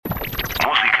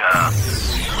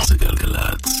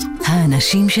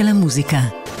הנשים של המוזיקה.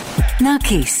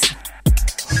 נרקיס.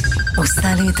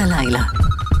 עושה לי את הלילה.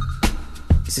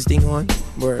 Is this thing on?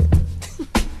 Word.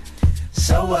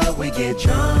 So what, we get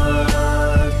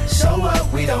drunk. So what,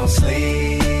 we don't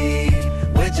sleep.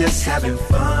 We're just having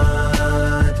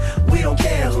fun. We don't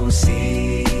care who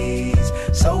sees.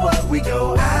 So what, we go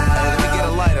out. We get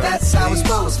a lighter. That's how it's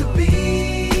supposed to be.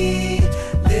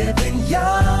 Living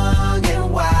young and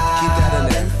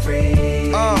wild and free.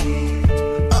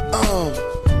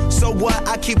 So what?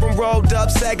 I keep them rolled up,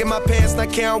 sagging my pants, not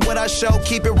caring what I show.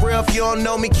 Keep it real, if you don't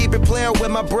know me, keep it playing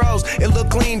with my bros. It look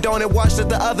clean, don't it? Watched it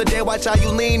the other day, watch how you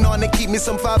lean on it. Keep me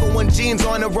some 501 jeans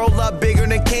on it, roll up bigger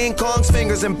than King Kong's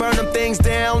fingers and burn them things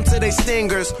down to they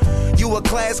stingers. You a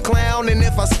class clown, and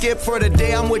if I skip for the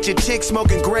day, I'm with your chick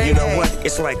smoking gray. You know what?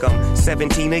 It's like I'm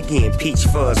 17 again, peach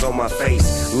fuzz on my face.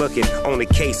 Looking on the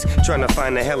case, trying to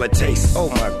find a hella taste. Oh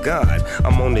my God,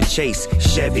 I'm on the chase.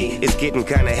 Chevy, it's getting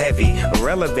kinda heavy.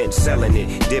 Irrelevant, selling it,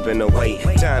 dipping away.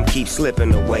 Time keeps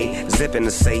slipping away. Zipping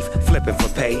the safe, flipping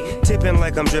for pay. Tipping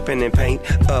like I'm dripping in paint.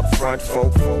 Up front,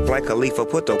 folk, like a leaf,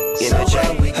 put the in so the J.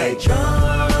 we get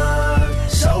drunk.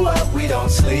 So up, we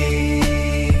don't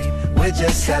sleep. We're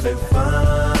just having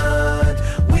fun.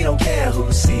 We don't care who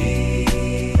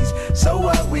sees. So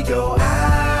what, we go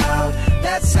out.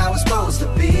 That's how it's supposed to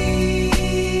be.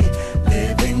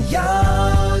 Living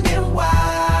young and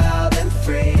wild and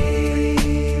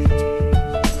free.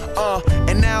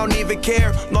 And I don't even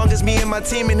care. Long as me and my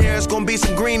team in here, it's gonna be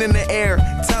some green in the air.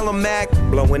 Tell 'em, Mac.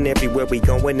 Blowing everywhere we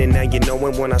going, and now you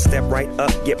knowin' when I step right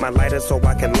up. Get my lighter so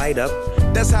I can light up.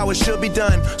 That's how it should be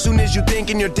done. Soon as you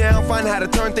thinking you're down, find how to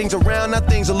turn things around. Now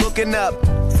things are looking up.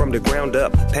 From the ground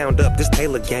up, pound up this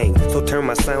Taylor gang. So turn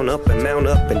my sound up and mount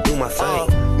up and do my thing.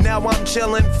 Now I'm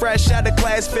chillin', fresh out of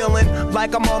class, feeling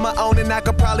like I'm on my own and I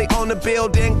could probably own a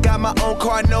building. Got my own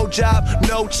car, no job,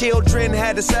 no children.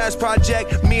 Had a size project,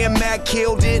 me and Mac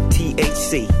killed it.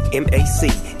 THC, MAC,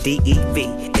 DEV,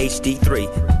 HD3.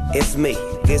 It's me,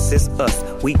 this is us.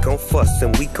 We gon' fuss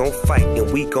and we gon' fight and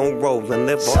we gon' roll and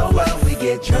live So our life. up, we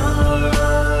get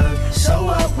drunk. So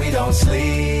up, we don't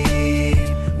sleep.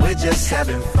 We're just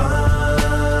having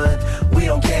fun. We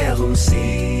don't care who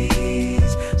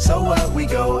sees. So what, we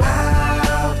go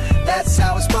out. That's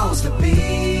how it's supposed to be.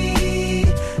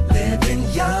 Living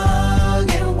young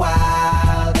and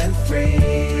wild and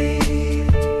free.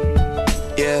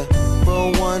 Yeah,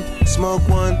 roll one, smoke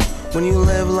one. When you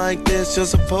live like this,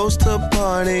 you're supposed to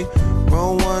party.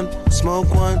 Roll one, smoke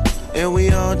one, and we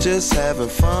all just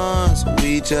having fun. So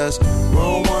we just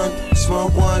roll one,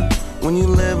 smoke one. When you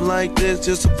live like this,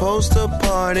 you're supposed to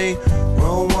party.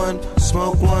 Roll one,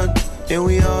 smoke one, and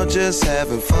we all just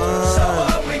having fun. So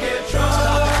up, we get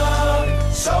drunk.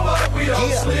 So up, we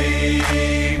don't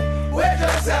sleep. We're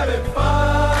just having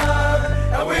fun,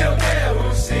 and we don't care who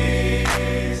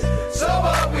sees. So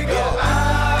up, we go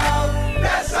out.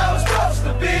 That's how it's supposed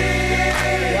to be.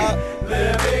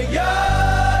 Living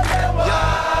young and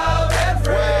wild and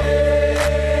free.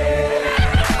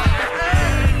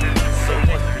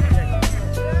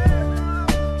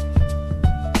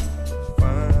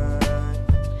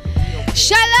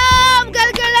 שלום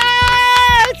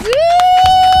גלגלת!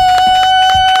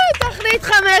 תוכנית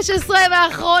 15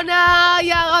 והאחרונה,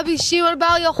 יא רבי שמעון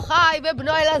בר יוחאי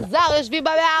ובנו אלעזר יושבים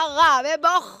במערה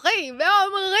ובוכים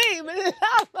ואומרים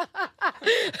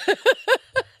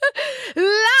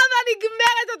למה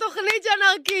נגמרת התוכנית של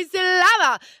נרקיס?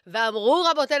 למה? ואמרו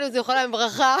רבותינו זכרונם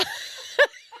לברכה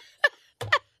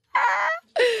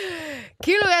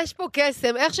כאילו יש פה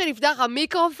קסם, איך שנפתח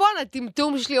המיקרופון,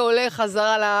 הטמטום שלי עולה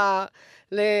חזרה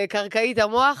לקרקעית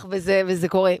המוח, וזה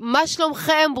קורה. מה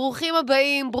שלומכם?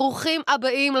 ברוכים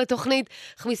הבאים לתוכנית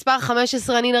מספר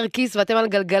 15, אני נרקיס ואתם על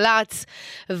גלגלץ,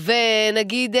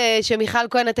 ונגיד שמיכל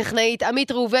כהן הטכנאית,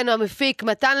 עמית ראובן המפיק,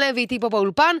 מתן לוי איתי פה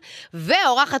באולפן,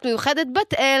 ואורחת מיוחדת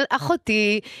בתאל,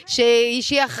 אחותי,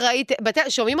 שהיא אחראית, בתאל,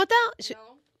 שומעים אותה?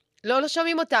 לא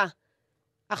שומעים אותה.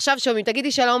 עכשיו שומעים,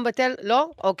 תגידי שלום בתל, לא?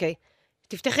 אוקיי.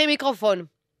 תפתחי מיקרופון.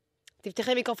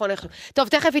 טוב,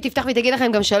 תכף היא תפתח והיא תגיד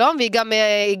לכם גם שלום, והיא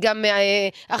גם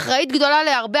אחראית גדולה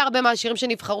להרבה מהשירים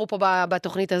שנבחרו פה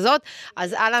בתוכנית הזאת,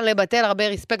 אז אהלן לבתל, הרבה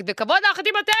רספקט וכבוד, אחתי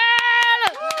בתל!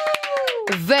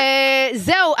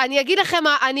 וזהו, אני אגיד לכם,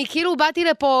 אני כאילו באתי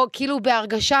לפה כאילו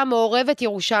בהרגשה מעורבת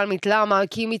ירושלמית, למה?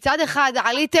 כי מצד אחד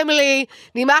עליתם לי,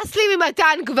 נמאס לי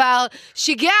ממתן כבר,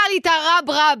 שיגע לי את הרב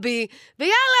רבי,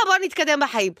 ויאללה בוא נתקדם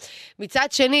בחיים. מצד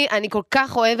שני, אני כל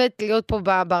כך אוהבת להיות פה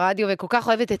ברדיו, וכל כך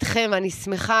אוהבת אתכם, ואני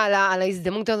שמחה על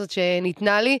ההזדמנות הזאת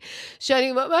שניתנה לי,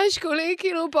 שאני ממש כולי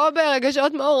כאילו פה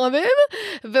ברגשות מעורבים,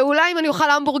 ואולי אם אני אוכל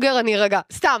המבורגר אני רגע,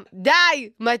 סתם, די,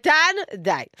 מתן,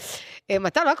 די.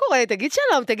 מתן, מה קורה? תגיד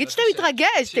שלום, תגיד שאתה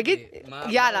מתרגש, תגיד...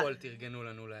 יאללה. מה וולט ארגנו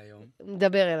לנו להיום?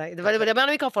 דבר אליי, דבר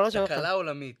למיקרופון, לא שומע אותך. תקלה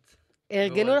עולמית.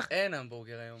 ארגנו לך... אין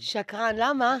המבורגר היום. שקרן,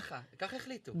 למה? ככה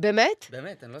החליטו. באמת?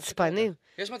 באמת, אני לא צפנים.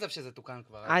 יש מצב שזה תוקן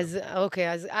כבר. אז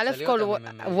אוקיי, אז א' כל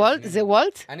וולט, זה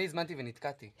וולט? אני הזמנתי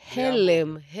ונתקעתי.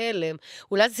 הלם.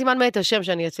 אולי זה סימן את השם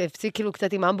שאני אפסיק כאילו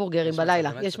קצת עם המבורגרים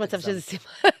בלילה. יש מצב שזה סימן.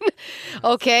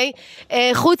 אוקיי.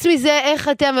 חוץ מזה, איך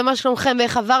אתם ומה שלומכם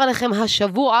ואיך עבר עליכם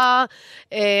השבוע?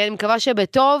 אני מקווה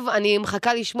שבטוב. אני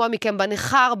מחכה לשמוע מכם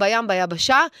בנחר, בים,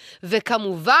 ביבשה,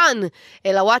 וכמובן,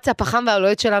 לוואטסאפ החם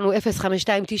והלוהט שלנו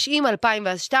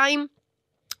 05290-2002.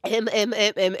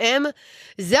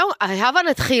 זהו, הבה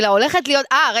נתחילה, הולכת להיות,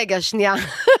 רגע, שנייה,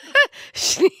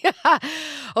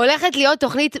 הולכת להיות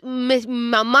תוכנית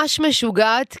ממש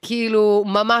משוגעת, כאילו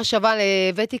ממש, אבל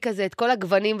הבאתי כזה את כל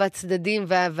הגוונים והצדדים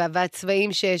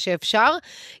והצבעים שאפשר,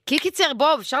 כי קיצר,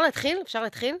 בוא, אפשר להתחיל?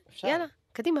 יאללה,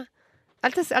 קדימה,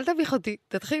 אל תביך אותי,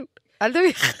 תתחיל, אל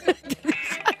תביך.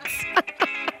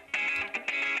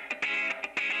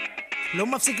 לא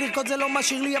מפסיק לרקוד, זה לא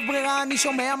משאיר לי אף ברירה, אני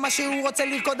שומע מה שהוא רוצה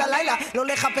לרקוד הלילה, לא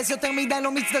לחפש יותר מדי,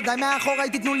 לא מצדדיי מאחוריי,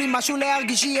 תתנו לי משהו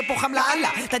להרגיש שיהיה פה חם לאללה,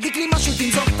 תדיק לי משהו,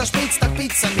 תנזור,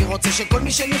 תקפיץ, אני רוצה שכל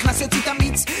מי שנכנס יוציא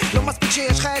תמיץ, לא מספיק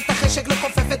שיש לך את החשק,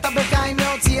 לכופף את הברכיים,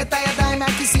 להוציא את הידיים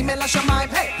מהכיסים אל השמיים,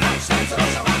 היי, 2, 3,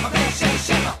 4, 5, 6,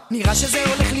 7 נראה שזה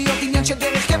הולך להיות עניין של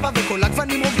דרך קבע, וכל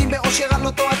הגוונים עובדים באושר על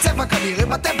אותו הצבע, כנראה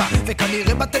בטבע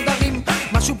וכנראה בתדרים,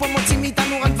 משהו פה מוציא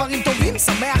מאיתנו רק דברים טובים,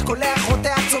 שמח, קולח,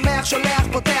 רותח, צומח, שולח,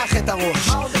 פותח את הראש.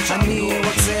 אני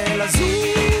רוצה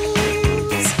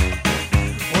לזוז,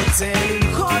 רוצה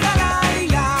לרקוד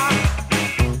הלילה,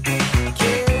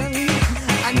 כן,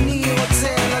 אני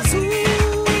רוצה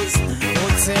לזוז,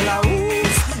 רוצה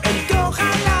לעוף אל תוך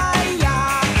הלילה.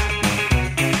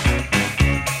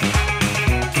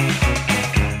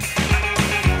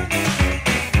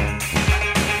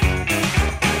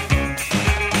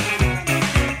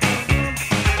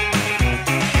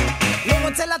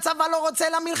 לצבא, לא רוצה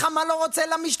למלחמה, לא רוצה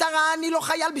למשטרה, אני לא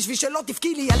חייל בשביל שלא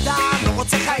תפקי לי ילדה, לא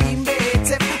רוצה חיים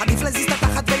בעצב, עדיף להזיז את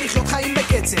התחת ולחיות חיים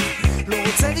בקצב, לא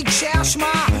רוצה רגשי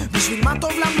אשמה, בשביל מה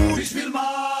טוב למות? בשביל מה?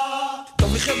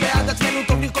 טוב לחיות בעד עצמנו,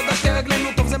 טוב לרקוד על שתי רגלינו,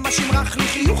 טוב זה מה שמרח לי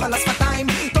חיוך על השפתיים,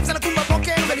 טוב זה לקום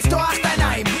בבוקר ולפתוח את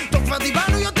העיניים, טוב כבר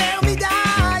דיברנו יותר מדי,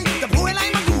 דברו אליי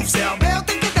עם הגוף, זה הרבה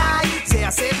יותר כדאי, זה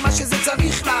יעשה את מה שזה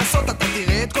צריך לעשות, אתה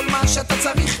תראה את כל מה שאתה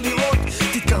צריך לראות,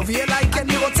 תתקרבי אליי כי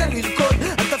אני רוצה לרקוד,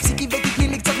 תפסיקי ותתני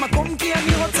לי קצת מקום כי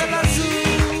אני רוצה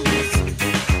לזוז,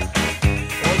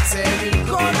 רוצה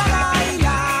לרקוד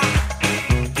הלילה.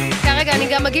 רגע, אני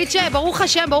גם אגיד שברוך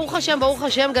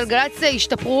השם, גלגלצ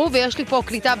השתפרו ויש לי פה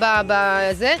קליטה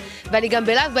בזה, ואני גם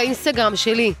בלייב באינסטגרם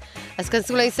שלי, אז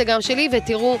כנסו לאינסטגרם שלי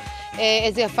ותראו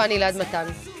איזה יפה אני ליד מתן.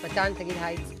 מתן, תגיד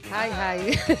היי.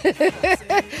 היי.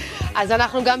 אז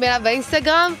אנחנו גם בלייב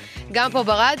באינסטגרם, גם פה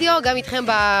ברדיו, גם איתכם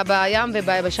בים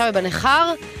וביבשה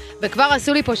ובנחר, וכבר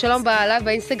עשו לי פה שלום בלייב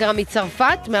באינסטגרם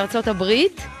מצרפת, מארצות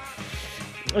הברית.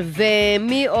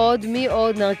 ומי עוד?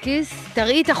 נרקיס?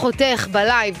 תראי את אחותך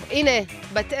בלייב. הנה,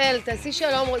 בתל, תעשי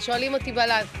שלום, שואלים אותי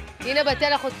בלייב. הנה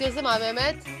בתל אחותך, זה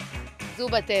מהממת? זו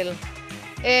בתל.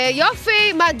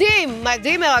 יופי,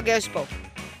 מדהים מרגש פה.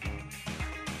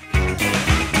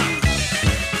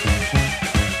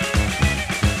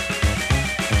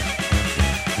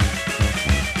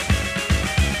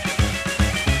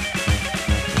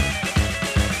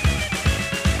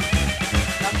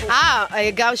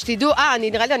 גם שתדעו,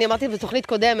 נראה לי, אני אמרתי בתוכנית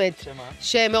קודמת,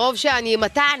 שמרוב שאני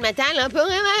מתן, לא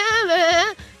פורם,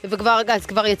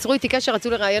 וכבר יצרו איתי קשר, רצו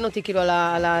לראיין אותי כאילו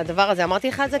על הדבר הזה, אמרתי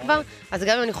לך את זה כבר? אז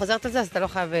גם אם אני חוזרת על זה, אז אתה לא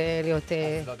חייב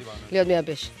להיות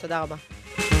מייבש. תודה רבה.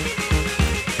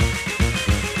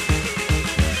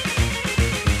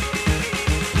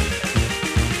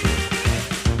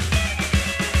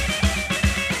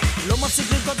 לא מפסיק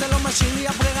לרקוד, זה לא משאיר לי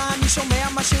הברירה, אני שומע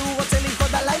מה שהוא רוצה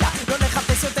לרקוד הלילה, לא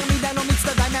לחפש יותר מדי, לא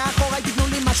מצטדיי מאחוריי, תתנו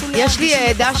לי משהו להרגיש. יש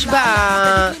לי דש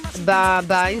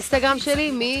באינסטגרם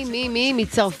שלי, מי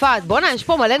מצרפת. בונה, יש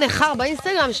פה מלא נחר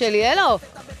באינסטגרם שלי, אלו.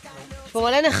 יש פה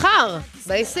מלא נחר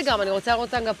באינסטגרם, אני רוצה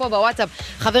לראות אותם גם פה בוואטסאפ.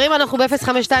 חברים, אנחנו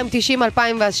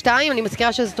ב-05290-2002, אני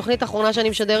מזכירה שזו תוכנית אחרונה שאני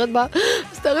משדרת בה,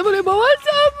 אז תרימו לי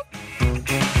בוואטסאפ.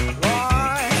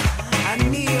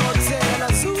 אני רוצה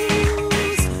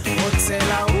לזוז, רוצה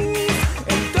לעוף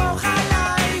אל תוך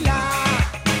הלילה,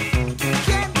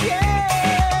 כן,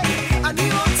 אני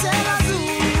רוצה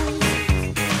לזוז,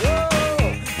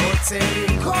 רוצה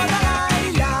לרקוד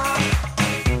הלילה,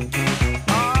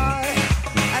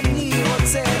 אני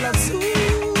רוצה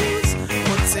לזוז,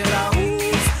 רוצה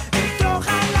לעוף אל תוך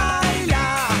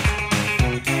הלילה.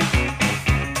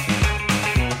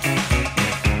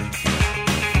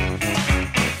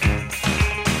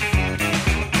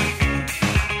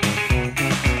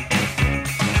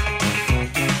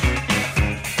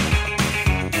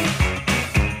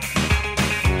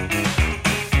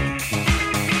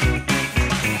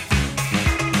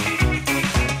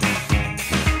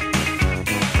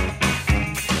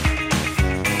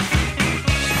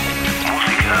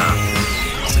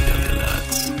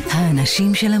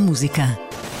 הראשים של המוזיקה.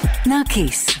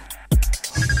 נרקיס.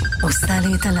 עושה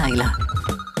לי את הלילה.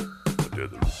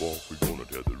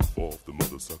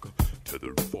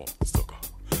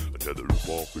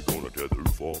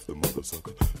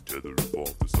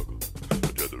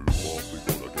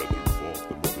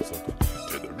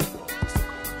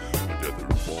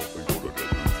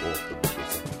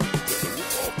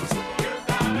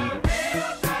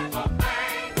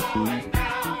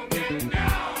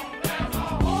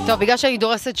 טוב, בגלל שאני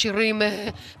דורסת שירים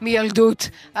מילדות,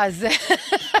 אז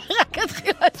רק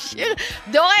אתחיל לשיר,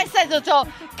 דורסת אותו.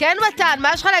 כן, מתן,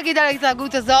 מה יש לך להגיד על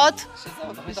ההתנהגות הזאת?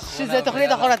 שזה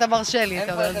תוכנית אחרונה, אתה מרשה לי.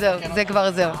 זהו, זה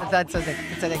כבר זהו, אתה צודק,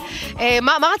 אתה צודק.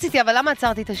 מה רציתי, אבל למה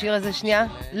עצרתי את השיר הזה שנייה?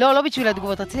 לא בשביל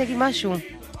התגובות, רציתי להגיד משהו. אני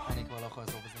כבר לא יכול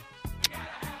לעזור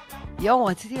בזה. יואו,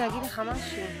 רציתי להגיד לך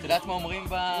משהו. את יודעת מה אומרים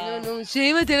ב...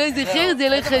 שאם אתה לא זכיר, זה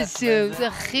לא חשוב. זה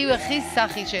הכי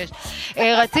סחי שיש.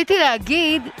 רציתי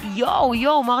להגיד,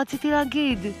 יואו, מה רציתי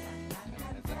להגיד?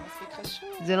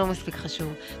 זה לא מספיק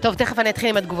חשוב. טוב, תכף אני אתחיל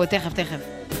עם התגובות, תכף.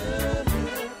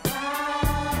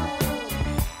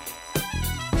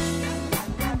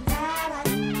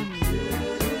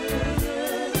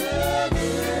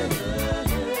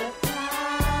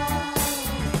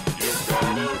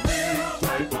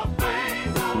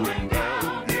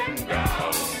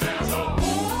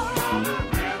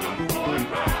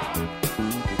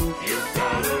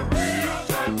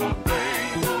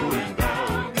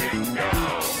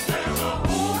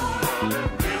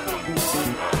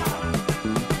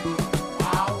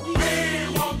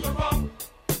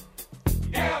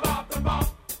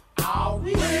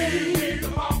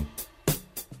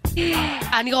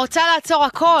 אני רוצה לעצור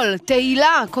הכל.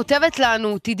 תהילה כותבת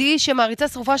לנו, תדעי שמעריצה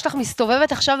שרופה שלך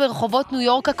מסתובבת עכשיו ברחובות ניו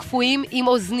יורק הקפואים עם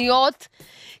אוזניות,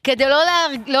 כדי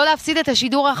לא להפסיד את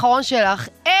השידור האחרון שלך.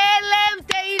 אלם,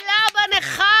 תהילה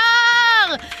בנחר!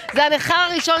 זה הנחר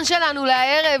הראשון שלנו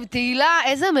לערב. תהילה,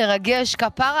 איזה מרגש,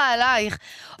 כפרה עלייך.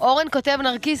 אורן כותב,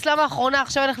 נרקיס, למה האחרונה?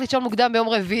 עכשיו הולך לישון מוקדם ביום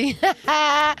רביעי.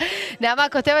 נעמה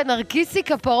כותבת, נרקיסי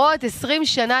כפרות, 20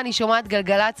 שנה אני שומעת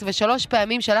גלגלץ, ו3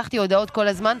 פעמים שלחתי הודעות כל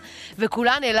הזמן,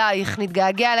 וכולן אלייך,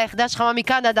 נתגעגע עלייך, דש חמה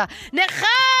מכנדה. נחר!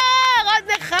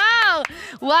 עוד נחר!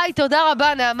 וואי, תודה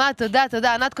רבה, נעמה,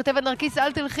 תודה. ענת כותבת, נרקיס,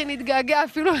 אל תלכי, נתגעגע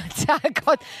אפילו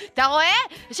לצעקות. אתה רואה?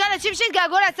 יש אנשים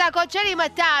שהתגעגעו לצעקות שלי,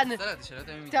 מתן.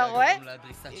 אתה רואה?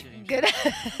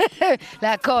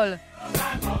 להכל.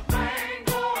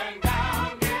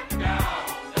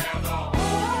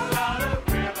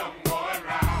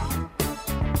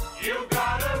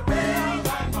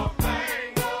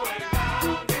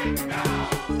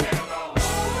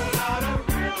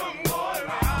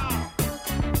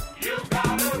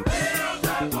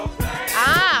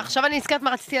 עכשיו אני נזכרת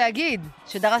מה רציתי להגיד,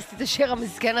 שדרסתי את השיר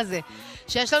המסכן הזה,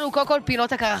 שיש לנו כל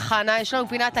פינות הקרחנה, יש לנו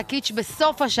פינת הקיץ'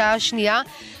 בסוף השעה השנייה,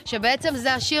 שבעצם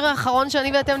זה השיר האחרון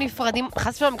שאני ואתם נפרדים,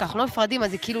 חס ושלום כך, לא נפרדים,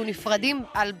 אז זה כאילו נפרדים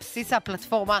על בסיס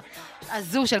הפלטפורמה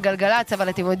הזו של גלגלץ, אבל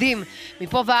אתם יודעים,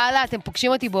 מפה והלאה אתם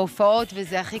פוגשים אותי בהופעות,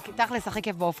 וזה הכי, תכלס הכי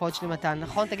כיף בהופעות שלי, מתן,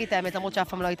 נכון? תגיד את האמת, למרות שאף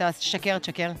פעם לא היית שקר,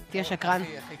 תהיה שקרן.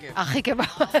 הכי כיף.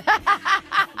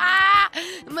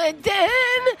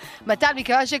 מתן,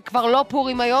 מכיוון שכבר לא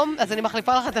פורים היום, אז אני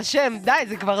מחליפה לך את השם, די,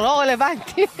 זה כבר לא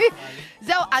רלוונטי.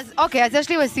 זהו, אז אוקיי, אז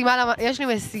יש לי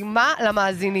משימה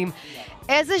למאזינים.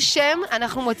 איזה שם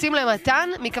אנחנו מוצאים למתן,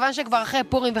 מכיוון שכבר אחרי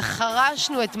פורים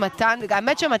וחרשנו את מתן,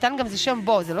 האמת שמתן גם זה שם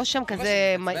בו, זה לא שם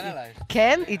כזה... אמא שלי תתעצבן עלייך.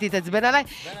 כן? היא תתעצבן עליי?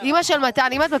 אמא של מתן,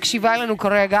 אם את מקשיבה לנו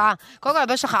כרגע, קודם כל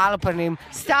הבש לך על הפנים.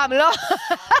 סתם, לא?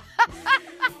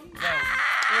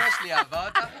 אמא שלי אהבה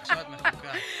אותך, עכשיו את מחוקה.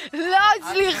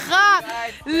 לא, סליחה.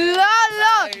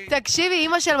 לא. תקשיבי,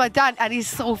 אמא של מתן, אני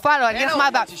שרופה לו, אני אגיד לך מה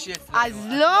הבא. אז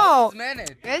לא.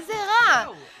 איזה רע.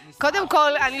 קודם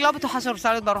כל, אני לא בטוחה שאני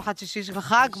רוצה להיות בארוחת שישי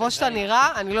שלך, כמו שאתה נראה,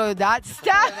 אני לא יודעת.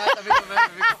 סתם.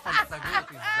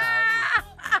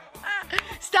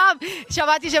 סתם,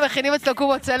 שמעתי שמכינים אצלו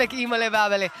קומות צלק, אימא לב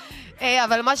ואבא לב.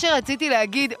 אבל מה שרציתי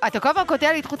להגיד, אתה כל פעם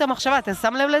קוטע לי את חוט המחשבה, אתה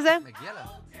שם לב לזה? מגיע לה.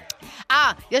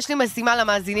 יש לי משימה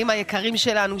למאזינים היקרים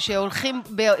שלנו, שהולכים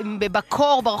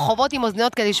בקור, ברחובות עם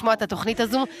אוזניות כדי לשמוע את התוכנית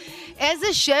הזו.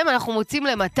 איזה שם אנחנו מוצאים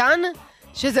למתן,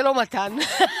 שזה לא מתן.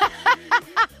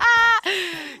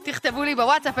 תכתבו לי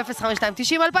בוואטסאפ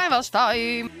 05290-2002.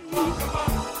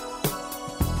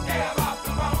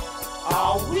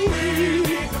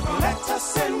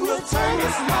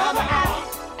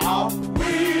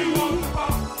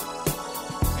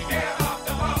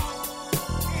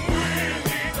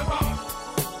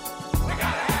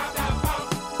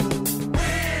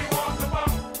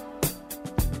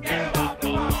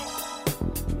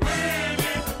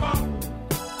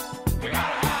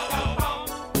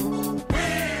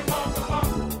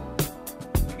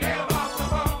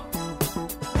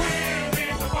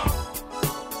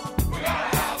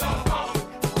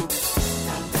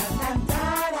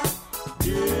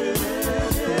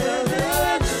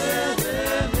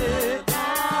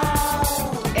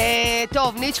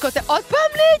 טוב, ניץ' כותב, עוד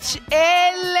פעם ניץ'?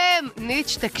 אלם!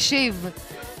 ניץ', תקשיב,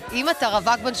 אם אתה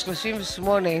רווק בן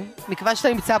 38, מכיוון שאתה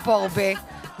נמצא פה הרבה,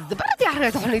 אז דבר איתי אחרי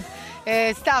התוכנית.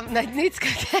 סתם, ניץ'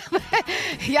 כותב,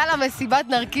 יאללה, מסיבת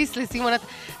נרקיס לסיום.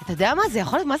 אתה יודע מה זה?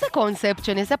 יכול להיות, מה זה הקונספט?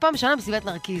 שאני אעשה פעם בשנה מסיבת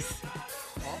נרקיס.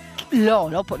 לא,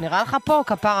 לא פה, נראה לך פה,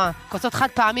 כפרה. כוסות חד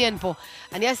פעמי אין פה.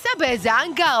 אני אעשה באיזה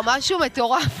אנגר, משהו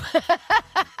מטורף.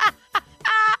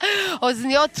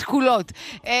 אוזניות שקולות.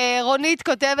 רונית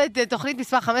כותבת תוכנית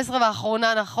מספר 15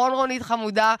 והאחרונה, נכון רונית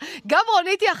חמודה? גם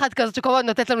רונית היא אחת כזאת שכל הזמן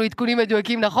נותנת לנו עדכונים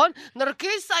מדויקים, נכון?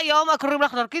 נרקיס היום, קוראים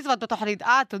לך נרקיס ואת בתוכנית.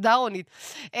 תודה רונית.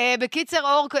 בקיצר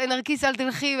אור, נרקיס אל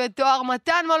תלכי ותואר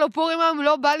מתן, מה לא פורים היום,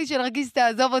 לא בא לי שנרקיס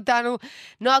תעזוב אותנו.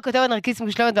 נועה כותבת נרקיס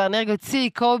מושלמת והאנרגיות צי,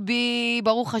 קובי,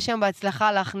 ברוך השם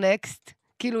בהצלחה לך נקסט.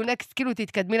 כאילו נקסט, כאילו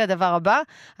תתקדמי לדבר הבא,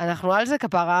 אנחנו על זה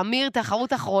כפרה. אמיר,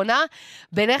 תחרות אחרונה,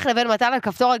 בינך לבין מתן על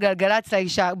כפתור הגלגלץ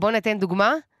לאישה. בוא ניתן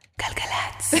דוגמה.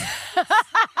 גלגלץ.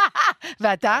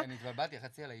 ואתה? אני התבלבלתי,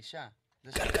 חצי על האישה.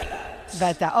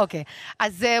 ואתה, אוקיי.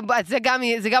 אז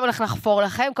זה גם הולך לחפור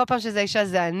לכם, כל פעם שזה אישה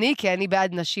זה אני, כי אני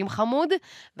בעד נשים חמוד,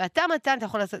 ואתה מתן, אתה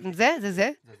יכול לעשות זה?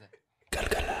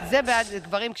 גלגלץ. זה בעד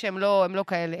גברים כשהם לא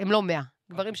כאלה, הם לא 100.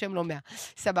 גברים שהם לא 100.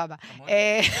 סבבה.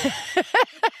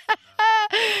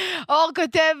 אור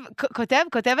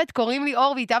כותבת, קוראים לי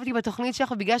אור והתאהבתי בתוכנית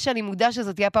שלך, ובגלל שאני מודע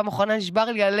שזאת תהיה הפעם האחרונה, נשבר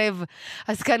לי הלב.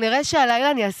 אז כנראה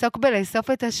שהלילה אני אעסוק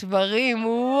בלאסוף את השברים.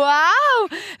 וואו!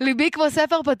 ליבי כמו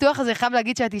ספר פתוח, אז אני חייב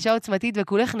להגיד שאת אישה עוצמתית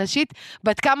וכולך נשית.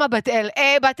 בת כמה בת אל?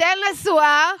 בת אל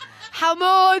נשואה,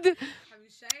 חמוד.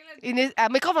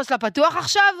 המיקרופון שלה פתוח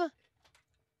עכשיו?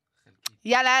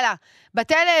 יאללה.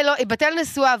 בתל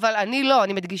נשואה, אבל אני לא,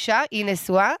 אני מדגישה, היא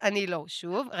נשואה, אני לא.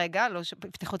 שוב, רגע, לא,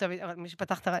 פתחו את מי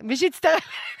שפתח את מי שהצטרף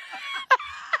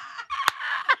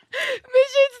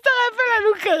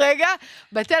אלינו כרגע,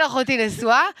 בתל אחותי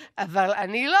נשואה, אבל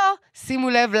אני לא, שימו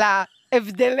לב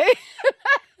להבדלי.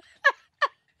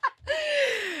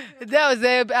 זהו,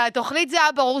 התוכנית זה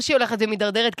היה ברור שהיא הולכת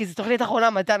ומדרדרת, כי זו תוכנית אחרונה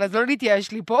מתן, אז לא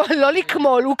נתייאש לי פה, לא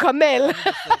לקמול, הוא קמל.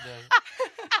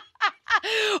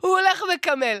 הוא הולך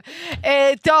וקמל.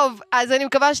 טוב, אז אני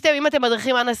מקווה שאתם, אם אתם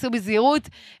מדריכים, אנא עשו בזהירות,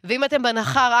 ואם אתם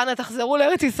בנחר, אנא תחזרו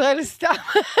לארץ ישראל סתם.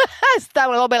 סתם,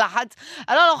 לא בלחץ.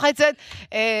 אני לא לוחצת.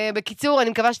 בקיצור, אני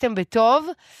מקווה שאתם בטוב.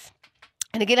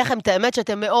 אני אגיד לכם את האמת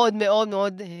שאתם מאוד מאוד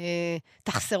מאוד...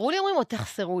 תחסרו לי, אומרים, או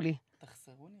תחסרו לי?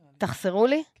 תחסרו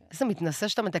לי? איזה מתנסה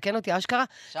שאתה מתקן אותי, אשכרה.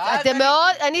 אתם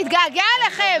מאוד, אני אתגעגע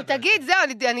אליכם, תגיד,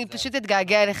 זהו, אני פשוט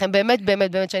אתגעגע אליכם, באמת,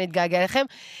 באמת, באמת שאני אתגעגע אליכם.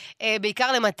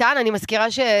 בעיקר למתן, אני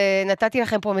מזכירה שנתתי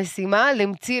לכם פה משימה,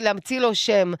 להמציא לו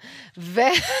שם.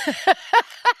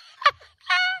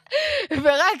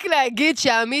 ורק להגיד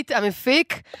שהעמית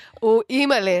המפיק הוא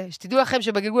אימאלה. שתדעו לכם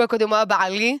שבגלגול הקודם הוא היה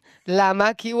בעלי.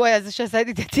 למה? כי הוא היה זה שעשה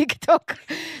את הטיקטוק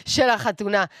של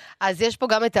החתונה. אז יש פה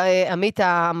גם את העמית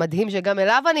המדהים שגם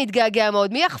אליו אני אתגעגע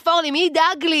מאוד. מי יחפור לי? מי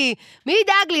ידאג לי? מי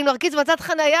ידאג לי? נרקיס מצאת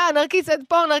חנייה, נרקיס עד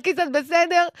פה, נרקיס עד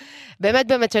בסדר. באמת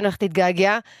באמת שאני הולכת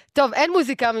להתגעגע. טוב, אין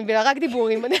מוזיקה מבינה, רק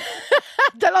דיבורים.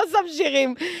 אתה לא שם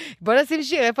שירים. בוא נשים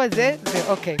שיר, איפה זה?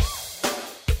 אוקיי.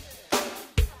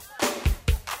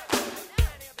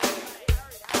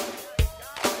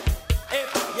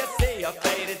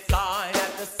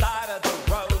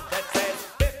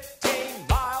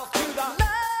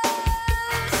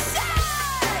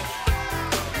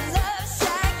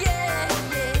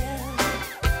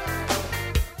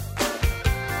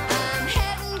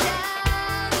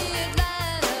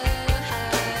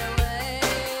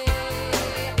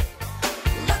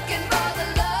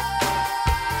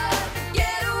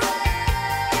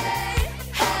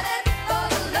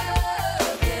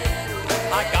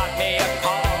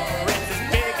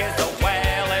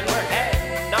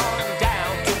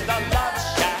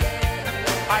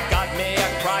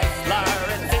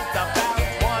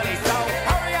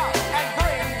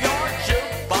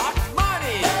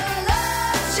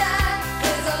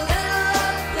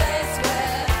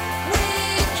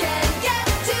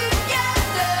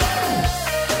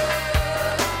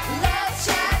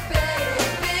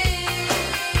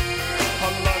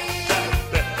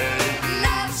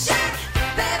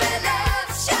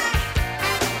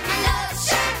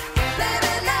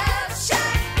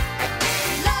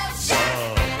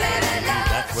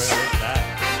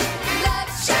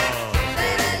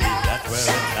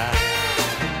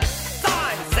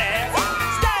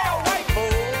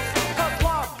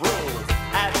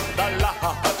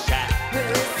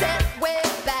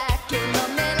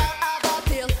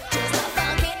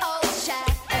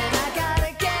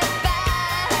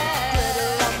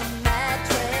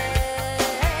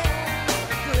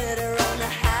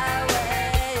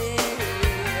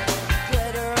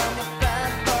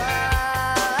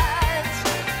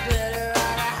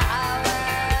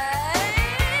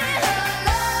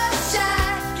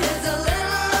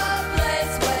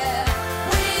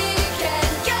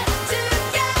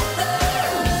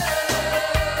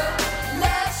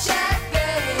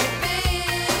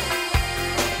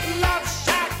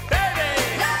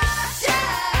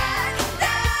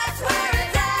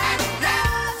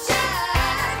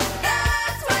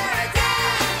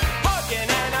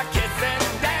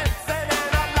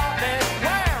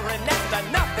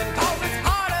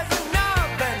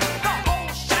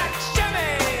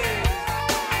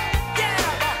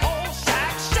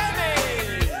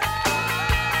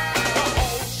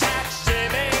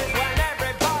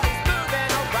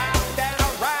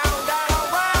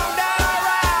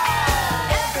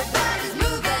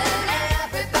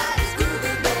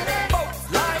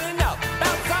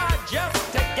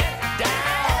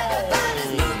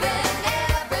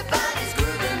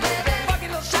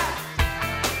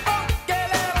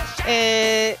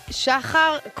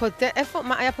 שחר כותב, איפה,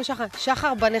 מה היה פה שחר?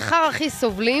 שחר, בנחר הכי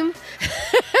סובלים,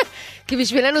 כי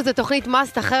בשבילנו זו תוכנית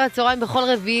מאסט אחר הצהריים בכל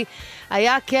רביעי.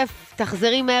 היה כיף,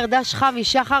 תחזרי מהר דש חם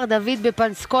משחר דוד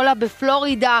בפנסקולה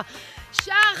בפלורידה.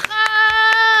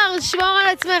 שחר, שמור על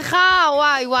עצמך.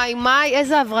 וואי וואי, מאי,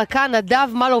 איזה הברקה, נדב,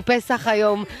 מה לא פסח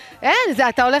היום. אין, זה,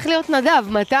 אתה הולך להיות נדב,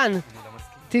 מתן.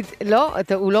 לא,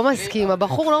 הוא לא מסכים,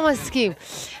 הבחור לא מסכים.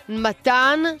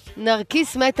 מתן,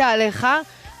 נרקיס מתה עליך,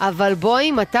 אבל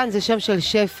בואי, מתן זה שם של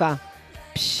שפע.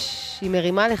 היא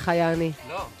מרימה לך, יעני.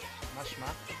 לא, מה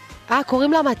שמה?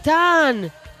 קוראים לה מתן.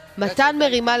 מתן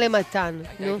מרימה למתן.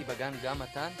 הייתי בגן גם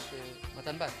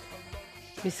מתן בת.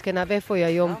 מסכנה, ואיפה היא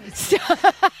היום?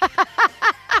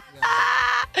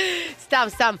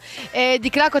 סתם.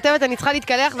 דקלה כותבת, אני צריכה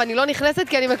להתקלח ואני לא נכנסת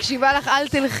כי אני מקשיבה לך, אל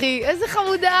תלכי. איזה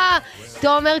חמודה.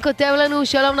 תומר כותב לנו,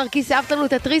 שלום נרקיס, אהבת לנו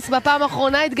את התריס בפעם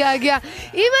האחרונה, התגעגע.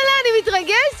 אימא'לה, אני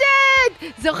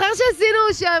מתרגשת. זוכר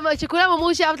שעשינו, שכולם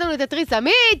אמרו שאהבת לנו את התריס.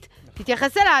 עמית,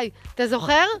 תתייחס אליי. אתה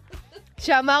זוכר?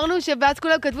 שאמרנו שבאז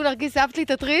כולם כתבו נרקיס, אהבת לי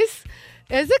את התריס?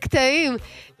 איזה קטעים.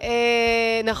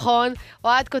 נכון.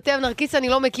 אוהד כותב, נרקיס, אני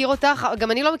לא מכיר אותך,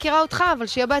 גם אני לא מכירה אותך, אבל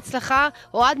שיהיה בהצלחה.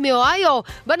 אוהד מאוהיו,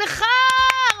 בנחר!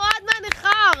 אוהד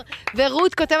מהנחר!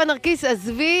 ורות כותב, נרקיס,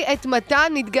 עזבי את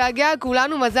מתן, נתגעגע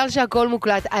כולנו, מזל שהכל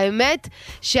מוקלט. האמת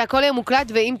שהכל יהיה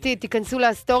מוקלט, ואם תיכנסו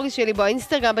לסטורי שלי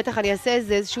באינסטגרם, בטח אני אעשה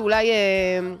איזשהו אולי,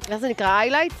 איך זה נקרא?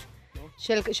 היילייט?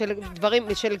 של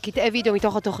דברים, של קטעי וידאו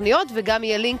מתוך התוכניות, וגם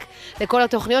יהיה לינק לכל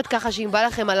התוכניות, ככה שאם בא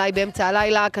לכם עליי באמצע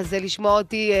הלילה, כזה לשמוע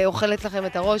אותי, אוכלת לכם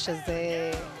את הראש, אז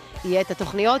יהיה את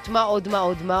התוכניות. מה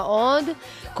עוד?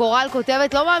 קורל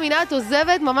כותבת, לא מאמינה, את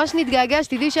עוזבת, ממש נתגעגע,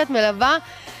 שתדעי שאת מלווה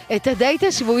את הדייט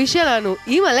השבועי שלנו.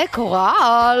 אימא'לה,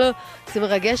 קורל, זה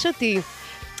מרגש אותי.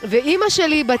 ואימא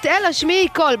שלי, בת אל, השמיעי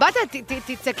קול. בת,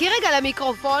 תצעקי רגע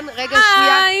למיקרופון, רגע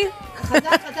שנייה. היי!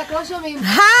 חזק, לא שומעים.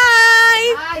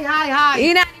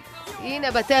 היי!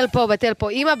 הנה, בטל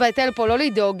פה. אמא, בטל פה, לא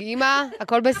לדאוג. אמא,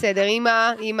 הכל בסדר.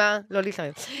 אמא, לא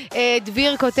להתלהב.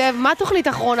 דביר כותב, מה תוכנית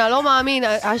אחרונה? לא מאמין.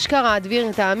 אשכרה,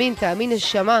 דביר, תאמין,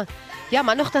 נשמה.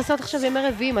 מה אנחנו לעשות עכשיו ימי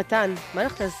רביעי, מתן? מה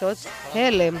אנחנו לעשות?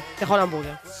 הלם. תאכול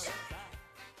המבורגר.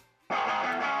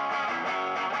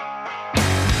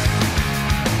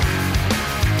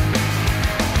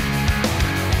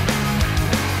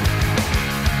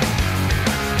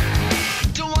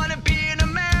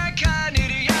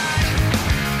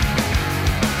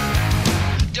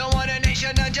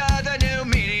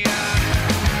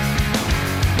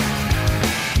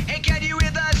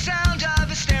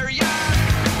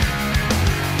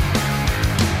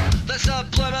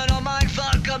 Subliminal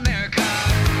mindfuck America.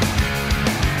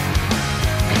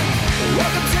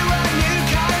 Welcome to a new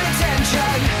kind of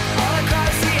tension all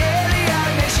across the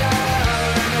alien nation.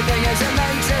 Everything isn't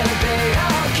meant to be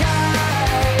okay.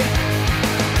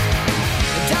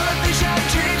 Television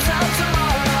dreams of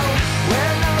tomorrow.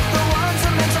 We're not the ones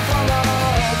I'm meant to follow,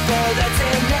 but that's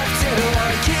enough to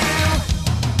argue.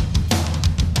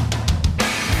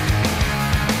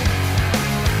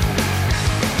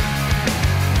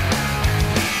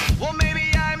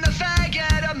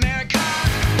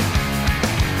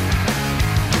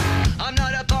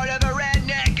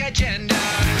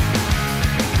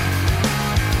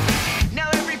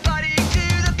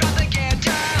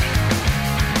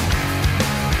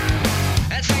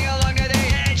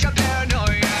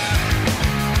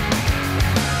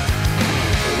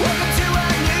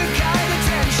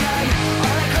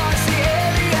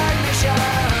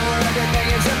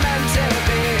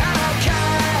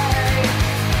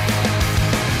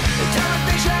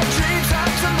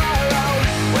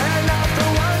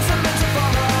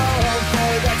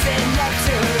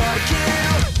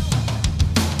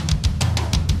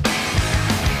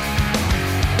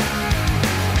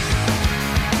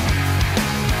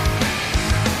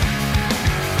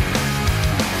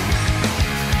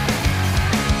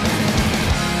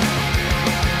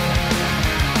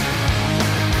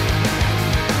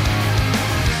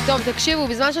 טוב, תקשיבו,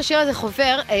 בזמן שהשיר הזה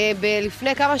חופר,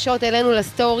 לפני כמה שעות העלינו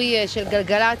לסטורי של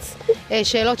גלגלץ,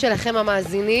 שאלות שלכם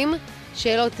המאזינים,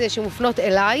 שאלות שמופנות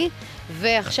אליי,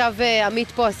 ועכשיו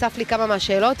עמית פה אסף לי כמה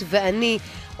מהשאלות, ואני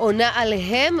עונה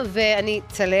עליהם, ואני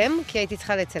צלם, כי הייתי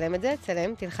צריכה לצלם את זה,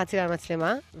 תלחצי לה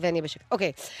למצלמה, ואני בשקט.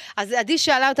 אוקיי, אז עדי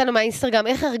שאלה אותנו מהאינסטגרם,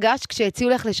 איך הרגשת כשהציעו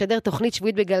לך לשדר תוכנית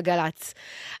שבועית בגלגלץ?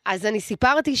 אז אני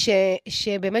סיפרתי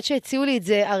שבאמת שהציעו לי את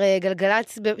זה, הרי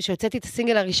גלגלץ, שהוצאתי את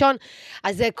הסינגל הראשון,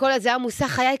 אז כל זה היה מוסך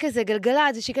חיי כזה,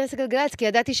 גלגלץ, זה שיכנס לגלגלץ, כי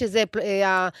ידעתי שזה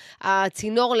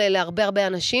הצינור להרבה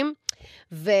אנשים.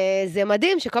 וזה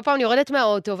מדהים שכל פעם אני יורדת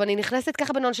מהאוטו, ואני נכנסת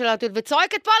ככה בנונשלנטיות,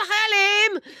 וצורקת פה על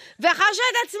החיילים, וחשה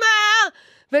את עצמה,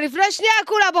 ולפני שנייה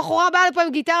כולה הבחורה באה לפה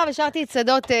עם גיטרה, ושרתי את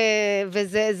צדות,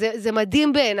 וזה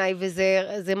מדהים בעיניי,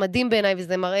 וזה מדהים בעיניי,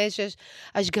 וזה מראה שיש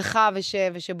השגחה,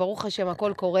 ושברוך השם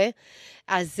הכל קורה.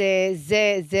 אז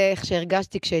זה איך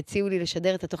שהרגשתי כשהציעו לי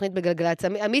לשדר את התוכנית בגלגלצ.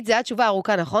 עמית, זה היה תשובה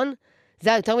ארוכה, נכון? זה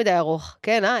היה יותר מדי ארוך,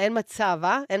 כן, אין מצב,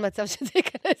 אין מצב שזה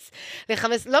ייכנס ל-5,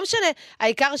 לא משנה,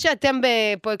 העיקר שאתם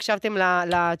פה הקשבתם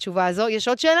לתשובה הזו. יש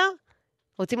עוד שאלה?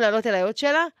 רוצים לענות אליי עוד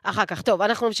שאלה? אחר כך, טוב,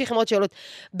 אנחנו נמשיך עם עוד שאלות.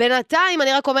 בינתיים,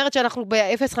 אני רק אומרת שאנחנו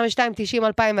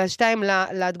ב-052-90-2002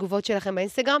 לתגובות שלכם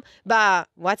באינסטגרם,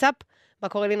 בוואטסאפ, מה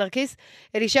קורה לי נרקיס?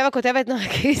 אלישבע כותבת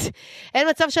נרקיס, אין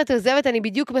מצב שאת עוזבת, אני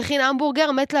בדיוק מכין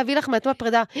המבורגר, מת להביא לך מעטמה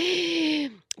פרידה.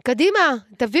 קדימה,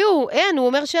 תביאו, הוא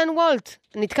אומר שאין וולט.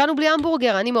 נתקענו בלי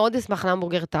המבורגר, אני מאוד אשמח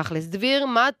להמבורגר תכלס. דביר,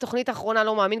 מה התוכנית האחרונה?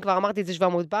 לא מאמין, כבר אמרתי את זה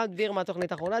 700 פעם. דביר, מה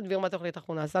התוכנית האחרונה? דביר, מה התוכנית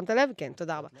האחרונה? שמת לב? כן,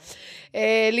 תודה רבה.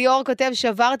 ליאור כותב,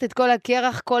 שברת את כל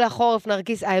הקרח, כל החורף,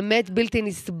 נרקיס. האמת, בלתי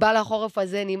נסבל החורף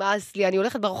הזה, נמאס לי. אני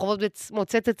הולכת ברחובות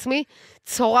ומוצאת עצמי,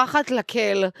 צורחת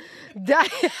לקל. די.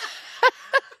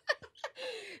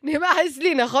 נמאס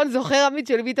לי, נכון? זוכר עמית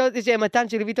מתן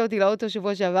שליווית אותי לאוטו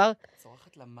שבוע שעבר?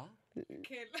 צורחת למה?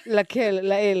 לקל,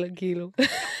 לאל, כאילו.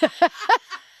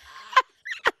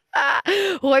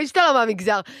 רואה שאתה לא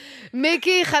מהמגזר.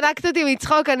 מיקי, חנקת אותי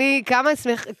מצחוק,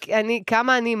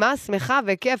 כמה אני שמחה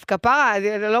וכיף, כפרה,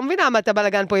 אני לא מבינה מה אתה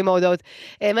בלגן פה עם ההודעות.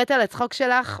 האמת על הצחוק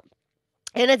שלך,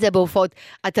 אין את זה בהופעות.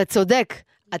 אתה צודק,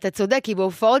 כי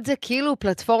בהופעות זה כאילו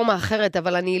פלטפורמה אחרת,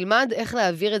 אבל אני אלמד איך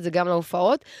להעביר את זה גם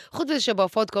להופעות, חוץ מזה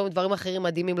שבהופעות כל דברים אחרים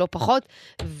מדהימים לא פחות,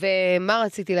 ומה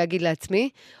רציתי להגיד לעצמי?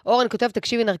 אורן כותב,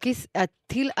 תקשיבי נרקיס,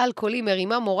 הטיל אלכוהולי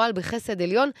מרימה מורל בחסד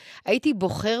עליון, הייתי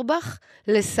בוחר בך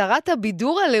לשרת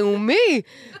הבידור הלאומי.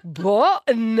 בוא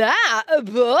נע.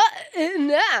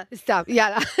 סתם,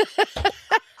 יאללה.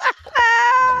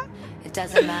 It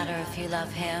doesn't matter if you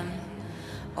love him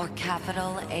or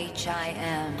capital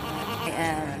H-I-M.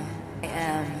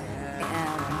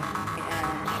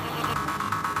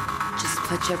 Just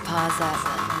put your paws up,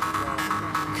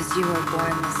 'cause you were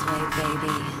born this way,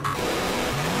 baby.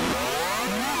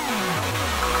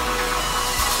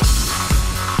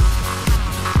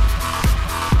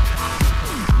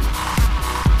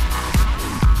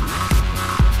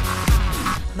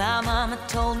 My mama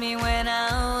told me when I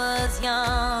was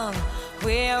young,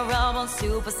 we're all born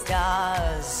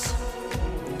superstars.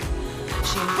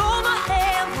 She rolled my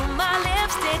hair, put my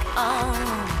lipstick on,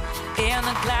 in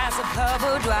a glass of her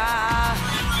boudoir.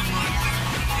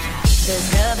 There's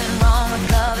nothing wrong with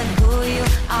loving who you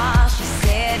are, she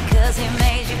said, 'cause he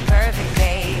made you perfect,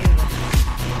 babe.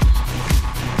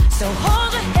 So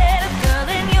hold your head up, girl,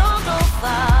 and you'll go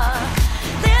far.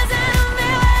 Listen to me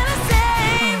when I say,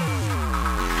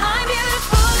 I'm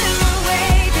beautiful in my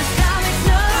way, 'cause I make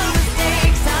no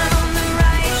mistakes. I'm on the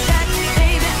right track,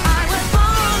 baby, I was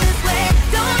born this way.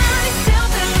 Don't hurt yourself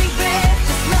and regret,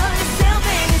 just love yourself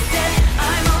instead.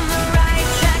 I'm on the right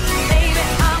track, baby,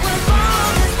 I was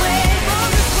born this way.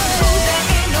 Oh, there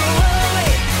ain't no other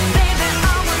way, baby,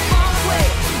 I was born this way.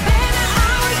 Baby,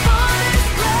 I was born this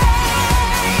way.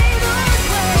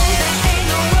 There ain't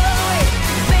no other way,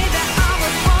 baby, I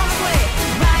was born this way.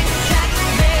 Right track,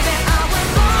 baby, I was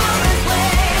born this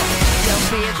way. Don't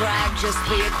be a drag, just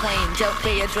be a queen. Don't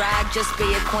be a drag, just be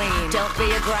a queen. Don't be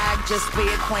a drag, just be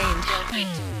a queen.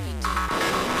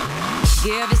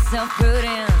 Give yourself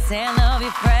prudence and love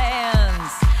your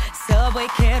friends. Subway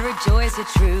kid, rejoice the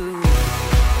truth.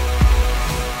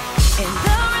 In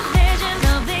the religion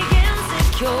of the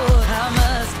insecure, I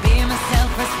must be myself,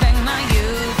 respect my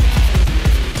youth.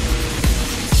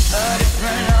 A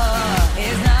different law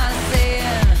is not a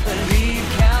sin, believe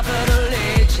capital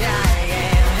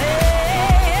H-I-M.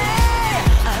 Hey,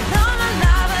 I love my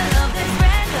life, I love this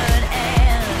record,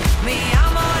 and me,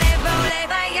 I'm on it, rolling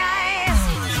my eyes.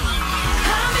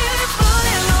 I'm beautiful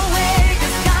in my way,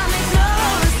 'cause I make no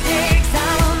mistakes.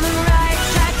 I'm on the right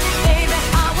track, baby,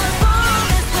 I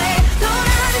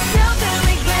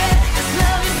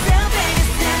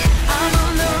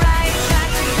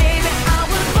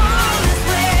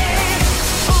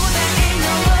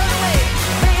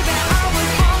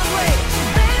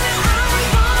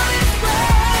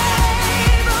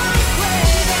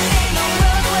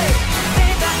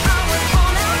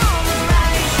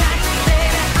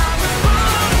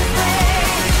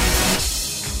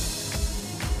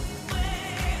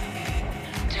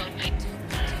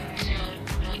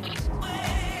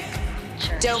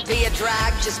Don't be a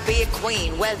drag, just be a queen.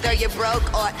 Whether you're broke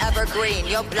or evergreen,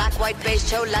 you're black, white, beige,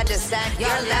 chola descent,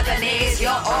 you're Lebanese,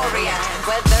 you're Orient.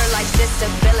 Whether life's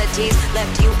disabilities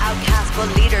left you outcast but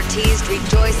leader teased,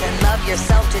 rejoice and love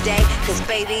yourself today, cause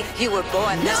baby, you were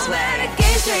born this way. No matter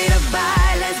gay, straight or bi,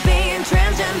 lesbian,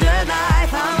 transgender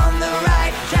life, I'm on the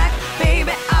right track,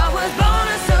 baby, I was born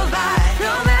to survive.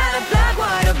 No matter black,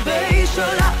 white or beige,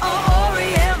 chola or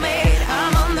Orient made,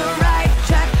 I'm on the right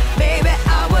track, baby,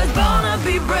 I was born to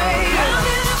be brave.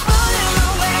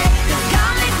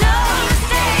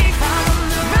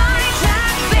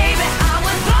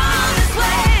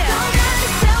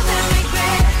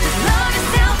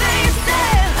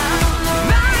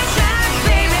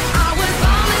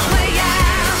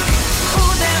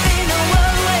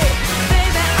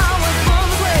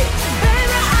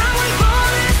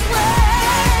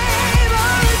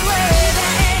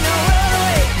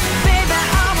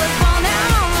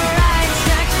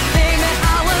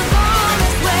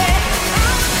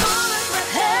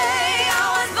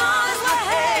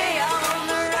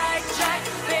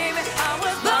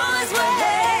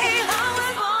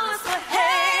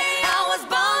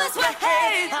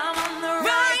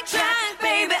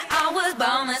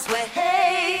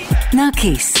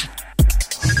 נרקיס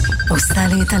עושה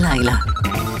לי את הלילה.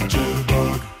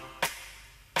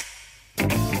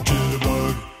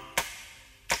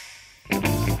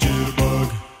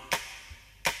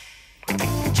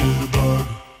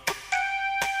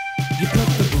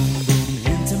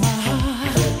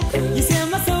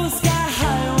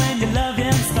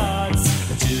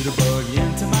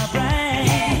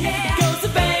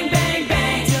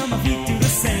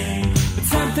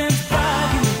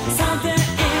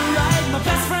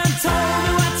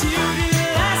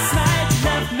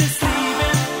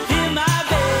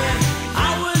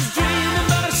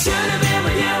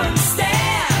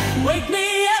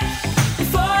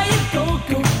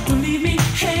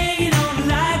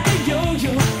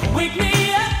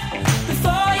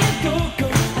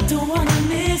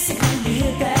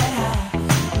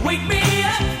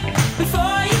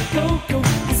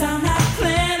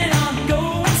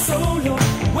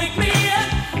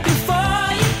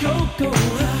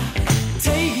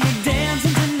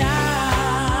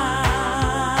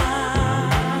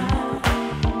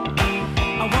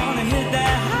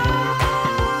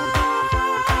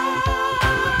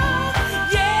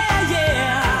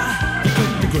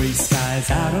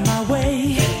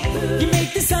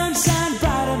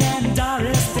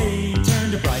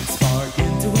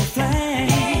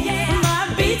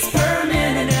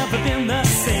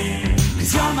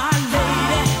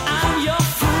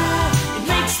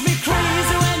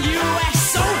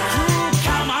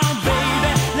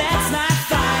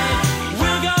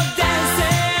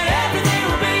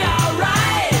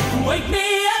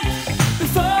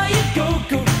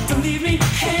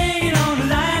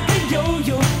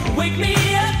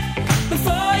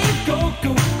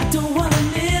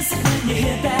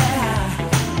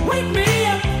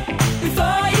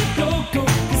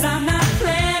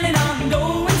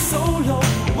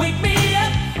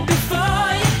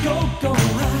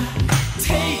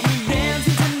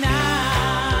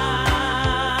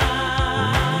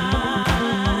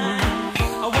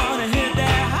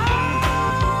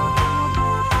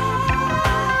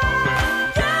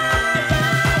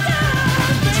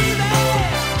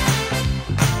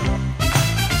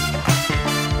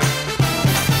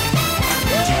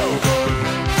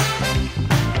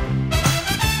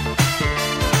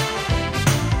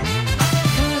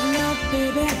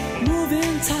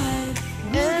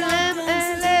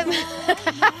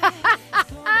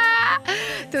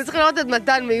 אתם צריכים לראות את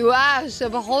מתן מיואש,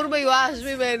 הבחור מיואש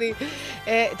ממני.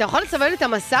 אתה יכול לצבל לי את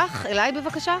המסך אליי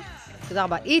בבקשה? תודה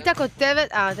רבה.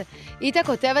 איתה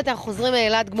כותבת, אנחנו חוזרים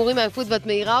מאילת, גמורים מהעייפות ואת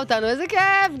מאירה אותנו, איזה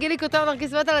כיף! גילי כותב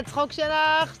נרקיס מת על הצחוק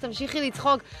שלך, תמשיכי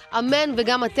לצחוק, אמן,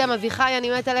 וגם אתם, אביחי, אני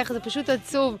מת עליך, זה פשוט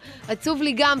עצוב, עצוב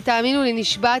לי גם, תאמינו לי,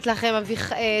 נשבעת לכם,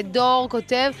 דור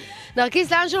כותב,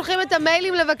 נרקיס, לאן שולחים את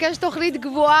המיילים לבקש תוכנית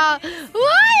גבוהה?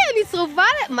 וואי, אני שרופה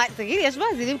מה, תגידי, יש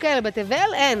מאזינים כאלה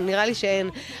בתבל? אין, נראה לי שאין.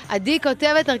 עדי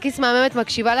כותבת, נרקיס מהממת,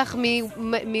 מקשיבה לך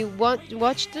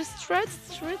watch the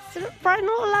streets,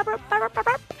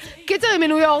 קיצר, היא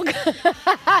מניו יורק.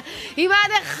 היא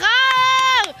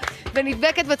מהנחר!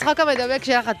 ונדבקת בצחוק המדבק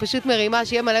שלך, את פשוט מרימה,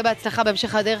 שיהיה מלא בהצלחה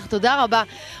בהמשך הדרך. תודה רבה.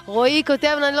 רועי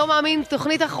כותב, אני לא מאמין,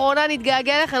 תוכנית אחרונה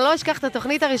נתגעגע לך, אני לא אשכח את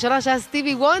התוכנית הראשונה שהיה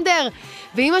סטיבי וונדר,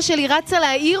 ואמא שלי רצה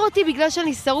להעיר אותי בגלל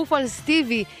שאני שרוף על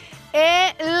סטיבי.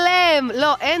 בהלם.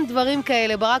 לא, אין דברים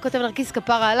כאלה. ברק כותב נרקיס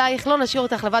כפרה עלייך, לא נשאיר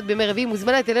אותך לבד בימי רביעי,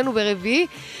 מוזמנת אלינו ברביעי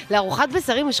לארוחת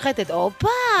בשרים מושחתת. הופה,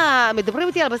 מדברים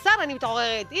איתי על בשר, אני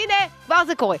מתעוררת. הנה, כבר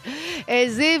זה קורה.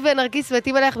 זיו ונרקיס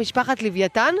מתים עלייך משפחת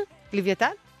לוויתן.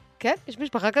 לוויתן? כן, יש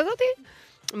משפחה כזאת?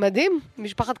 מדהים,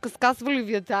 משפחת קסקס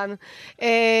ולוויתן.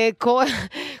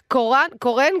 קורן,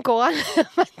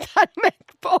 מתן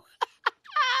מת פה.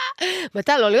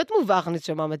 מתן, לא להיות מובך,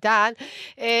 נשמע, מתן.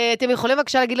 אתם יכולים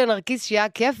בבקשה להגיד לנרקיס שיהיה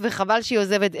כיף, וחבל שהיא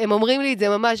עוזבת. הם אומרים לי את זה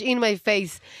ממש in my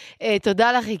face.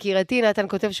 תודה לך, יקירתי. נתן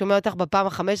כותב, שומע אותך בפעם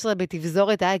ה-15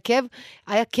 בתבזורת.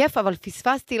 היה כיף, אבל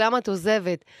פספסתי למה את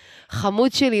עוזבת.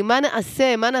 חמוד שלי, מה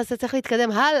נעשה? צריך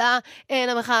להתקדם הלאה. אין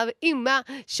המרחב, אמא,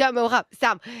 שם במרחב.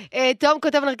 סתם. תום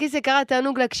כותב, נרקיס יקרה,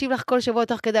 תענוג להקשיב לך כל שבוע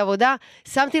תוך כדי עבודה.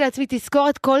 שמתי לעצמי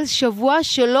תזכורת כל שבוע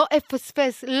שלא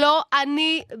אפספס. לא,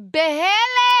 אני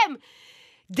בהלם.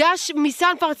 דש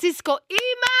מסן פרנסיסקו,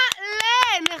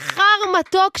 אמא נחר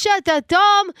מתוק שאתה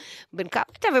תום. בן כמה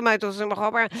אתה ומה אתה עושים בחור?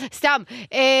 סתם,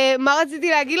 מה רציתי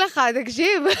להגיד לך?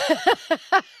 תקשיב.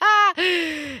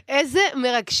 איזה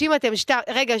מרגשים אתם.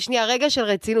 רגע, שנייה, רגע של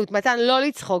רצינות. מתן, לא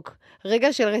לצחוק.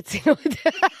 רגע של רצינות.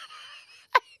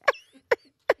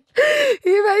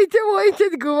 אם הייתם רואים את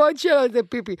התגובות שלו, זה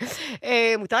פיפי.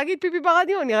 מותר להגיד פיפי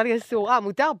ברדיו? נראה לי אסור.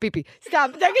 מותר? פיפי. סתם,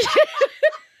 תקשיב.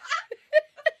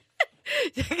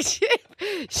 תקשיב,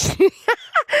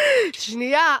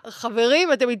 שנייה,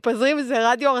 חברים, אתם מתפזרים, זה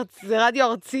רדיו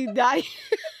ארצי, די.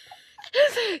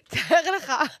 תאר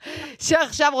לך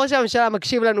שעכשיו ראש הממשלה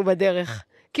מקשיב לנו בדרך.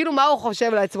 כאילו, מה הוא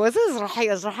חושב לעצמו? איזה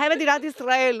אזרחי מדינת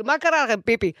ישראל, מה קרה לכם,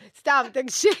 פיפי? סתם,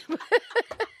 תקשיב.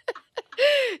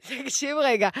 תקשיב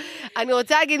רגע, אני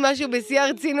רוצה להגיד משהו בשיא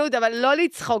הרצינות, אבל לא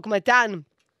לצחוק, מתן.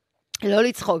 לא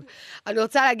לצחוק. אני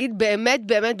רוצה להגיד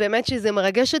באמת שזה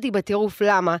מרגש אותי בטירוף.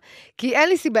 למה? כי אין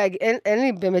לי סיבה, אין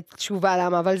לי באמת תשובה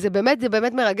למה, אבל זה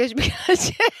באמת מרגש בגלל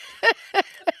ש...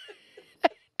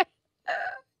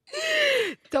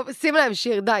 טוב, שים להם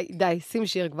שיר, די, שים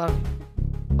שיר כבר.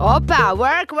 הופה,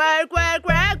 work,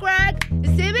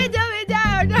 שים את זה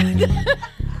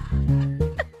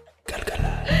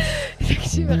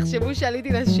תקשיב, החשבו שעליתי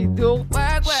לשידור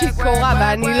שיקורה,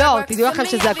 ואני לא, תדעו לכם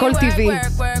שזה הכל טבעי.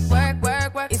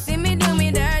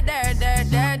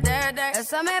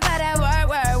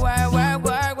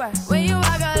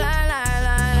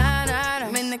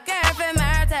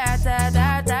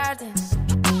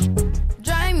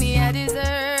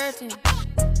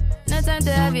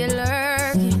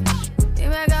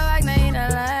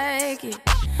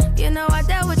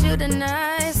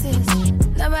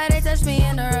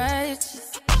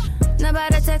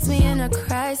 Nobody text me in a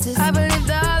crisis. I believed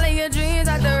all of your dreams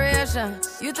are duration.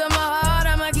 You took my heart,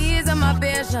 all my keys, and my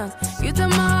patience. You took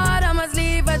my heart, I must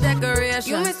leave a decoration.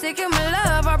 You mistaken my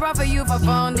love, I brought for you for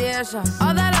foundation.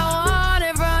 All that I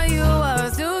wanted from you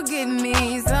was to give me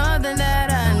something that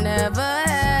I never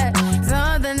had,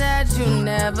 something that you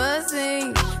never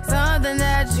seen, something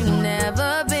that you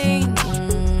never been.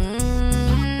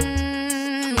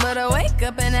 But I wake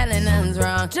up and hell nothing's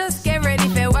wrong. Just get ready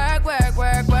for work.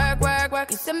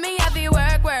 You see me happy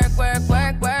work.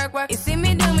 You see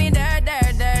me do me dirt.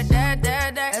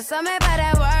 So me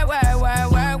better work.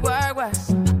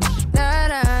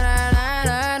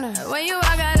 When you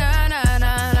walk out,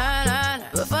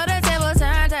 before the table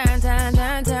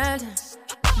turn.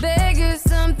 Beg you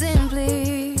something,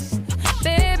 please.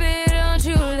 Baby, don't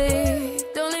you leave.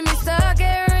 Don't leave me stuck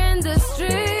here in the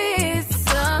streets.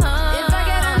 If I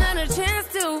get another chance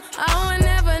to, I would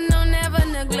never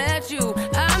neglect you.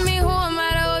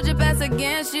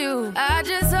 Against you, I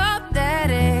just hope that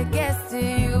it gets to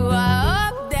you. I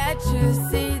hope that you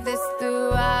see this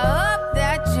through. I hope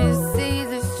that you see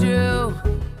this true.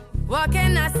 What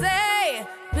can I say?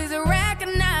 Please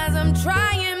recognize I'm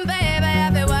trying, baby. I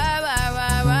feel work.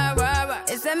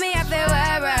 It's me, I feel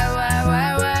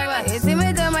work. You see me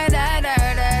do my da.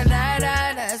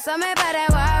 So me better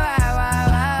work.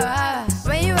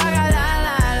 When you walk out,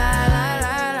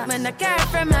 la. When the cat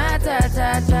from my ta.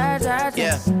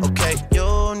 Yeah, okay. You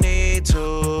need to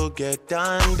get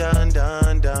done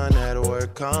at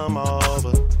work, come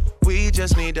over. We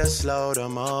just need to slow the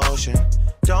motion.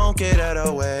 Don't get out of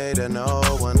the way to no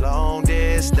one. Long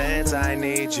distance, I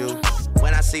need you.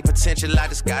 When I see potential, I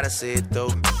just gotta see it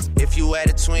through. If you had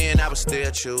a twin, I would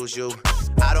still choose you.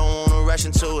 I don't wanna rush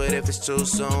into it if it's too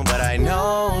soon, but I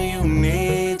know you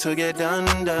need to get done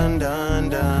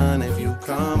if you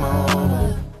come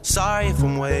over. Sorry if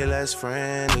I'm way less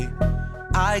friendly.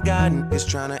 I got niggas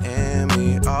tryna end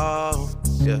me, oh,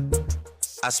 yeah.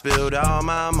 I spilled all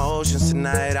my emotions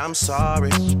tonight, I'm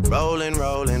sorry. Rolling.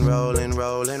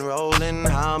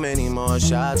 How many more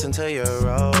shots until you're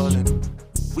rolling?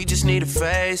 We just need a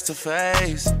face to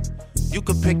face. You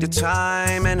could pick the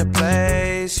time and the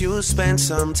place. You'll spend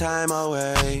some time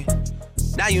away.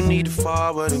 Now you need to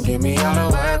forward and give me all the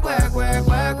work, work, work,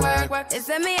 work, work, work. It's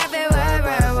me up there, work,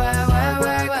 work, work, work,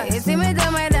 work, work. You see me do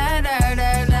my da da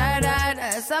da da da da.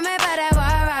 So me better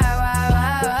work, work, work,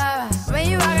 work, work. When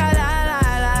you walk out, la la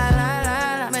la la la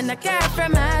la. When the cat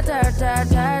from my dirt, dirt,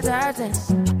 dirt, dirt.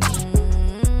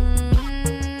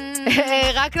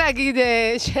 רק להגיד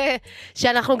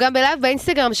שאנחנו גם בלייב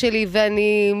באינסטגרם שלי,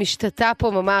 ואני משתתה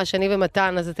פה ממש, אני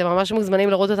ומתן, אז אתם ממש מוזמנים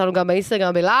לראות אותנו גם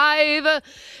באינסטגרם בלייב.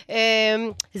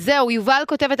 זהו, יובל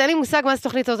כותבת, אין לי מושג מה זה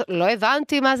תוכנית הזאת, לא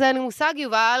הבנתי מה זה אין לי מושג,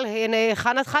 יובל, הנה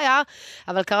חנת חיה,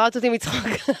 אבל קראת אותי מצחוק.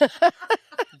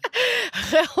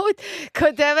 רעות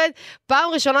כותבת, פעם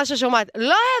ראשונה ששומעת,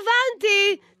 לא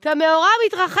הבנתי, את המאורע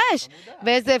מתרחש.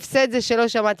 ואיזה הפסד זה שלא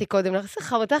שמעתי קודם. לך זה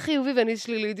חמתה חיובי ואני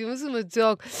שלילית, איזה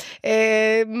מצוק.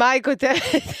 מאי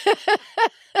כותבת.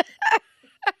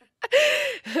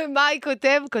 מאי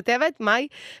כותבת, מאי,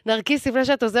 נרקיס, לפני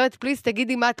שאת עוזבת, פליס,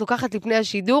 תגידי מה את לוקחת לפני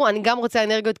השידור, אני גם רוצה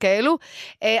אנרגיות כאלו,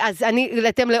 אז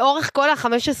אתם לאורך כל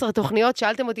ה-15 תוכניות,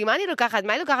 שאלתם אותי, מה אני לוקחת,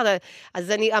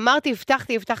 אז אני אמרתי,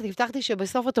 הבטחתי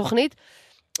שבסוף התוכנית,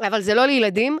 אבל זה לא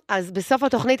לילדים, אז בסוף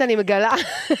התוכנית אני מגלה,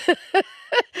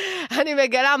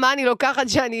 מה אני לוקחת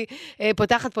שאני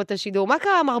פותחת פה את השידור. מה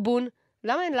קרה, מרבון?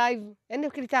 למה אין לייב? אין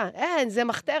קליטה. אין, זה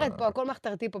מחתרת פה, הכל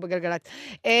מחתרתי פה בגלגלת.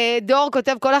 דור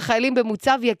כותב, כל החיילים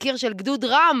במוצב יקיר של גדוד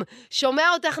רם, שומע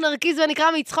אותך נרקיס ונקרא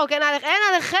מצחוק, אין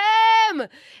עליכם!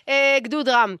 גדוד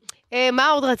רם. מה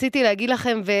עוד רציתי להגיד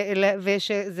לכם,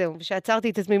 וזהו, שעצרתי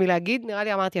את עצמי מלהגיד, נראה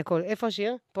לי אמרתי הכל. איפה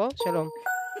השיר? פה? שלום.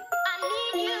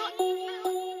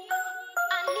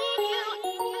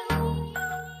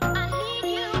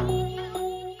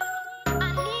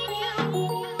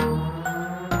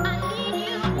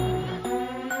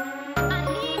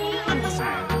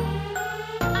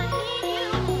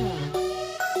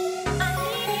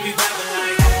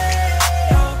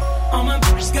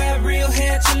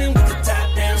 Chilling with the top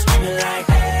down, screaming like,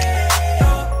 hey,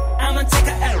 oh. I'ma take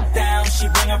her out down. She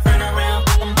bring her friend around,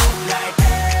 I'm both like,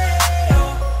 hey,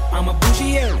 oh. I'm a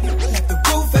bougie area, like the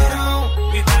roof at home.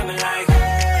 We vibing like,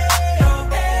 hey, oh,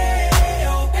 hey,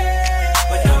 oh, hey.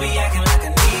 But don't be acting like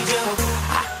I need you.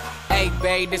 Hey,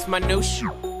 babe, this my new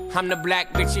shoe. I'm the black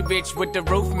bitch with the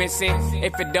roof missing.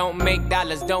 If it don't make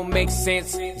dollars, don't make sense.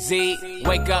 Z,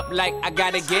 wake up like I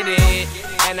gotta get it.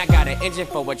 And I got an engine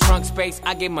for a trunk space.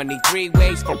 I get money 3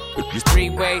 ways. 3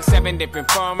 ways, 7 different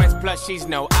formats. Plus she's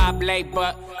no oblate,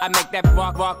 but I make that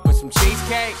walk with some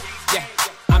cheesecake. Yeah.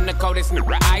 I'm the coldest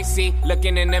nigga I see.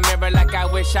 Looking in the mirror like I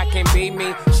wish I can be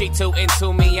me. She too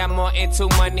into me, I'm more into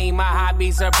money. My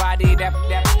hobbies, her body,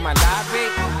 that's my lobby.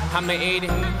 I'ma eat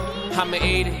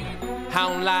it. I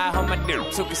don't lie, hold my dick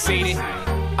too conceited.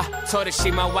 I told her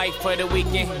she my wife for the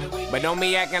weekend. But don't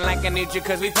be acting like I need you,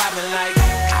 cause we poppin' like,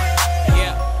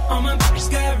 yeah. All my bitches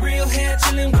got real hair,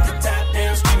 chillin' with the top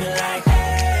down, screaming like,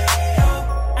 hey, oh.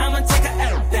 I'ma take her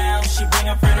out down, she bring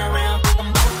her friend around, I'm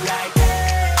both like,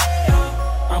 hey, oh.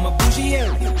 I'm a bougie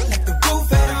area, like the roof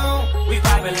at home. We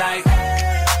poppin' like,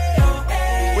 hey, oh,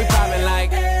 hey, we poppin'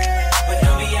 like, hey, but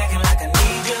don't be acting like I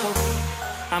need you.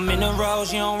 I'm in the rose,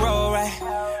 you don't roll right.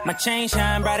 My chain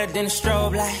shine brighter than a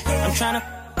strobe light. I'm tryna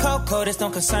cocoa, this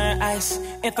don't concern ice.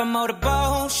 If I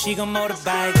motorboat, she gon'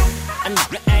 motorbike. I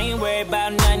ain't worried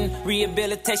about nothing.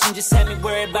 Rehabilitation just had me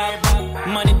worried about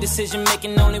money. Decision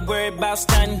making, only worried about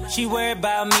stunning. She worried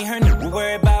about me, her nigga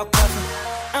worried about cuffing.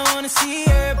 I wanna see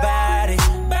her body.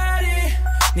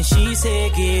 Then she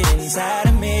said, get inside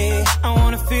of me. I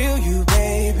wanna feel you,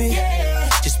 baby.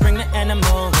 Just bring the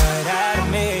animal right out of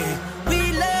me. We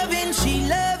loving, she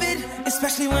loving.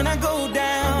 Especially when I go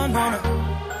down on her.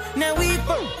 Now we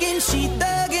fucking, she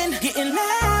thuggin', getting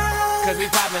loud. Cause we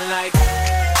poppin' like,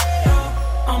 hey,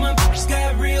 oh. All my bitches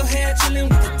got real hair, chillin'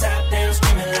 with the top down,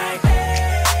 screaming like,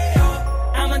 hey, oh.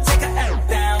 I'ma take her out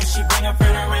down, she bring her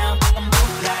friend around, I'm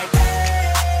both like,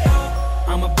 hey,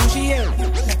 oh. I'm a bougie area,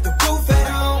 like the roof at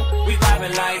home. We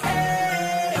poppin' like,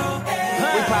 hey, oh,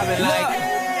 hey. We poppin' like,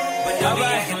 but don't be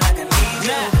acting like I need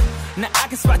you. Now I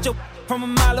can spot your from a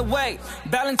mile away.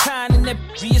 Valentine and that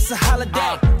bitch, it's a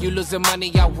holiday. You losing money,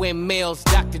 I win meals.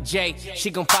 Dr. J, she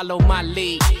gon' follow my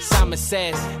lead. Simon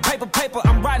says, paper,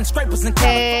 I'm riding scrapers and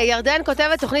ירדן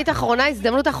כותבת, תוכנית אחרונה,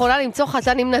 הזדמנות אחרונה למצוא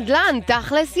חתן עם נדל"ן.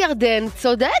 תכלס ירדן,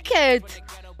 צודקת.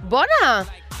 בונה,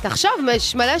 תחשוב,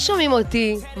 מלא שומעים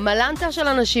אותי, מלנטה של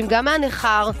אנשים, גם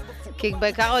מהנחר, כי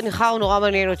בעיקר הנחר נורא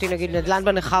מעניין אותי, נגיד, נדל"ן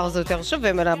בנחר זה יותר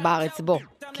שווה מלה בארץ, בוא,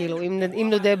 כאילו, אם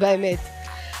נודה באמת.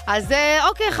 אז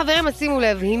אוקיי, חברים, שימו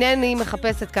לב, הנה אני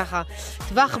מחפשת ככה,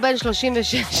 טווח בין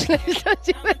 36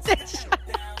 ל-39.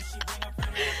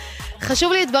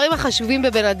 חשוב לי הדברים החשובים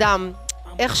בבן אדם,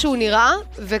 איך שהוא נראה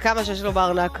וכמה שיש לו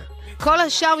בארנק. כל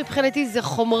השאר מבחינתי זה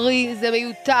חומרי, זה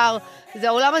מיותר, זה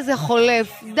העולם הזה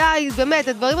חולף. די, באמת,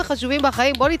 הדברים החשובים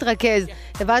בחיים, בוא נתרכז.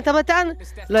 הבנת מתן?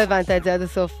 לא הבנת את זה עד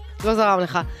הסוף. לא זרם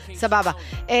לך. סבבה.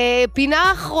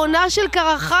 פינה אחרונה של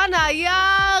קרחנה, יא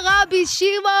רבי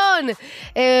שמעון.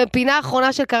 פינה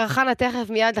אחרונה של קרחנה, תכף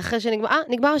מיד אחרי שנגמר.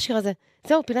 נגמר השיר הזה.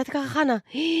 זהו, פינת הקרחנה.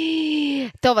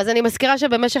 טוב, אז אני מזכירה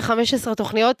שבמשך 15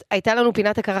 תוכניות הייתה לנו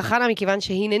פינת הקרחנה, מכיוון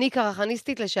שהנני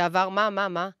קרחניסטית לשעבר. מה?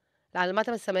 על מה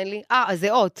אתה מסמן לי? אז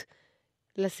זה אות.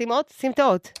 לשים אות? שים את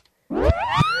האות.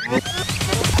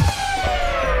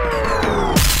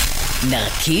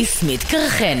 נרקיס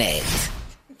מתקרחנת.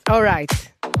 אורייט.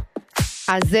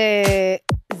 אז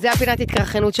זה הפינת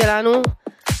התקרחנות שלנו.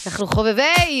 אנחנו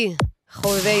חובבי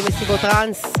מסיבות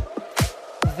טרנס.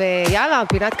 ויאללה,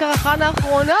 פינת קרחנה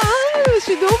האחרונה,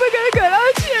 שידור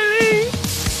בגלגלת שלי.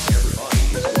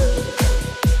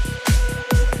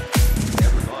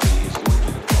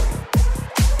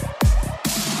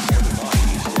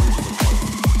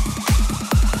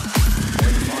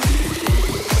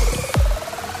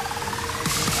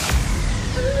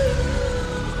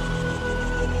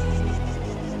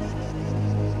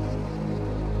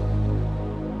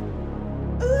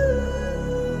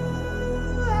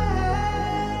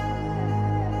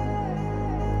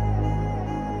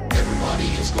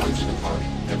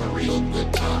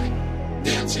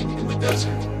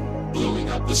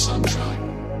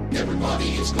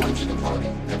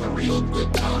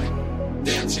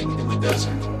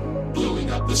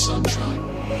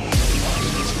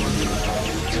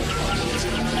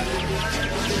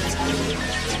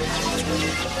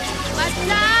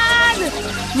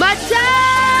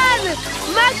 מתן!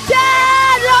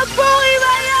 לא פורים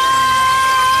היום!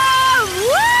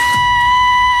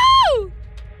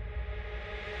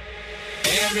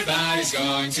 Everybody's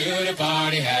going to the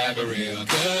party, have a real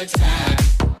good time.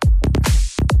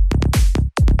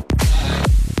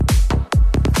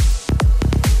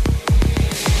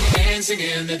 Dancing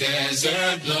in the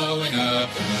desert, blowing up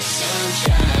in the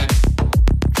sunshine.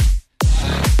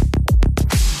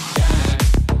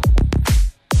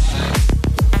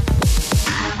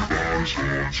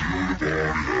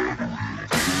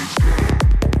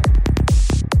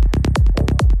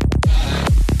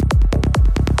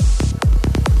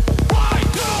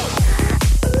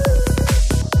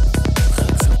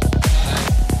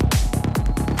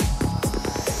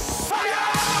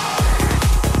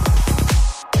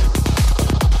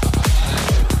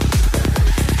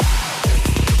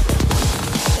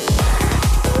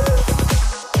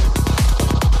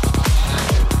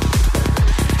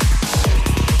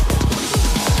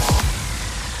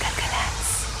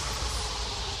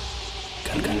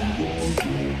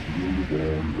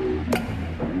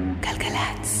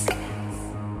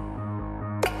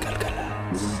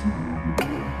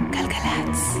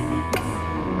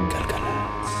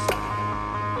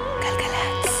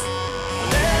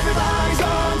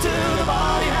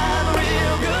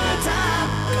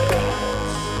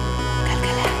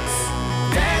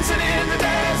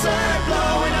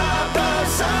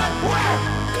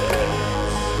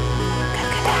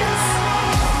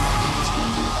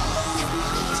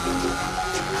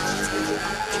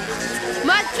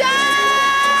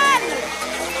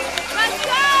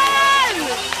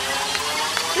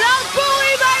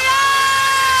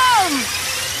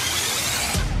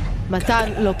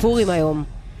 מתן, לא פורים היום.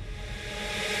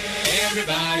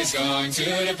 Everybody's going to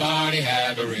the party,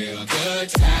 have a real good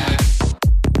time.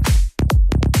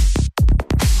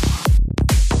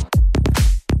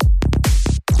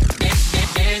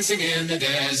 Dancing in the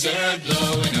desert,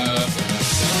 blowing up in the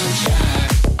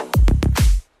sunshine.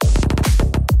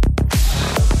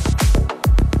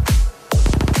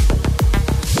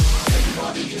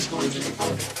 Everybody is going to the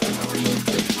party, have a real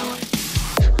good time.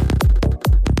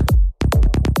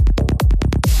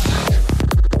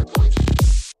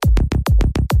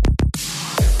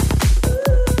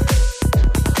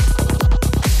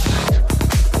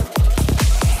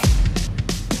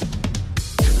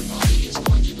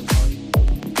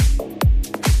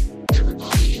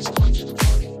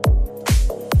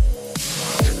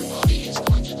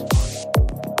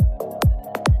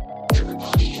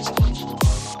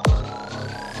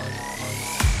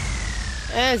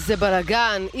 איזה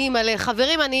בלגן, אימא'לה.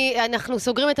 חברים, אנחנו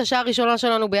סוגרים את השעה הראשונה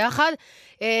שלנו ביחד.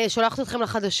 שולחת אתכם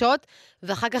לחדשות,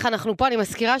 ואחר כך אנחנו פה, אני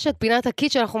מזכירה שאת פינת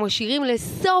הקיט שאנחנו משאירים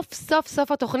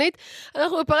לסוף התוכנית,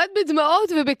 אנחנו נפרד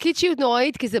בדמעות ובקיטשיות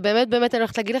נוראית, כי זה באמת, אני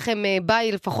הולכת להגיד לכם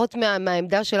ביי, לפחות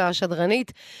מהעמדה של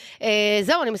השדרנית.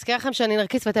 זהו, אני מזכירה לכם שאני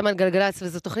נרקיס ואתם על גלגלץ,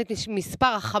 וזו תוכנית מספר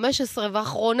ה-15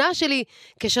 והאחרונה שלי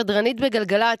כשדרנית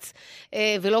בגלגלץ,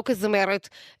 ולא כזמרת,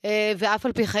 ואף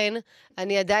על פי כן,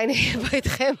 אני עדיין אהיה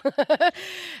איתכם,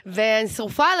 ואני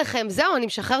שרופה עליכם, זהו, אני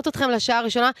משחררת אתכם לשעה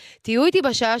הראשונה, תהיו איתי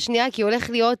בשעה השנייה, כי הולך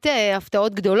להיות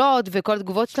הפתעות גדולות, וכל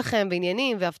התגובות שלכם,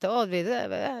 ועניינים, והפתעות, וזה,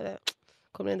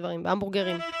 כל מיני דברים,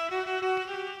 בהמבורגרים.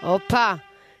 הופה,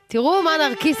 תראו מה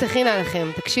נרקיס הכינה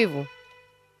לכם, תקשיבו.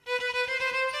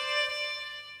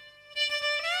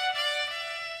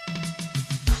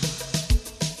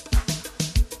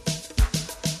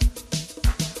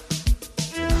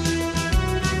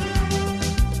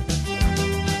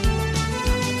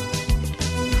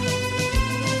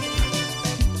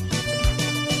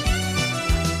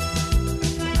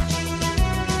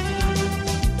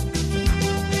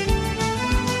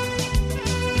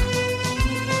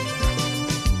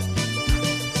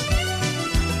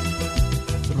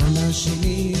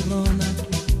 שלי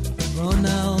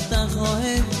רונה אותך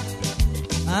אוהב,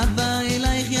 אבא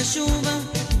אלייך ישובה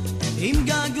עם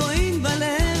געגועים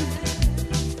בלב.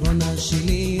 רונה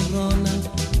שלי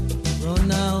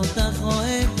רונה אותך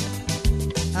אוהב,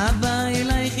 אבא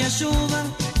אלייך ישובה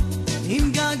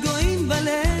עם געגועים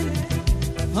בלב.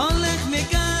 הולך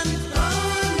מכאן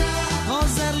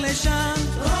חוזר לשם,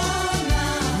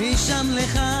 משם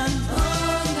לכאן,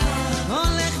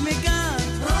 הולך מכאן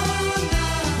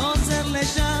חוזר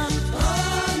לשם,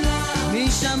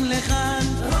 משם לכאן.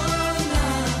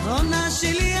 רונה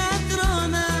שלי את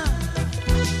רונה,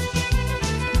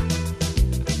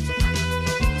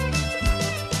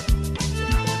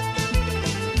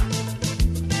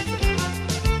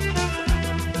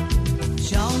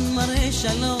 שעון מראה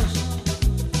 3,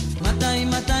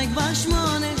 מתי כבר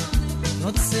 8,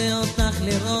 רוצה אותך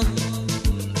לראות,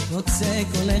 רוצה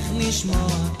קולך לשמוע.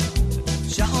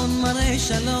 שעון מראה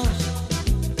 3,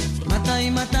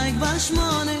 מתי כבר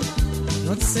 8,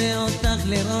 רוצה אותך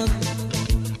לראות,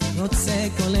 רוצה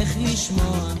קולך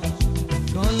לשמוע.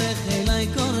 קולך אליי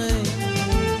קורא,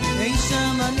 אי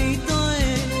שם אני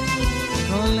טועה,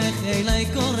 קולך אליי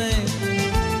קורא,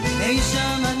 אי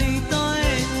שם אני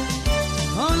טועה.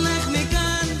 הולך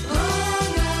מכאן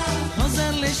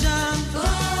חוזר לשם,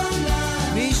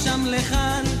 משם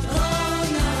לכאן,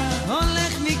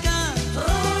 הולך מכאן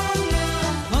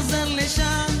חוזר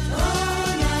לשם,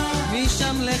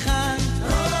 משם לכאן.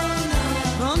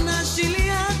 רונה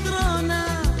שלי את רונה,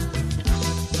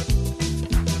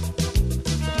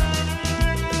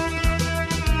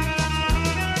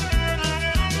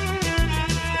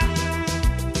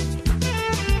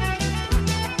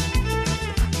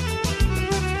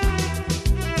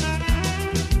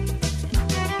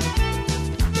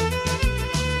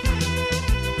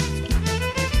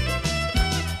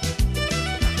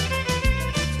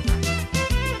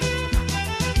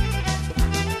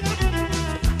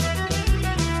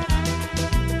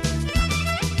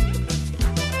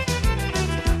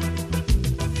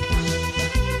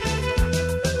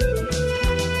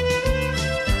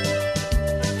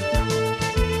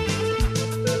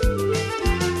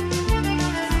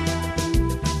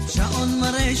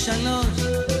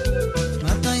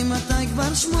 מתי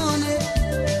כבר 8,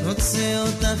 רוצה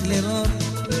אותך לראות,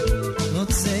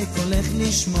 רוצה קולך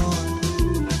לשמוע.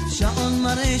 שעון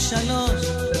מראה 3,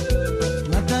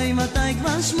 מתי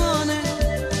כבר 8,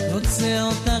 רוצה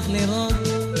אותך לראות,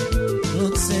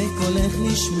 רוצה קולך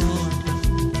לשמוע.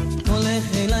 קולך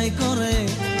אליי קורא,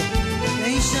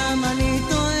 אי שם אני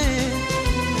טועה,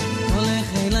 קולך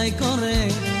אליי קורא,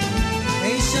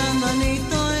 אי שם אני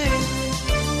טועה.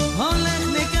 הולך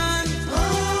מכאן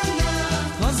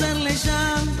חוזר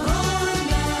לשם,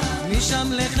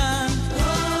 משם לכאן,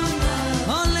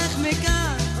 הולך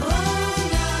מכאן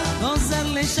חוזר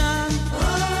לשם,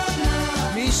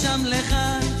 משם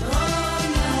לכאן.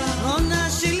 רונה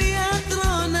שלי את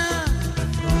רונה,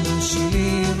 רונה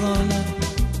שלי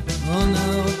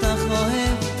רונה אותך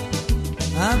אוהב,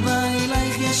 אבא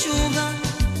אלייך ישובה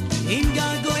עם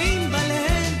געגועים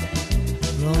בלב.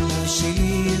 רונה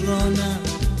שלי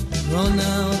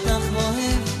רונה אותך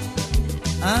אוהב,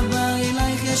 אבא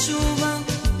אלייך ישובה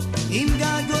עם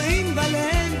געגועים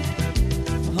בלב.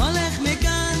 הולך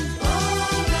מכאן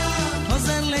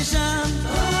חוזר לשם,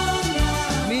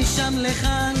 משם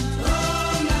לכאן,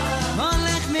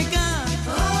 הולך מכאן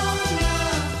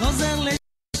חוזר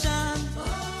לשם,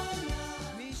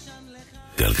 משם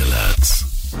לכאן. גלגלץ,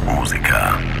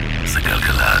 מוזיקה זה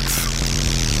גלגלץ.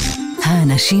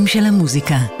 האנשים של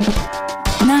המוזיקה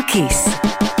נרקיס.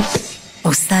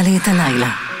 עושה לי את הלילה.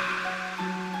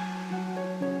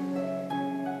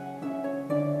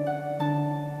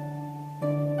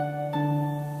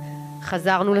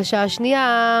 חזרנו לשעה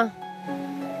שנייה.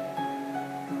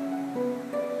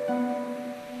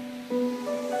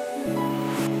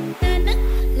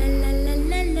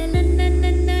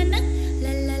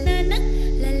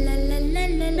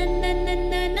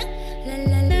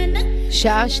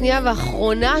 שעה שנייה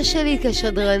ואחרונה שלי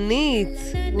כשדרנית.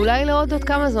 אולי לעוד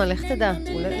כמה זמן, לך תדע.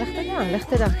 לך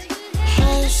תדע.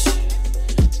 Hush,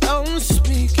 don't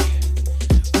speak.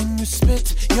 When you spit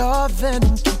your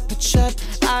venom, keep it shut.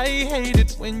 I hate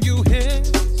it when you hiss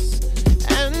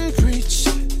and preach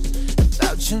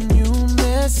about your new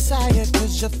messiah,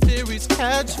 'cause your theories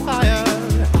catch fire.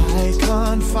 I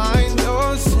can't find your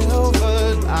silver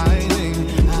lining.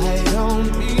 I don't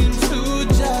mean to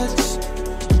judge,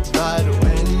 but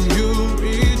when you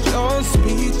read your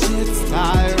speech, it's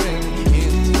tiring.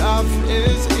 Enough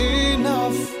is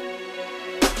enough.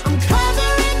 I'm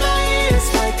covering my ears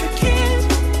like a kid.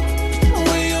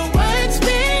 When your words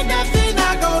mean nothing,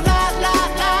 I go la la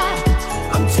la.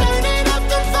 I'm turning up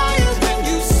the volume when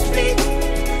you speak,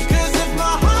 'cause if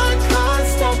my heart can't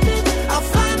stop it, I'll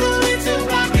find a way to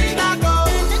rock it. I go.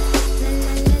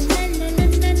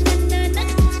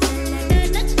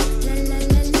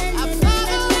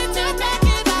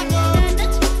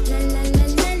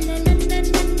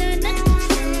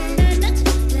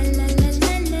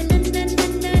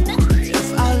 If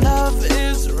our love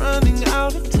is running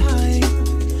out of time,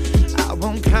 I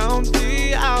won't count the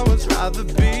hours. Rather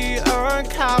be a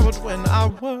coward when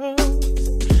our worlds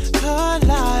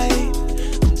collide.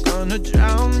 I'm gonna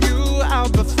drown you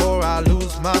out before I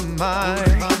lose my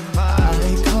mind. I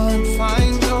can't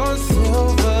find your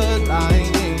silver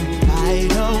lining. I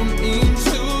don't mean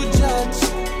to judge,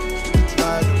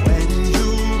 but when you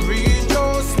read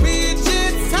your speech,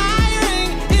 it's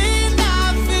tiring.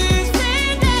 Enough is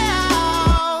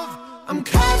enough. I'm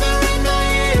covering my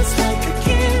ears like a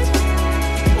kid.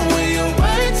 When your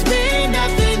words mean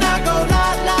nothing, I go la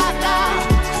la la.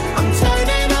 I'm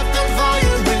turning up the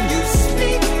volume when you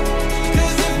speak,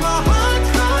 'cause if my heart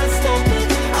can't stop it,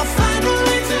 I'll find a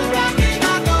way to rock it.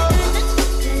 I go.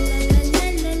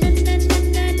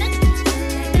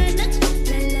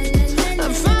 I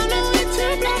found a way to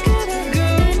rock it. I go.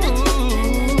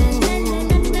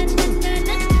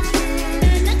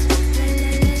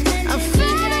 I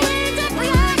found a way to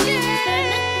rock it.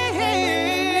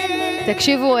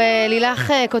 תקשיבו,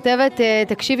 לילך כותבת,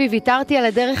 תקשיבי, ויתרתי על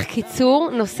הדרך קיצור,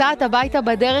 נוסעת הביתה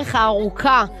בדרך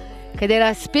הארוכה, כדי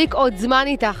להספיק עוד זמן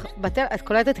איתך. את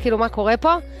קולטת כאילו מה קורה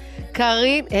פה?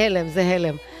 קרין, הלם, זה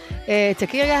הלם.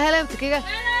 תקי רגע הלם, תקי רגע...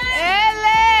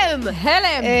 הלם!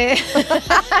 הלם!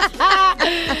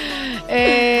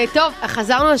 טוב,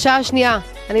 חזרנו לשעה השנייה.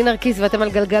 אני נרקיס ואתם על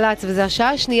גלגלץ, וזה השעה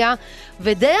השנייה,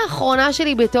 ודי האחרונה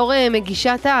שלי בתור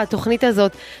מגישת התוכנית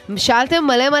הזאת. שאלתם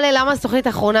מלא למה זו תוכנית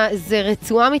האחרונה, זה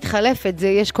רצועה מתחלפת, זה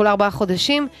יש כל 4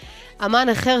 חודשים. אמן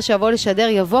אחר שיבוא לשדר,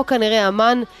 יבוא כנראה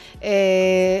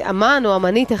אמן או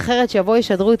אמנית אחרת שיבוא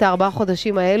ישדרו את 4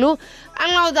 חודשים האלו.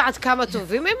 אני לא יודעת כמה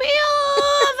טובים הם יהיו,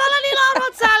 אבל אני לא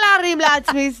רוצה להרים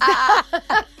לעצמי,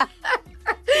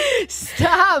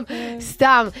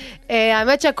 סתם.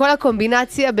 האמת שכל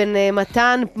הקומבינציה בין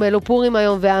מתן, מלופורים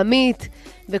היום ועמית,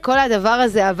 וכל הדבר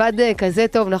הזה עבד כזה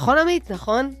טוב, נכון עמית?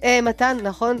 נכון? מתן,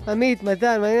 נכון? עמית,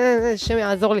 מתן, השם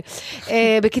יעזור לי.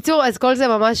 בקיצור, אז כל זה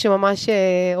ממש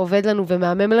עובד לנו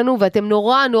ומהמם לנו, ואתם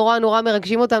נורא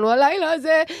מרגשים אותנו הלילה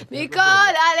הזה, מכל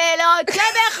הלילות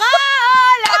שבכל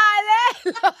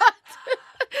הלילות.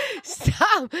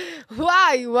 סתם,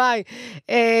 וואי.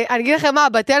 אני אגיד לכם מה,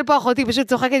 בטל פה אחותי פשוט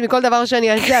צוחקת מכל דבר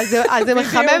שאני אעשה, אז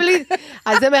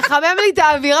זה מחמם לי את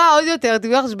האווירה עוד יותר.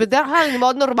 תראו שבדרך כלל אני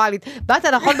מאוד נורמלית. באת,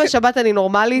 נכון בשבת אני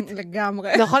נורמלית?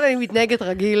 לגמרי. נכון, אני מתנהגת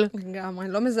רגיל? לגמרי,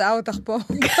 אני לא מזהה אותך פה.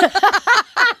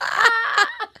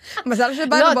 מזל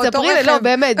שבאנו באותו רכב. לא,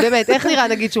 באמת, איך נראה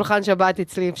נגיד שולחן שבת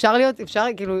אצלי? אפשר להיות?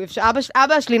 כאילו,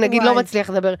 אבא שלי נגיד לא מצליח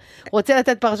לדבר. רוצה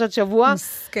לתת פרשת שבוע?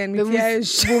 כן,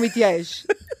 מתייאש. והוא מתייאש.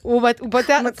 הוא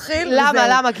פותח... מתחיל.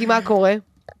 למה? כי מה קורה?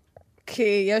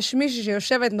 כי יש מישהי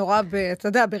שיושבת נורא, אתה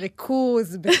יודע,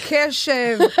 בריכוז,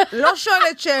 בקשב, לא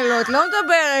שואלת שאלות, לא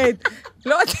מדברת,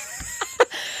 לא...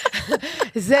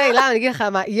 זה, למה, אני אגיד לך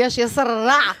מה, יש יסר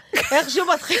רע, איכשהו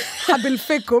מתחיל...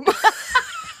 הבלפיקום.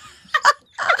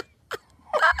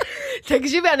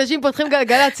 תקשיבי, אנשים פותחים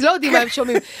גלגלץ, לא יודעים מה הם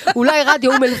שומעים. אולי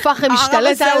רדיו אום אל-פחם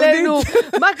משתלט עלינו.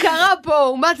 מה קרה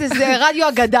פה? מה זה רדיו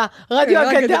אגדה. רדיו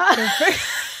אגדה.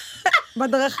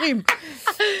 בדרכים.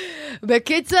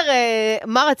 בקיצר,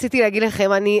 מה רציתי להגיד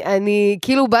לכם? אני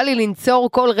כאילו בא לי לנצור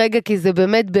כל רגע, כי זה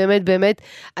באמת, באמת, באמת,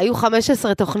 היו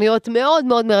 15 תוכניות מאוד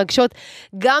מאוד מרגשות.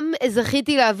 גם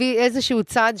זכיתי להביא איזשהו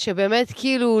צד שבאמת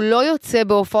כאילו לא יוצא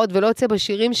בהופעות ולא יוצא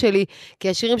בשירים שלי, כי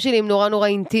השירים שלי הם נורא נורא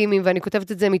אינטימיים, ואני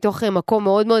כותבת את זה מתוך מקום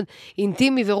מאוד מאוד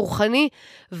אינטימי ורוחני,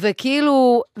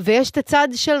 וכאילו, ויש את הצד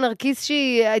של נרקיס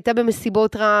שהיא הייתה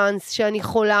במסיבות טרנס, שאני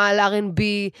חולה על R&B,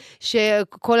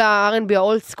 שכל ה-R&B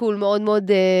האולד סקול מאוד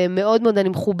מאוד, מאוד מאוד אני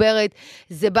מחוברת.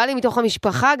 זה בא לי מתוך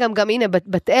המשפחה, גם הנה,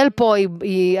 בת אל פה,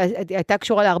 היא הייתה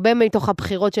קשורה להרבה מתוך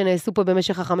הבחירות שנעשו פה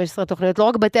במשך ה-15 תוכניות. לא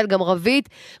רק בת אל, גם רבית,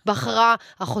 בחרה,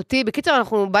 אחותי. בקיצור,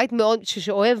 אנחנו בית מאוד,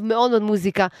 שאוהב מאוד מאוד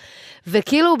מוזיקה.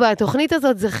 וכאילו, בתוכנית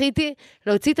הזאת זכיתי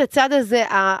להוציא את הצד הזה,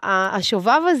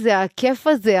 השובב הזה, הכיף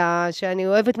הזה, שאני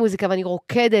אוהבת מוזיקה, ואני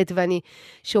רוקדת, ואני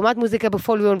שומעת מוזיקה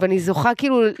בפוליון, ואני זוכה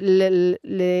כאילו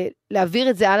להעביר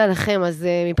את זה הלאה לכם. אז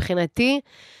מבחינתי,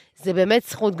 זה באמת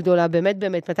זכות גדולה, באמת,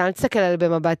 באמת. מתי אני תסתכל על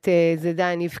במבט, זה די,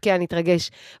 אני אבכה, אני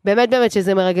אתרגש. באמת, באמת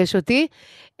שזה מרגש אותי.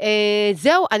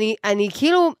 זהו, אני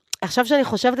כאילו, עכשיו שאני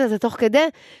חושבת על זה תוך כדי,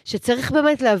 שצריך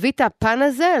באמת להביא את הפן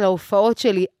הזה להופעות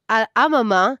שלי.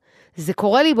 אממה, זה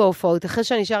קורה לי בהופעות, אחרי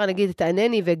שאני שרה, נגיד, את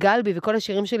ענני וגלבי, וכל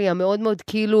השירים שלי המאוד מאוד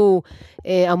כאילו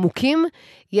עמוקים,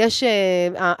 יש,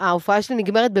 ההופעה שלי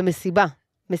נגמרת במסיבה.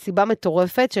 מסיבה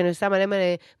מטורפת, שאני עושה מלא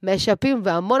מלא משאפים,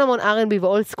 והמון המון R&B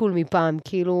ואולד סקול מפעם.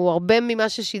 כאילו, הרבה ממה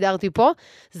ששידרתי פה,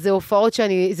 זה הופעות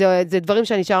זה דברים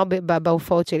שאני שרה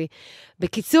בהופעות שלי.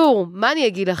 בקיצור, מה אני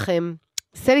אגיד לכם?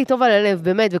 עשה לי טוב על הלב,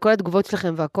 באמת, וכל התגובות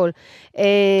שלכם והכל.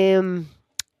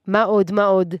 מה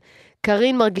עוד?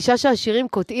 קרין מרגישה שהשירים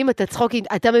קוטעים את הצחוק.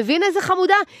 אתה מבין איזה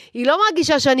חמודה? היא לא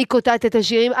מרגישה שאני קוטעת את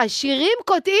השירים, השירים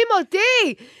קוטעים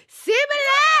אותי! שים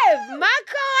לב! מה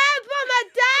קורה פה,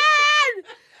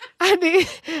 מתן?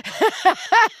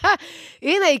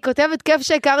 הנה, היא כותבת, כיף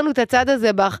שהכרנו את הצד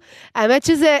הזה בך. האמת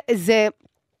שזה,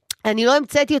 אני לא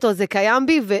המצאתי אותו, זה קיים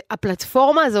בי,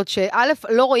 והפלטפורמה הזאת שא'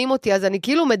 לא רואים אותי, אז אני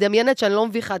כאילו מדמיינת שאני לא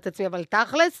מביכה את עצמי, אבל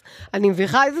תכלס, אני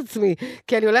מביכה את עצמי,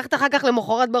 כי אני הולכת אחר כך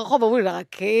למחרת ברחוב, ואומרים לי,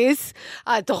 נרקיס,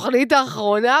 התוכנית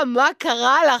האחרונה, מה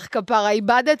קרה לך כפרה?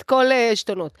 איבדת כל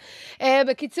שתונות.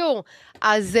 בקיצור,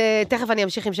 אז תכף אני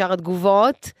אמשיך עם שאר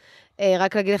התגובות,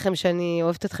 רק להגיד לכם שאני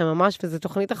אוהבת אתכם ממש, וזו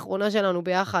תוכנית אחרונה שלנו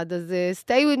ביחד, אז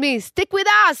stay with me, stick with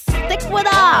us, stick with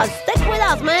us, stick with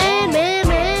us, man.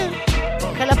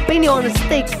 Jalapeno on a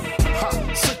stick.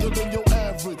 Sicker than your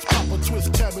average. Papa twist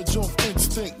cabbage off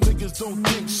instinct. Niggas don't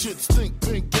think shit stink.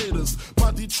 Pink Gators,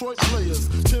 my Detroit players.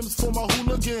 Tim's for my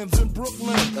hooligans in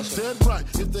Brooklyn. That's dead right.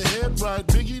 If the head right,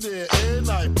 Biggie there every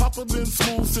night. Papa been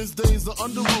smooth since days of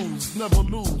under rules. Never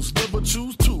lose, never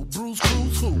choose to. Bruise,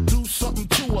 cruise, who? Do something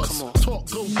to us. Talk,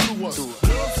 go through us.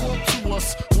 Girls want to us,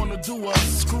 wanna do us,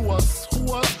 screw us. Who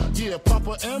us? Yeah,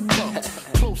 Papa and Pump.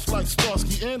 Close like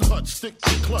Starsky and Hutch. Stick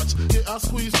to clutch. Yeah, I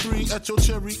squeeze 3 at your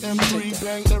cherry M3.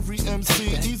 Bang every MC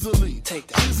easily. Take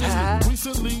that. Easily.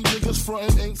 Recently, niggas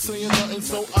frontin' ain't saying nothing,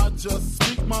 so I just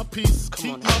speak my peace.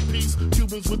 Keep my peace.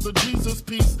 Cubans with the Jesus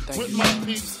peace. With my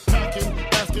peace. Packing,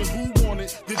 asking who want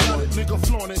it. They got it, nigga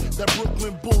flaunt it. That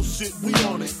Brooklyn bullshit, we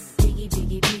on it. Biggie,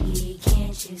 biggie, biggie,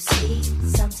 can't you see?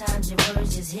 Sometimes your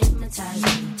words just hypnotize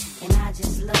me. And I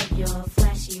just love your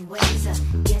flashy ways.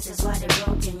 Guess that's why they're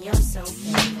broken, you're so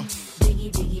fake.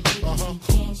 Biggie, biggie, biggie,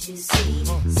 can't you see?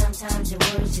 Sometimes your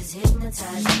words just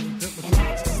hypnotize me. And I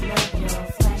just love your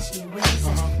flashy ways.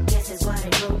 Guess that's why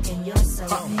they're broken, you're so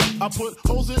fake. I put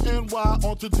hoes in NY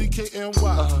onto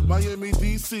DKNY. Miami,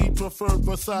 DC, prefer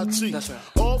Versace. That's right.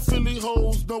 All Philly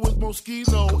hoes know it's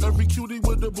Moschino. Every cutie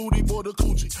with the booty, boy, the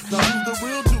coochie. Now who's the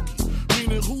real dookie?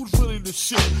 Meaning who's really the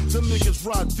shit? Them niggas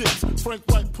ride dicks. Frank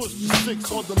White push the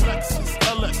 6 on the Lexus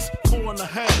LX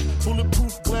 4.5.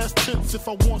 Bulletproof glass tips if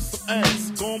I want some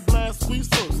ass. Gon' blast squeeze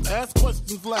first, ask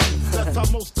questions last. That's how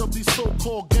most of these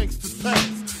so-called gangsters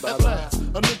pass. At last,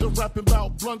 a nigga rapping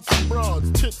about blunts and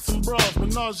broads, tits and bras,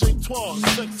 menage a trois,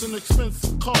 sex and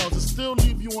expensive cars, and still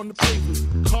leave you on the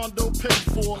pavement. Condo paid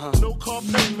for, no car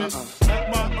payment.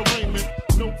 At my arraignment,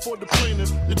 note for the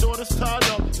plaintiff. Your daughter's tied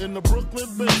up in the Brooklyn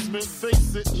basement.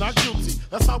 Face it, not guilty.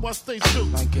 That's how I stay still.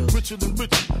 Richer than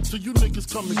richer, so you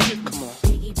niggas come and get me. Come on.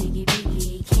 Biggie, biggie,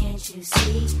 biggie, can't you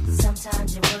see?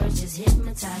 Sometimes your words just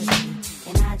hypnotize me.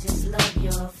 And I just love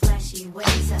your flashy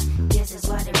ways. Guess that's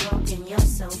why they're broken, you're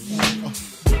so fake.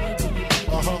 Biggie, biggie,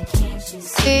 biggie, can't you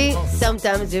see?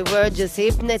 Sometimes your words just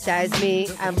hypnotize me.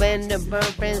 I've been the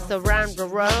prince around the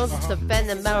world, to spend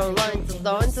the barrel line to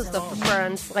go into the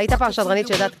France. ראית פעם שדרנית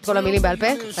שיודעת את כל המילים בעל פה?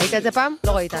 ראית את זה פעם?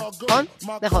 לא ראית. נכון?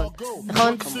 נכון.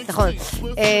 נכון? נכון.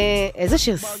 איזה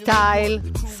שיר סטייל,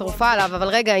 שרופה עליו, אבל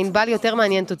רגע, ענבל יותר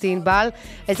מעניינת אותי, ענבל.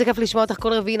 איזה כיף לשמוע אותך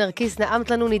כל רביעי נרקיס,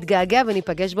 נעמת לנו, נתגעגע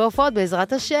וניפגש בהופעות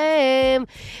בעזרת השם.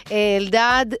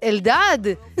 אלדד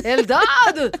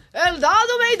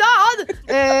ומידד.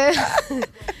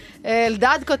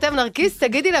 אלדד כותב נרקיס,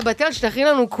 תגידי לבטל שתכין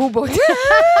לנו קובות.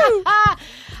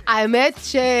 האמת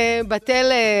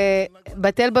שבטל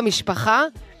במשפחה,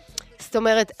 זאת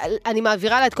אומרת, אני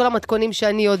מעבירה לה את כל המתכונים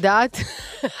שאני יודעת.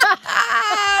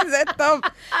 זה טוב.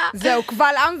 זהו,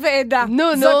 קבל עם ועדה.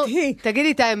 נו, זאת היא.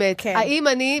 תגידי את האמת. האם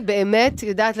אני באמת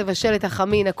יודעת לבשל את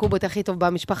החמין, הקובות הכי טוב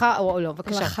במשפחה, או לא?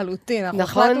 בבקשה. לחלוטין, אנחנו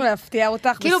החלטנו להפתיע אותך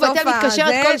בסוף כאילו בטל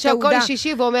מתקשרת כל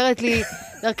שישי ואומרת לי,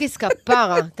 נרקיס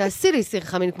כפרה, תעשי לי סיר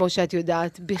חמין כמו שאת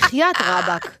יודעת, בחיית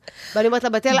רבק. ואני אומרת לה,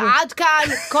 בטל, עד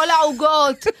כאן, כל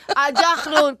העוגות,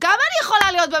 הג'חנון, כמה אני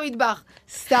יכולה להיות במטבח?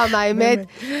 סתם, האמת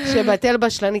שבטל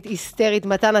בשלנית היסטרית,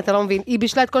 מתן, אתה לא מבין, היא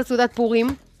בשלה את כל סעודת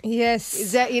פורים. יס.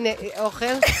 זה, הנה, אוכל.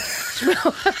 לא,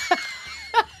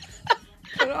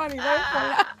 אני לא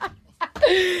יכולה.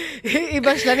 היא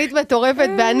בשלנית מטורפת,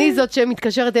 ואני זאת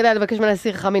שמתקשרת אליה לבקש ממנה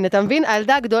סיר חמין, אתה מבין?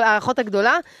 הילדה הגדולה, האחות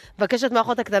הגדולה, מבקשת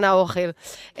מהאחות הקטנה אוכל.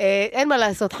 אין מה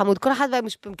לעשות, חמוד. כל אחד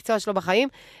והמקצוע שלו בחיים.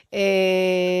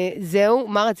 זהו,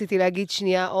 מה רציתי להגיד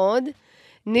שנייה עוד?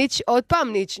 ניץ', עוד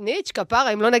פעם ניץ',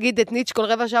 כפרה, אם לא נגיד את ניץ' כל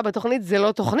רבע שעה בתוכנית, זה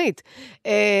לא תוכנית.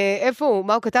 איפה הוא?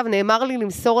 מה הוא כתב? נאמר לי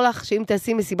למסור לך שאם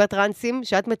תעשי מסיבת טרנסים,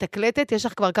 שאת מתקלטת, יש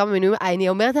לך כבר כמה מנויים. אני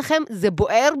אומרת לכם, זה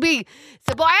בוער בי!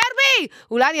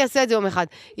 אולי אני אעשה את זה יום אחד.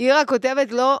 אירה כותבת,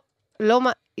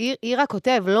 אירה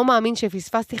כותב, לא מאמין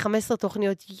שפספסתי 15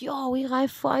 תוכניות. יואו, אירה,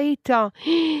 איפה היית?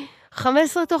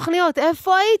 15 תוכניות,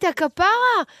 איפה היית, כפרה?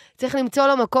 צריך למצוא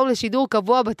לו מקום לשידור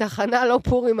קבוע בתחנה, לא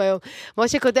פורים היום.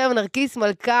 משה כותב נרקיס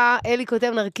מלכה, אלי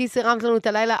כותב נרקיס, הרמת לנו את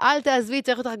הלילה, אל תעזבי,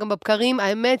 צריך אותך גם בבקרים,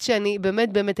 האמת שאני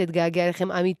באמת אתגעגע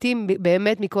לכם, אמיתים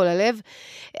באמת מכל הלב.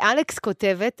 אלכס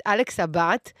כותבת, אלכס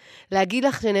הבת, להגיד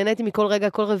לך שנהניתי מכל רגע,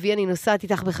 כל רביעי, אני נוסעת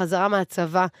איתך בחזרה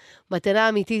מהצבא, מתנה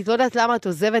אמיתית, לא יודעת למה את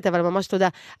עוזבת, אבל ממש תודה.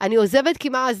 אני עוזבת כי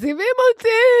מעזיבים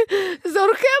אותי,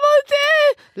 זורקים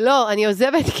אותי. לא, אני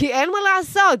עוזבת כי אין מה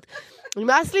לעשות.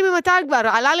 נמאס לי ממתן כבר,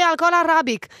 עלה לי על כל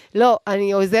הרביק. לא,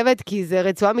 אני עוזבת כי זה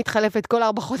רצועה מתחלפת כל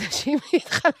 4 חודשים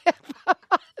מתחלף.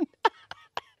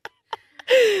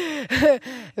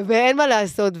 ואין מה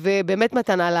לעשות, ובאמת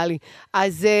מתנה עלה לי.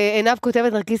 אז עינב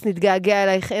כותבת נרקיס נתגעגע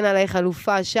אלייך, אין עלייך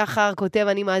אלופה. שחר כותב,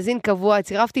 אני מאזין קבוע,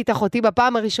 צירפתי את אחותי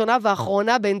בפעם הראשונה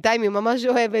והאחרונה, בינתיים היא ממש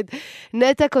אוהבת.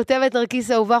 נטע כותבת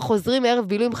נרקיס אהובה, חוזרים ערב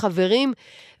בילו עם חברים,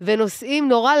 ונוסעים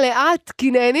נורא לאט,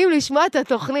 כי נהנים לשמוע את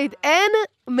התוכנית. אין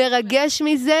מרגש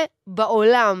מזה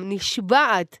בעולם,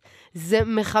 נשבעת. זה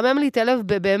מחמם לי את הלב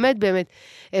באמת,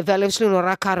 והלב שלי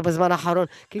נורא קר בזמן האחרון,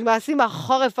 כי מעשים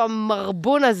החורף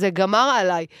המרבון הזה גמר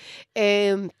עליי.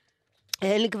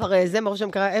 אין לי כבר זה מראש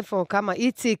שם קרא, איפה, כמה,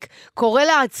 איציק, קורא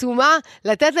לעצומה,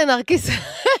 לתת לנרקיס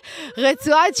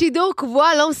רצועת שידור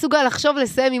קבועה, לא מסוגל לחשוב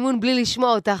לסיים אימון בלי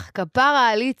לשמוע אותך. כפרה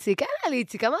על איציק, אין על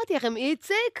איציק, אמרתי לכם,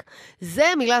 איציק, זה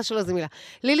מילה שלו, זה מילה.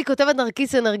 לילי כותבת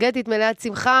נרקיס אנרגטית מלאת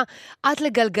שמחה, את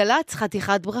לגלגלץ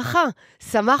חתיכת ברכה.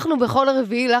 שמחנו בכל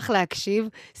רביעי לך להקשיב,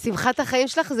 שמחת החיים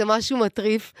שלך זה משהו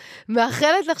מטריף,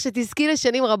 מאחלת לך שתזכי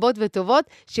לשנים רבות וטובות,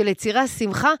 של יצירה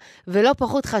שמחה, ולא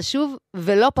פחות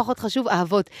חשוב,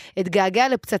 אהבות. התגעגע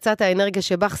לפצצת האנרגיה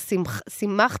שבך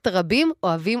שימחת רבים,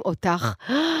 אוהבים אותך.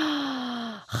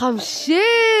 חמשיר,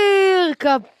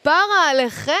 כפרה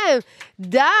עליכם.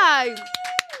 די.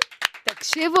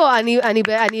 תקשיבו,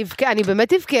 אני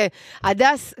באמת אבכה.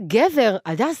 הדס,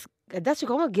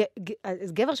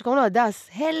 גבר שקוראים לו הדס,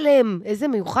 הלם, איזה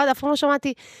מיוחד, אף פעם לא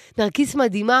שמעתי. נרקיס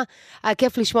מדהימה, היה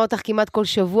כיף לשמוע אותך כמעט כל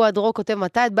שבוע. דרור כותב,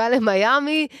 מתי את באה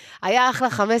למיימי? היה אחלה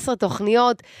 15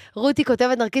 תוכניות. רותי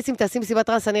כותבת, נרקיס, אם תעשי מסיבת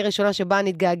טרנס, אני ראשונה שבה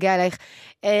אני אתגעגע אלייך.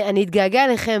 אני אתגעגע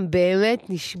אליכם, באמת,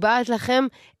 נשבעת לכם,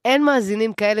 אין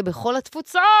מאזינים כאלה בכל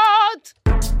התפוצות.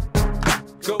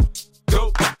 Go, go,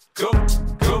 go,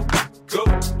 go, go,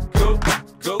 go,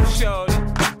 go, shorty.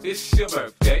 It's your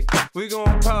birthday. We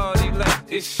gon' party like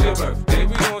it's your birthday.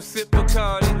 We gon' sip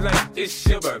Bacardi like it's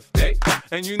your birthday.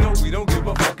 And you know we don't give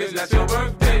a fuck, it's not your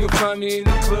birthday. You'll find me in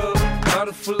the club,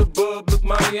 bottle full of bub. Look,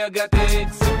 mommy, I got the X.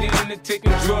 I'm into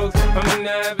taking drugs. I'm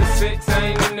into having sex, I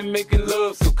ain't into making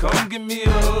love. So come give me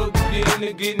a hug if you're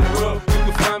into getting rough. You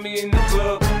can find me in the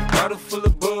club, bottle full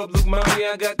of bub. Look, mommy,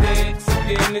 I got the X.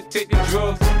 I'm into taking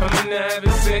drugs. I'm into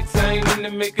having sex, I ain't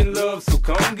into making love. So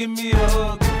come give me a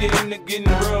hug if you're into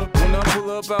getting rubbed. When I pull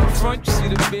up out front, you see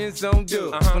the Benz on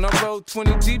dub. When I roll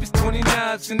 20 deep, it's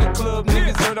 29s in the club.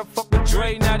 Niggas heard I fuck with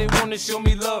Dre, now they wanna show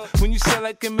me love. When you sell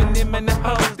like Eminem and the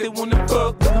hoes, they wanna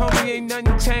fuck. But homie, ain't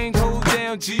nothing changed, hold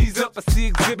down, G's up. I see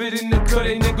exhibit in the cut,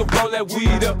 they nigga roll that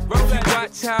weed up. If you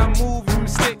watch how I move, you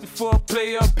mistake before I play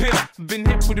up here. Been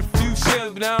hit with a few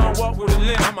shells, but I don't walk with a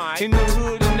limp. In the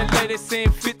hood, in the lady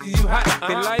saying 50, you hot.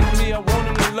 They like me, I want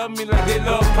them to love me like they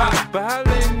love pop. But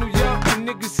holla in New York, the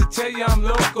niggas will tell you I'm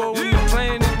loco. And the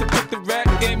plan is to put the rap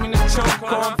game in the choke.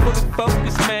 I'm fully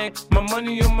focused, man. My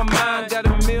money on my mind, got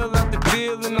a meal out the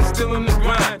deal, and I'm still in the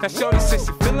grind. Now shorty says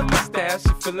she feeling my style,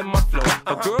 she feeling my flow.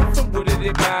 A girl from Wooded,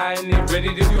 they buy, and they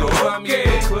ready to go. I'm in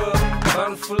the club,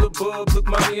 bottle full of bub. Look,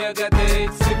 mommy, I got the head,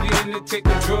 sip you in to take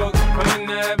the drugs. I'm in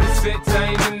the having sex, I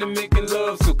ain't into making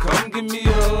love. So come give me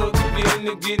a hug, if you're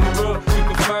into getting rough, you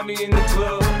can find me in the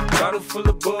club. Bottle full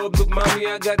of bub, look, mommy,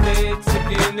 I got the head, sip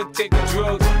you in to take the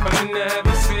drugs. I'm in the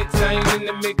having sex, I ain't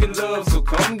into making love. So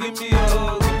come give me a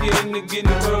hug, if you're into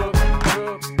getting rough.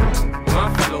 My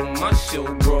flow, my show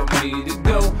brought me to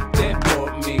go. That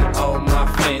brought me all my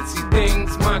fancy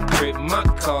things. My crib, my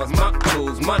cars, my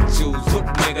clothes, my jewels. Look,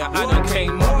 nigga, I done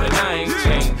came up and I ain't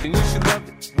changed. And you should love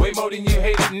it way more than you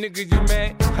hate it. Nigga, you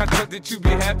mad? I thought that you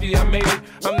be happy I made it.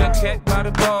 I'm that cat by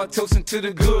the bar, toasting to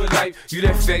the good life. You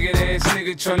that faggot ass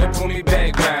nigga tryna pull me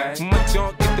back, right? My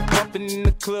junk get the bumping in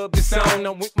the club, it's on.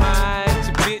 I'm with my eye at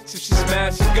your bitch, if she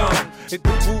smash, she gone. Hit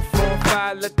the roof on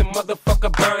fire, let the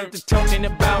motherfucker burn. The talking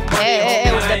about money,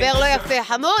 הוא מדבר לא יפה.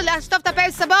 חמוד, להשטוף את הפה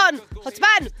עם סבון.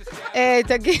 חוצפן.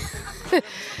 תגיד...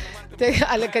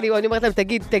 אני אומרת להם,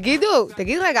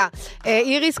 תגיד רגע.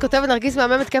 איריס כותבת, נרקיס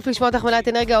מהממת, כיף לשמוע אותך מלאת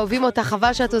אנרגיה, אוהבים אותך,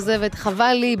 חבל שאת עוזבת,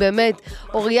 חבל לי, באמת.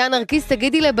 אוריה נרקיס,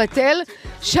 תגידי לבטל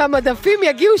שהמדפים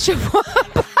יגיעו שבוע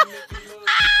הבא.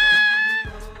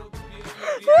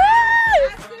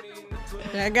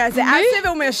 רגע, זה אסי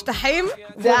והוא מהשטחים?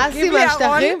 זה אסי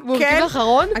מהשטחים? והוא הרכיב לך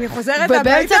ארון? אני חוזרת הביתה.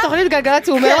 ובאמצע תוכנית גלגלצ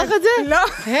הוא אומר לך את זה? לא.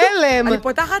 הלם. אני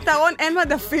פותחת ארון, אין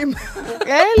מדפים.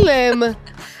 הלם.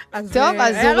 טוב,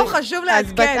 אז היה לו חשוב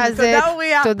לעדכן, תודה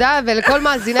אוריה. תודה, ולכל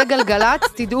מאזיני גלגלצ,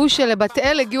 תדעו שלבת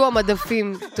אל הגיעו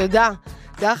המדפים. תודה.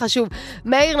 זה היה חשוב.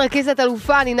 מאיר נרקיסת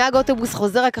אלופה, אני נהג אוטובוס,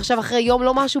 חוזר רק עכשיו אחרי יום,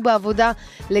 לא משהו בעבודה,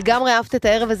 לגמרי אהבת את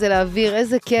הערב הזה לאוויר,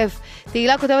 איזה כיף.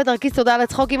 תהילה כותבת, נרקיס, תודה על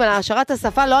הצחוקים, על העשרת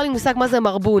השפה, לא היה לי מושג מה זה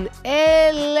מרבון.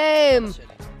 אלם.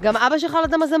 גם אבא שלך לא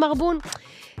יודע מה זה מרבון?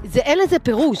 אין לזה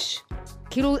פירוש.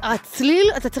 כאילו,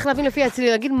 הצליל, אתה צריך להבין לפי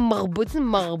הצליל, להגיד מרבון, זה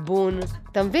מרבון.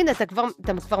 אתה מבין? אתה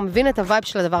כבר מבין את הווייב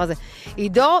של הדבר הזה.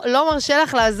 עידו, לא מרשה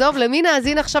לך לעזוב, למי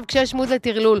נאזין עכשיו כשיש מוד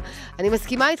לטרלול? אני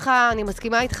מסכימה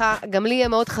איתך, גם לי יהיה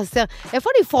מאוד חסר. איפה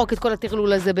אני אפרוק את כל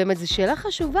הטרלול הזה באמת? זו שאלה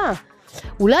חשובה.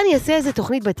 אולי אני אעשה איזה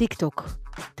תוכנית בטיקטוק.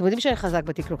 אתם יודעים שאני חזק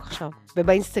בטיקטוק עכשיו,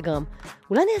 ובאינסטגרם.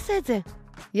 אולי אני אעשה את זה.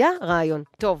 רעיון.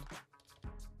 טוב.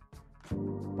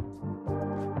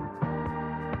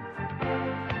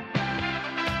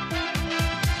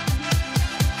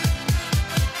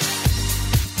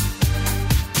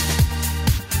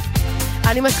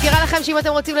 אני מזכירה לכם שאם אתם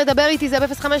רוצים לדבר איתי זה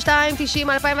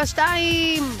ב-052-90-2002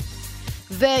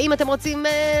 ואם אתם רוצים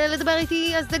לדבר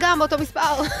איתי אז זה גם באותו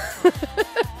מספר.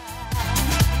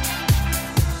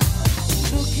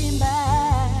 Looking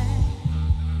back,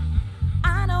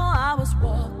 I know I was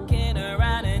walking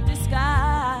around in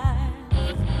disguise.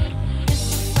 It's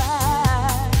a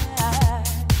fact,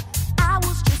 I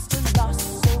was just a lost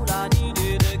soul, I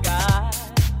needed a guide.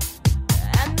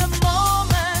 And the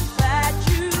moment that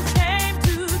you came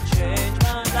to change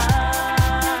my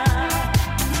life,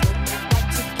 put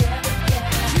me back together,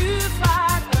 you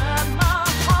frightened my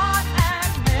heart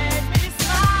and made me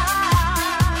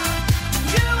smile.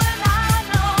 You and I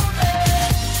know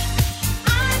that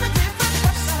I'm a different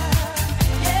person,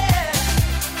 yeah.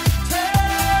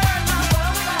 Turn my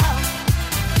world around.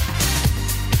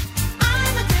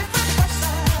 I'm a different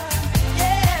person,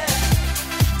 yeah.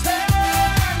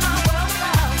 Turn my world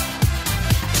around.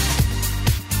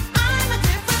 I'm a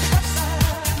different person,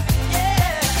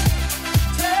 yeah.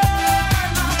 Turn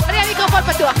my world. אני המיקרופון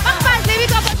פתוח. מחפש לי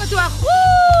מיקרופון פתוח.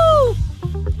 וואו!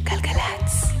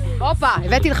 גלגלץ. הופה,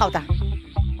 הבאתי לך אותה.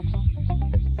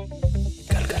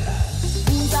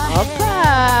 הופה,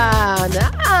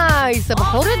 נייס.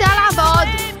 הבחור יודע לעבוד.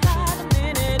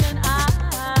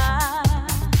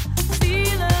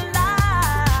 Feel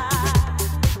alive.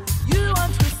 You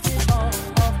untwisted all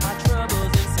of my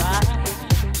troubles inside.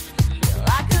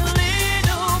 Like a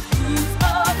little piece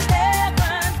of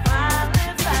heaven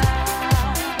finally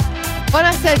found.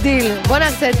 בוא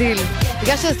נעשה דיל.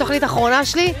 בגלל שזו תוכנית אחרונה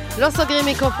שלי, לא סוגרים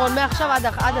מיקרופון מעכשיו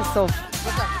עד הסוף.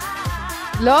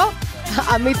 לא?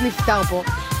 עמית נפטר פה.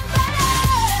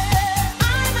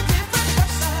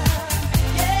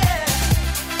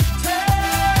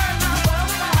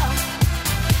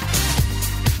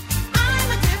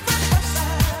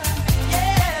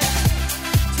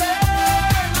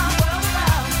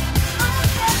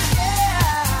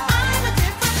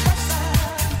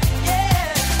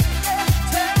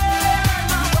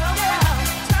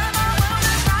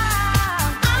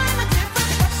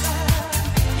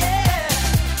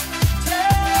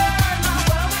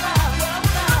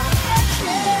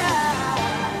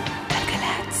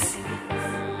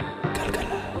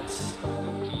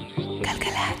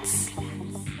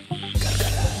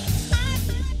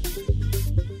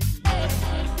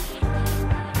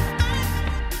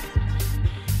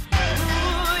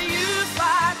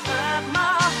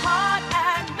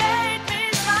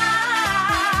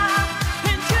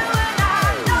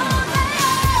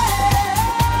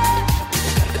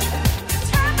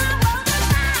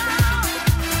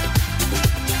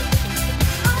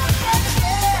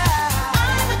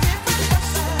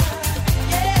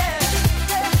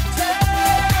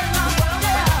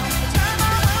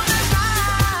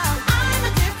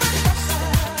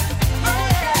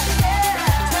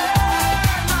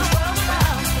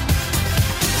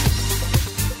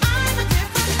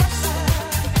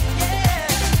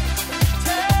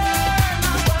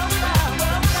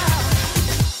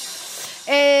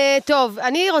 טוב,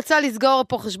 אני רוצה לסגור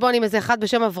פה חשבון עם איזה אחד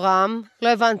בשם אברהם. לא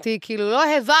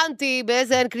הבנתי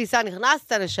באיזה אין כניסה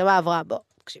נכנסת לשמה אברהם. בוא,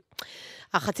 תקשיב.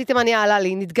 החצי תימני עלה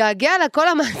לי, נתגעגע לכל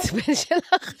המעצבן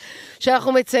שלך,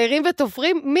 שאנחנו מציירים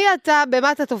ותופרים, מי אתה,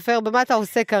 במה אתה תופר, במה אתה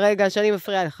עושה כרגע, שאני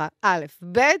מפריע לך, א',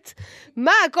 ב',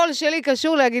 מה הקול שלי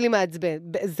קשור להגיד לי מעצבן,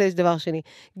 זה דבר שני,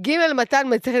 ג', מתן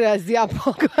מצליח להזיע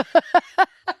פה,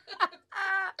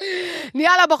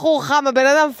 נהיה לה בחור חם, הבן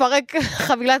אדם מפרק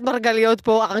חבילת מרגליות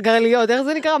פה, ארגליות, איך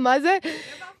זה נקרא, מה זה?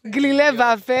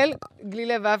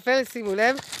 גלילי ואפל, שימו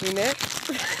לב, הנה.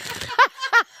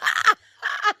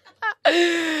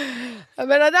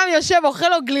 הבן אדם יושב, אוכל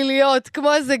לו גליליות,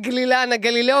 כמו איזה גלילן,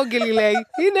 הגלילאו גלילי.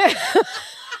 הנה.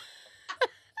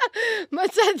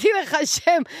 מצאתי לך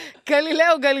שם,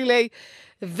 גלילאו גלילי.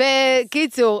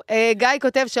 וקיצור, גיא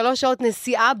כותב 3 שעות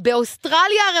נסיעה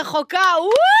באוסטרליה הרחוקה.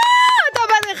 אתה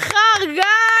בנחר,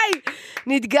 גיא!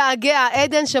 נתגעגע,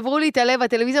 עדן, שברו לי את הלב,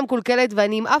 הטלוויזיה מקולקלת,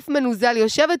 ואני עם אף מנוזל,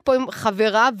 יושבת פה עם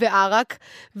חברה וערק,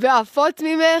 ואפות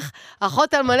ממך,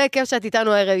 אחות על מלא, כיף שאת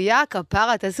איתנו הערב,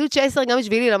 כפרה, תעשו 19 גם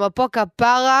בשבילי, למה פה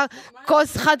כפרה,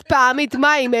 כוס חד פעמית,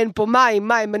 מים, אין פה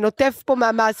מים, נוטף פה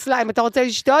מהסליים, אתה רוצה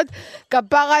לשתות?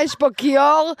 כפרה, יש פה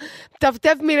קיור,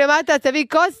 טפטף מלמטה, תביא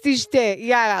כוס, תשתה,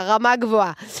 יאללה, רמה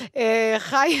גבוהה.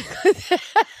 חי...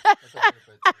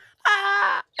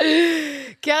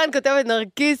 קרן כותבת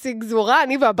נרקיס היא גזורה,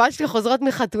 אני והבת שלי חוזרות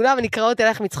מחתונה ונקראות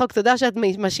אליך מצחוק, תודה שאת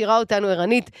משאירה אותנו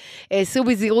ערנית. סעו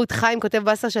בזהירות, חיים כותב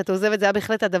בסה שאת עוזבת, זה היה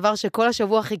בהחלט הדבר שכל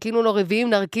השבוע חיכינו לו רביעים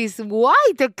נרקיס,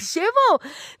 וואי תקשיבו,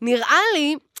 נראה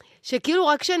לי שכאילו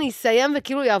רק כשאני אסיים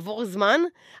וכאילו יעבור זמן,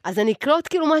 אז אני אקלוט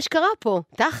כאילו מה שקרה פה,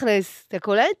 תכלס, אתה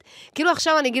קולט? כאילו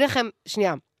עכשיו אני אגיד לכם,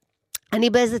 שנייה, אני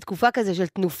באיזו תקופה כזה של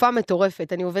תנופה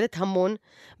מטורפת, אני עובדת המון,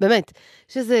 באמת,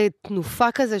 יש איזו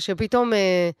תנופה כזה שפתאום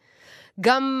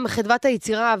גם חדוות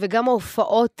היצירה וגם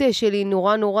ההופעות שלי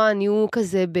נורא נהיו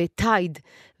כזה בטייד,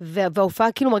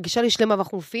 וההופעה כאילו מרגישה לי שלמה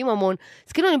ואנחנו מופיעים המון,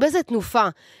 אז כאילו אני באיזו תנופה,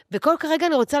 וכל כרגע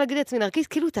אני רוצה להגיד לעצמי, נרקיס,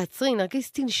 כאילו תעצרי,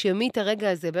 נרקיס תנשמי את הרגע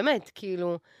הזה, באמת,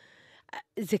 כאילו,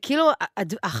 זה כאילו,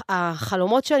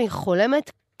 החלומות שאני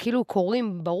חולמת, כאילו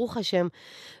קוראים, ברוך השם,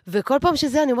 וכל פעם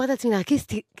שזה אני אומרת לעצמי, נרקיס,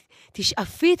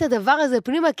 תשאפי את הדבר הזה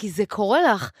פנימה, כי זה קורה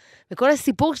לך. וכל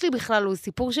הסיפור שלי בכלל הוא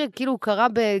סיפור שכאילו קרה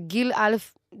בגיל א'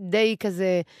 די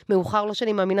כזה מאוחר, לא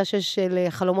שאני מאמינה שיש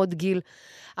חלומות גיל.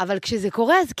 אבל כשזה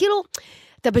קורה, אז כאילו,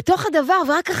 אתה בתוך הדבר,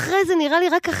 ורק אחרי זה, נראה לי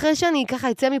רק אחרי שאני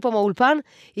ככה אצא מפה מהאולפן,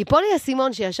 ייפול לי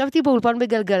הסימון שישבתי באולפן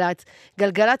בגלגלת,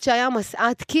 גלגלת שהיה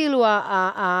מסעת, כאילו,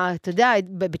 אתה יודע,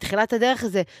 בתחילת הדרך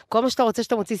הזה, כל מה שאתה רוצה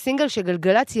שאתה מוציא סינגל,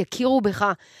 שגלגלת יכירו בך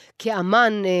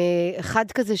כאמן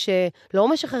אחד כזה שלא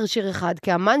משחרר שיר אחד,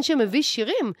 כאמן שמביא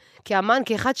שירים, כאמן,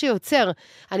 כאחד שיוצר.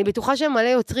 אני בטוחה שהם מלא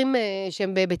יוצרים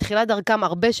שהם בתחילת דרכם,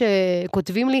 הרבה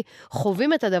שכותבים לי,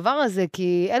 חווים את הדבר הזה,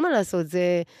 כי אין מה לעשות,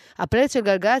 זה, הפלט של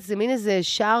גלגלת זה מין איזה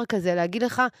שער כזה, להגיד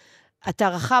לך, אתה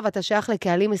רחב, אתה שייך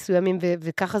לקהלים מסוימים,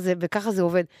 וככה זה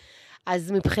עובד.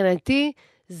 אז מבחינתי,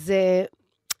 זה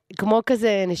כמו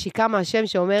כזה נשיקה מהשם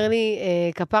שאומר לי,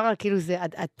 כפרה, כאילו זה,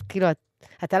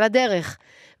 אתה לדרך.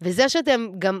 וזה שאתם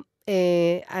גם,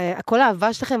 כל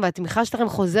האהבה שלכם והתמיכה שלכם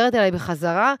חוזרת אליי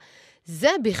בחזרה, זה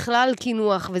בכלל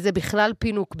כינוח, וזה בכלל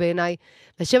פינוק בעיניי.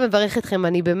 והשם מברך אתכם,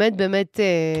 אני באמת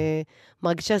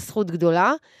מרגישה זכות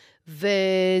גדולה,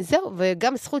 וזהו,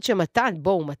 וגם זכות שמתן,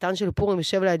 מתן של פורים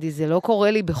יושב לידי, זה לא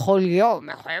קורה לי בכל יום,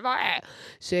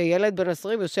 שילד בן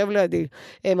 20 יושב לידי,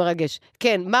 מרגש.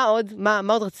 כן, מה עוד?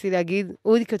 מה עוד רציתי להגיד?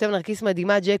 אודי כותב נרקיס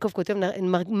מדהימה, ג'ייקוב כותב,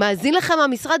 מאזין לכם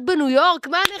מהמשרד בניו יורק,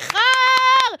 מה נחר?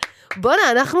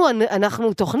 בוא'נה,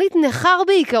 אנחנו תוכנית נחר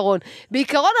בעיקרון.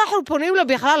 בעיקרון אנחנו פונים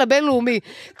בכלל לבינלאומי,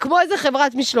 כמו איזה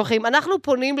חברת משלוחים. אנחנו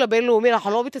פונים לבינלאומי,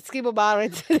 אנחנו לא מתעסקים בו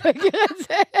בארץ.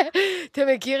 אתה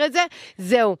מכיר את זה?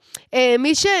 זהו.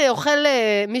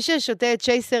 מי ששותה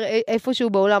צ'ייסר איפשהו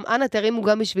בעולם, אנא תרימו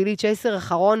גם בשבילי צ'ייסר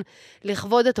אחרון,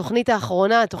 לכבוד התוכנית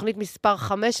האחרונה, התוכנית מספר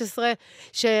 15,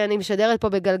 שאני משדרת פה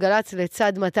בגלגלץ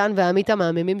לצד מתן והעמית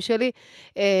המאממים שלי.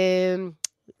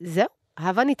 זהו,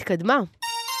 אהבה נתקדמה.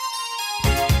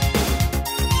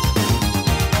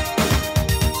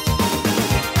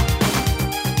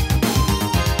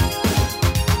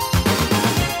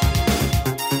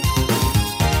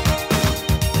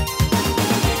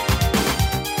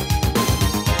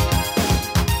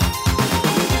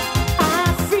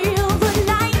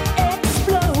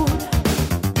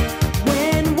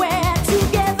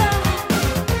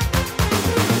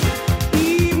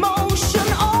 Emotion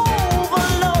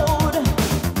overload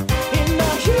in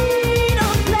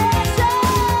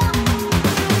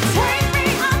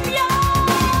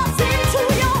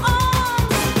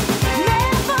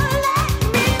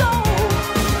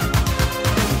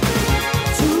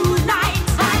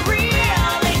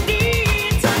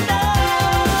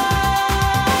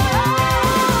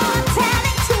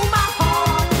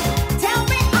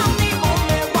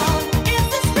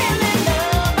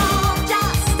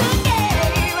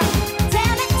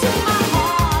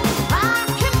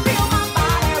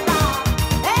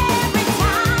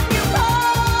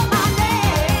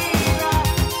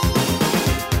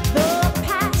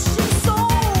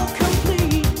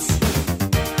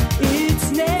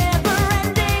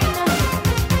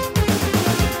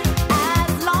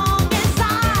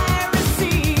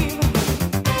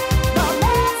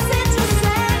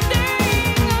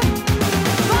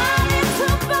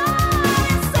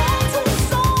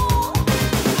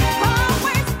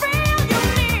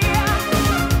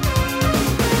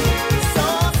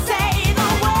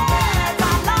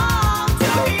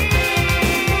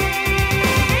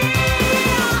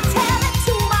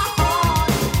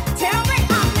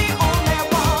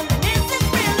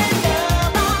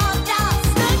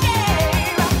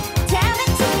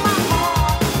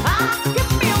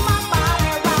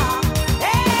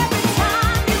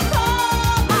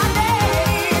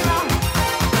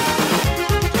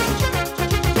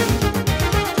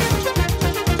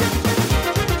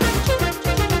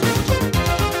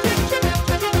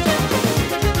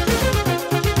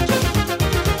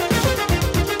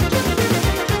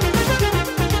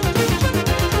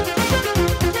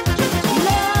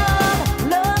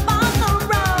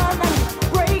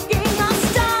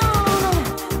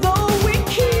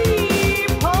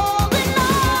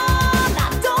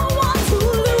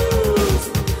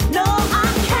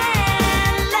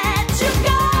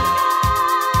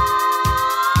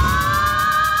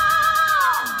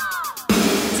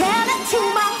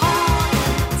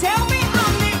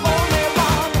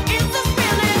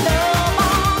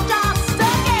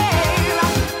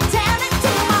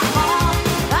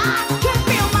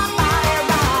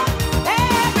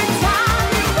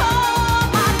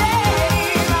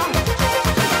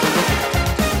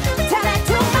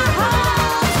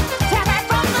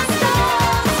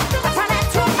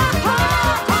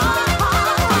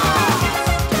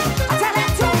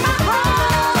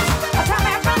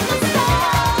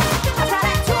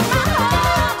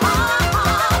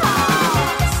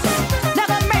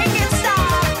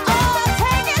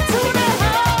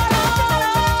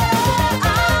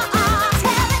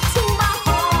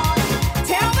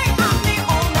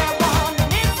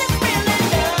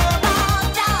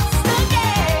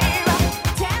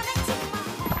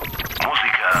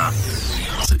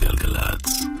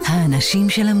הנשים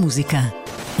של המוזיקה.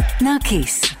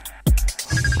 נרקיס.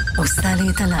 עושה לי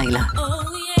את הלילה.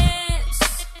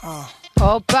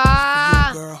 הופה!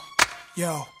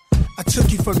 Yo, I took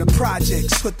you from the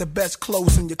projects, put the best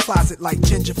clothes in your closet like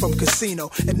Ginger from Casino,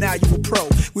 and now you a pro.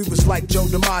 We was like Joe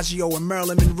DiMaggio and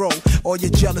Marilyn Monroe. All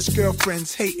your jealous girlfriends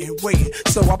hating, waiting.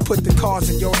 So I put the cards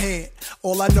in your hand.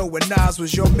 All I know when Nas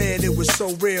was your man, it was so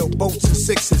real. Boats and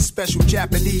sixes, special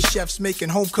Japanese chefs making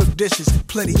home-cooked dishes.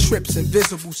 Plenty trips,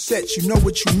 invisible sets. You know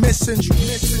what you missing? You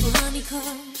missing? Money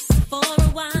comes for a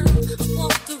while. I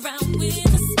walk around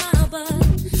with a smile, but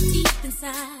deep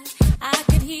inside I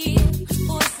could hear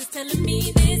voices telling me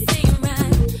this ain't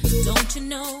right. Don't you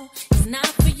know it's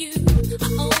not for you? I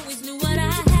always knew what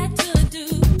I had to do,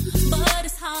 but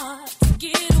it's hard to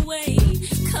get away.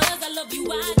 'Cause I love you,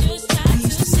 I just try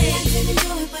to say I didn't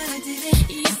do it, but I did it.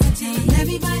 Yes, I did. Telling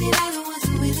everybody that I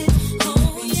wasn't with it.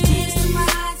 Oh, yeah. Tears in my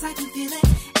eyes, I can feel it,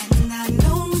 and I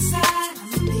know inside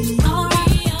I'ma be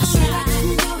alright. I said I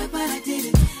didn't do it, but I did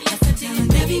it. Yes, I did.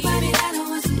 Telling everybody that I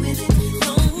wasn't with it.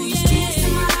 Tears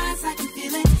in my eyes, I can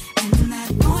feel it, and that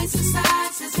voice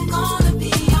inside says I'm gonna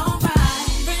be alright.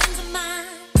 Friends of mine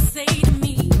say to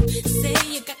me, say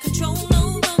you got control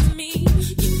over me.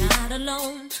 You're not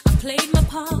alone, I played my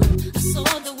part. I saw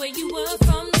the way you were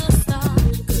from the start.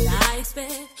 Could I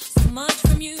expect so much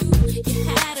from you? You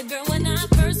had a girl when I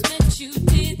first met you.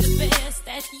 Did the best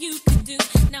that you could do.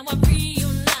 Now I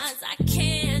realize I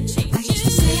can't change you. I used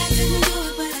to say I didn't do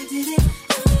it, but I did it.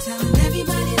 I'm telling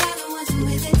everybody that I wasn't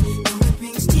with it.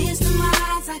 Tears to my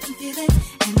eyes, I can feel it,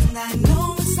 and I know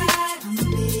inside I'ma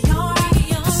be alright.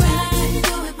 I said I didn't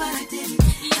do it, but I did it.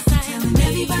 Yes, I am telling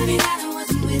everybody that I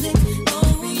wasn't with it.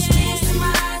 Tears to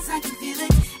my eyes, I can feel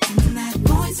it, and that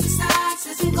voice inside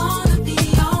says I'm gonna be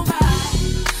alright.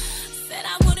 Said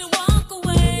I wouldn't walk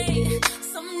away.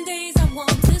 Some days I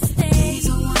want to stay,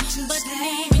 but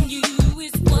leaving you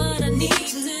is what I need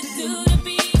to do to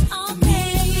be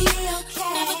okay.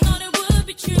 Never thought it would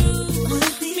be true.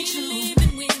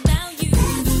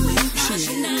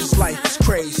 Life is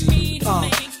crazy.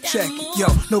 Check, yo,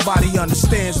 nobody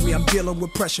understands me. I'm dealing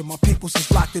with pressure. My people's is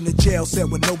locked in the jail cell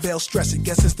with no bail stressing.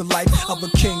 Guess it's the life of a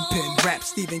kingpin. Rap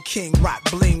Stephen King, rock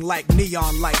bling like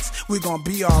neon lights. We gon'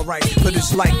 be alright, but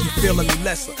it's like you feeling me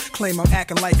lesser. Claim I'm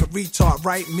acting like a retard,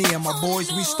 right? Me and my boys,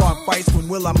 we start fights. When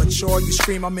will I mature? You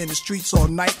scream I'm in the streets all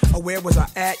night. Oh, where was I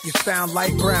at? You found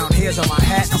light brown hairs on my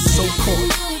hat. I'm so cold.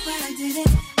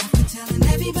 After telling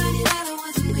everybody that I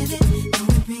wasn't with it.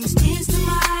 It brings tears to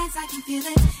my eyes, I can feel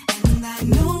it, and I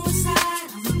know inside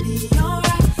I'ma be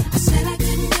alright. I said I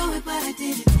couldn't do it, but I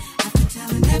did it. After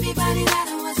telling everybody that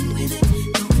I wasn't with it,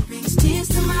 it brings tears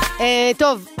to my eyes.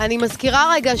 טוב, אני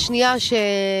מזכירה רגע שנייה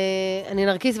שאני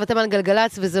נרקיס ואתם על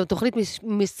גלגלץ, וזו תוכנית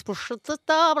מספושטת,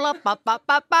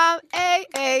 איי,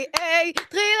 איי, איי,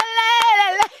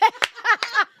 טריללללה.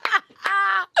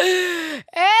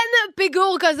 אין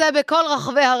פיגור כזה בכל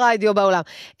רחבי הרדיו בעולם.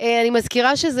 אני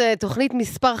מזכירה שזה תוכנית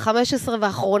מספר 15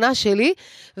 והאחרונה שלי,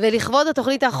 ולכבוד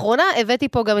התוכנית האחרונה הבאתי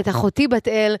פה גם את אחותי בת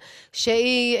אל,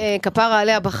 שהיא כפרה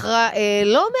עליה בחרה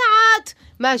לא מעט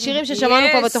מהשירים ששמענו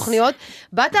פה בתוכניות.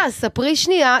 בת, ספרי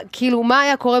שנייה, כאילו מה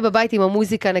היה קורה בבית עם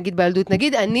המוזיקה, נגיד בילדות.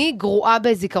 נגיד, אני גרועה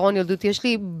בזיכרון ילדות, יש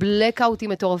לי בלקאוטים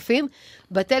מטורפים,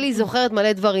 בתלי זוכרת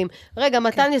מלא דברים. רגע,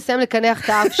 מתן יסיים לקנח את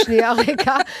האף שנייה,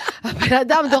 רגע, הבן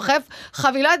אדם דוחף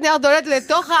חבילת נייר דולת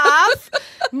לתוך האף,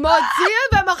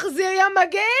 מוציא ומחזיר ים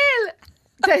מגעיל.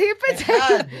 תהיפ את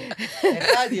זה.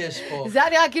 אחד יש פה. זה היה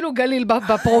נראה כאילו גליל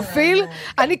בפרופיל.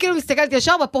 אני כאילו מסתכלת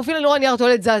ישר, בפרופיל אני רואה נייר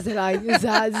דולת זז אליי.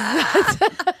 זז.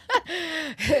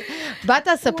 בת,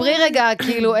 ספרי רגע,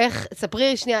 כאילו, איך,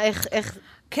 ספרי שנייה, איך...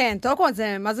 כן, טוב,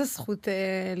 זה, מה זה זכות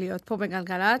להיות פה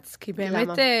בגלגלץ? כי באמת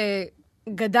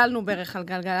גדלנו בערך על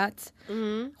גלגלץ.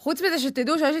 חוץ מזה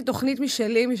שתדעו שיש לי תוכנית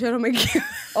משלי, מי שלא מגיע.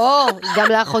 או, גם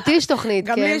לאחותי יש תוכנית,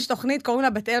 כן. גם לי יש תוכנית, קוראים לה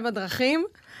בת אל בדרכים.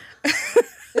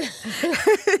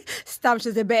 סתם,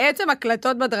 שזה בעצם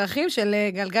הקלטות בדרכים של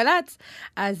גלגלץ.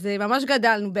 אז ממש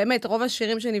גדלנו, באמת, רוב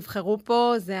השירים שנבחרו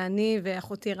פה, זה אני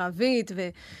ואחותי רבית,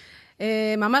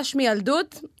 וממש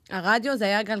מילדות, הרדיו זה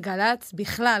היה גלגלץ,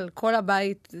 בכלל, כל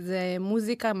הבית, זה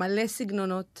מוזיקה, מלא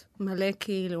סגנונות, מלא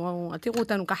כאילו, תראו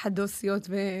אותנו ככה דוסיות,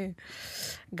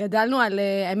 וגדלנו על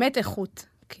האמת איכות.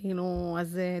 כאילו,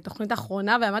 אז תוכנית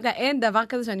אחרונה, ואמרתי, אין דבר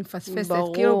כזה שאני מפספסת.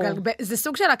 ברור. כאילו, זה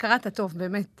סוג של הכרת הטוב,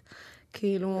 באמת.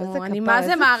 כאילו, אני מה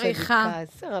זה מעריכה.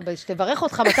 שתברך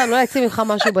אותך, מתן, לא יצא ממך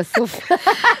משהו בסוף.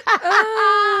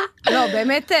 לא,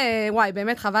 באמת, וואי,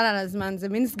 באמת חבל על הזמן. זה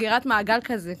מין סגירת מעגל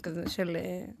כזה של...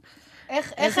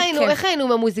 איך היינו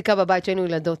עם המוזיקה בבית שהיינו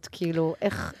ילדות? כאילו,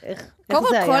 איך זה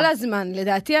היה? כל הזמן.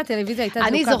 לדעתי הטלוויזיה הייתה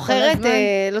אני דלוקה כל הזמן. זוכרת,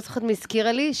 לא זוכרת מי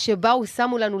הזכירה לי, שבאו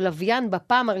שמו לנו לוויין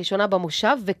בפעם הראשונה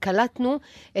במושב, וקלטנו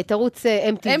את ערוץ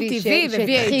MTV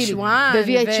ו-VH1.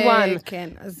 ב-VH1. כן,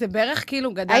 אז זה בערך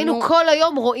כאילו גדלנו... היינו כל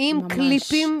היום רואים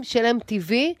קליפים של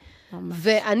MTV,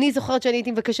 ואני זוכרת שאני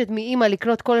הייתי מבקשת מאמא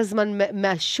לקנות כל הזמן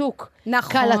מהשוק.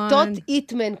 נכון. קלטות,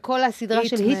 היטמן, כל הסדרה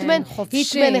של היטמן.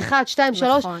 היטמן 1, 2,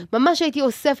 3. ממש הייתי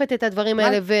אוספת את הדברים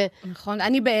האלה. נכון.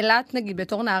 אני באילת, נגיד,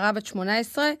 בתור נערה בת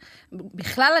 18,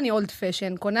 בכלל אני אולד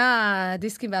פשן, קונה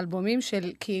דיסקים ואלבומים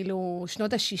של כאילו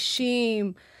שנות ה-60,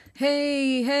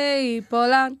 היי,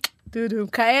 פולנד.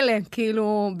 כאלה,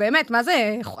 כאילו, באמת, מה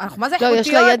זה, אנחנו מה זה איכותיות? לא, יש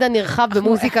לה ידע נרחב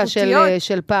במוזיקה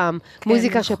של פעם.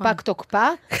 מוזיקה שפק תוקפה,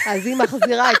 אז היא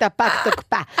מחזירה את הפק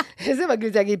תוקפה. איזה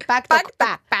מגניב זה להגיד, פק תוקפה,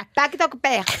 פק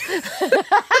תוקפך.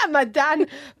 מדען,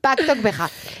 פק תוקפך.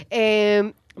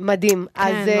 מדהים.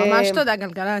 כן, ממש תודה,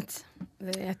 גלגלצ.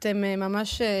 ואתם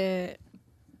ממש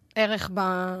ערך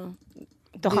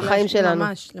תוך החיים שלנו.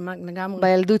 ממש, לגמרי.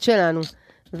 בילדות שלנו.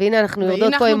 והנה אנחנו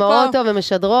יורדות פה עם האוטו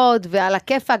ומשדרות, ועל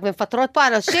הכיפק, ומפטרות פה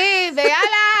אנשים,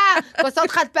 ויאללה,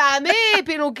 כוסות חד פעמי,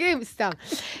 פינוקים, סתם.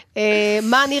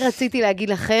 מה אני רציתי להגיד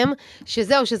לכם?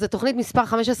 שזהו, שזו תוכנית מספר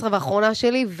 15 והאחרונה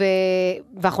שלי,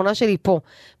 והאחרונה שלי פה.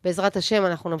 בעזרת השם,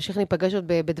 אנחנו נמשיך להיפגש עוד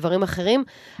בדברים אחרים,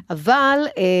 אבל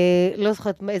לא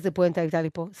זוכרת איזה פואנטה הייתה לי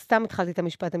פה. סתם התחלתי את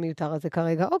המשפט המיותר הזה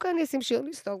כרגע. אוקיי, אני אשים שיר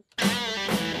לסתום.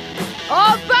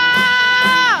 הופה!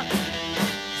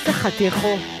 זה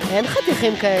חתיכו. אין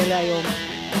חתיכים כאלה היום.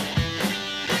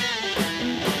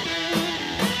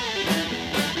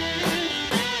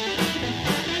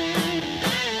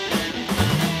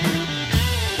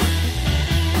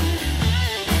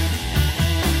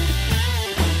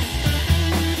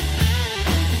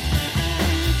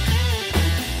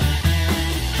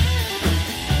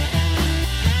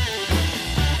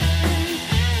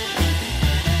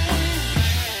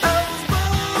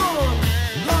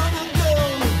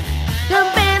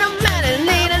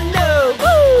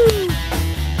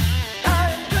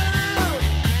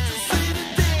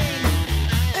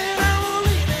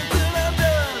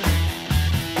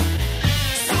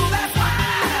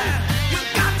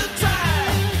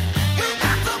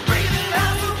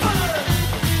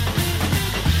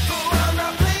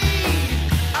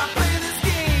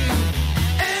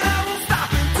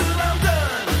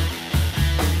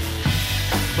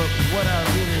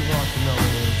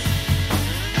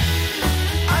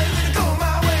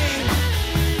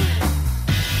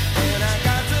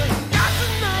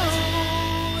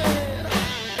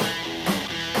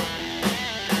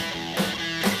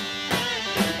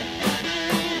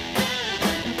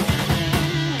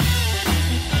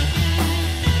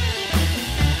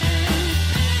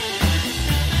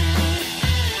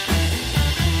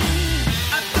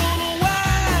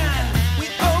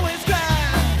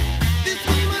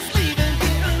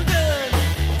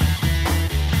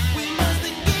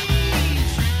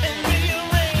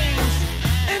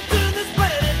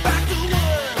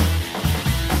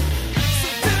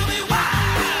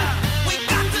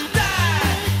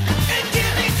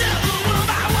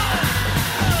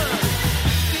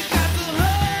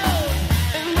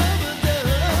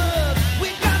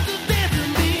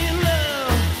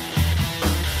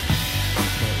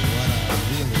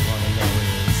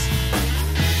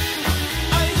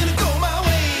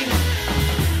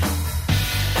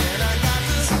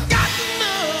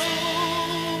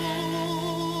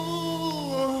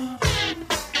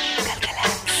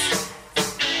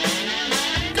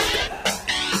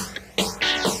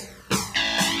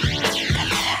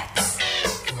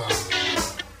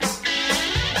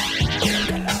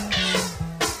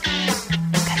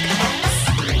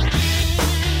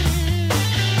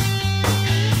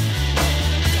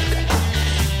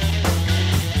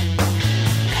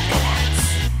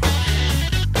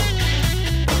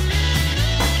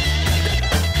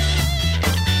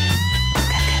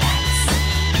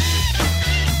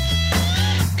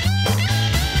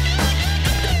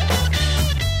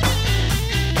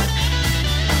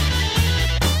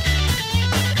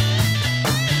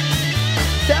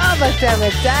 אתה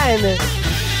מתן.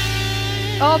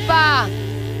 הופה.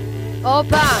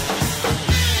 הופה.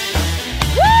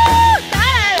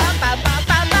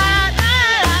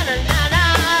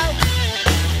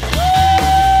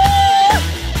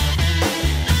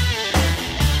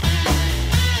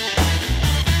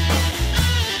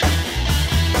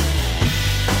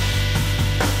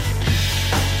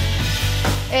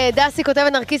 דסי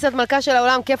כותבת, נרקיס את מלכה של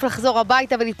העולם, כיף לחזור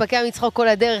הביתה ולהתפקע מצחוק כל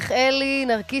הדרך. אלי,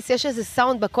 נרקיס, יש איזה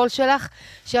סאונד בקול שלך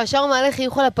שישר מעלה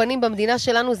חיוך על הפנים במדינה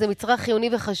שלנו, זה מצרך חיוני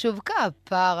וחשוב.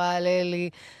 כפרה על אלי.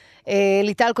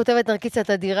 ליטל כותבת נרקיס את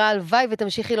אדירה, הלוואי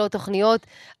ותמשיכי לעוד תוכניות.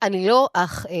 אני לא,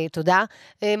 אך תודה.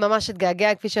 ממש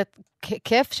התגעגע,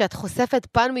 כיף שאת חושפת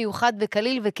פן מיוחד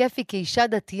וקליל וכיפי כאישה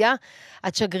דתייה.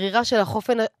 את שגרירה של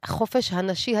החופש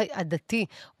הנשי הדתי.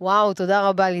 וואו, תודה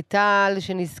רבה ליטל,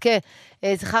 שנזכה.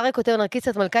 זכריה כותב נרקיס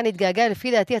את מלכה נתגעגע,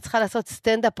 לפי דעתי את צריכה לעשות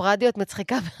סטנדאפ רדיו, את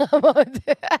מצחיקה ברמות.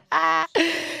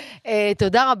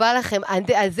 תודה רבה לכם.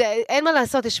 אז אין מה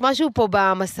לעשות, יש משהו פה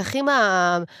במסכים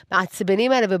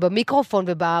המעצבנים האלה ובמיקרופון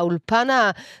ובאולפן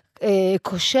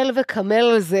הכושל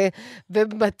וקמל הזה,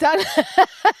 ובמתן...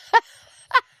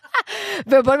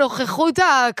 ובנוכחות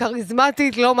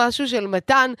הקריזמטית, לא משהו של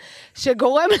מתן,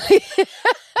 שגורם לי...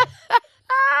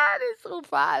 אני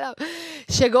שרופה עליו.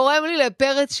 שגורם לי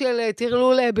לפרץ של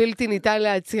תרלול בלתי ניתן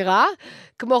לעצירה.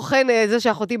 כמו כן, זה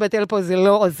שאחותי בטל פה זה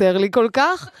לא עוזר לי כל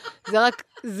כך.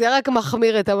 זה רק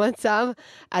מחמיר את המצב.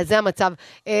 אז זה המצב.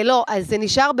 לא, אז זה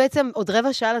נשאר בעצם עוד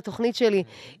רבע שעה לתוכנית שלי.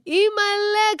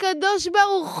 אימא'לה, קדוש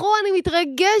ברוך הוא, אני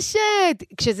מתרגשת.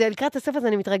 כשזה לקראת הסוף הזה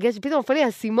אני מתרגשת. פתאום נופל לי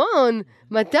הסימון.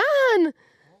 מתן!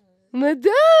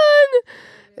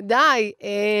 די.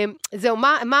 זהו,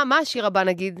 מה השיר הבא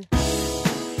נגיד?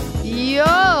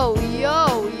 יואו.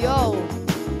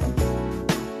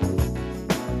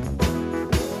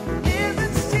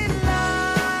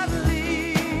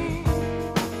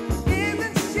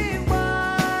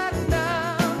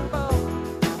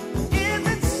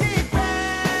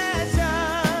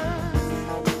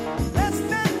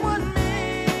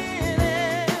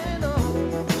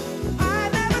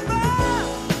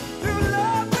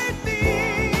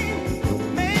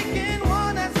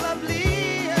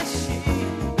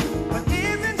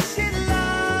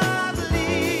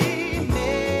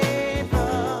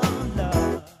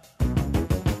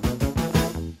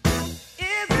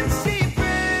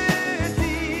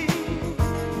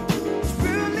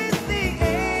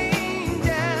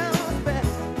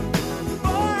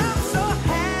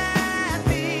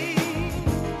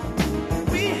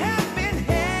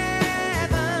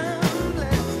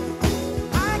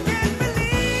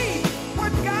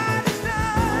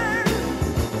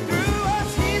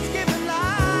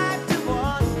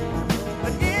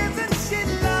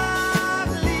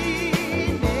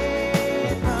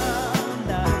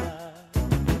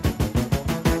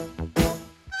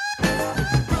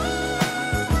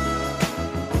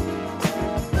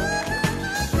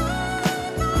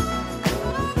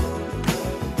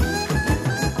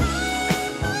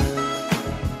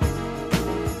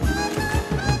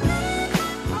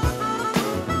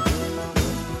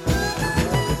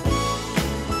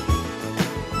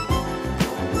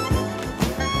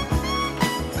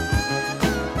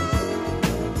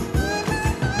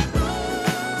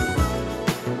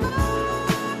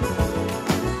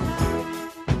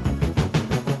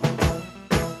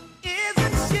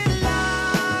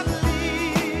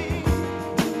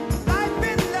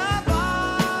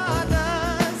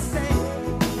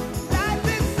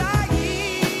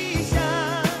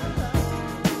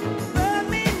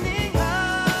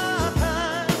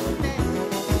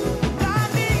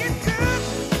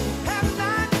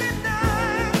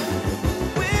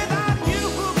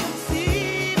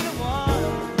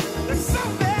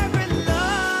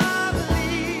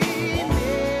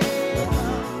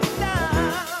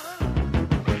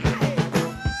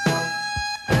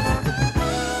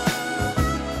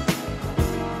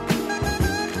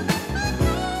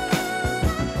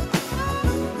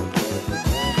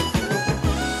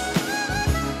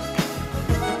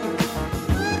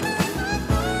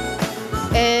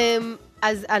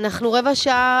 אז אנחנו רבע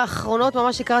שעה אחרונות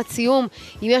ממש לקראת סיום.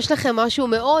 אם יש לכם משהו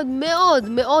מאוד מאוד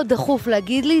מאוד דחוף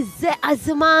להגיד לי, זה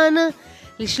הזמן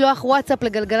לשלוח וואטסאפ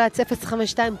לגלגלת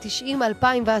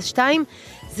 052-90-2002.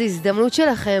 זה הזדמנות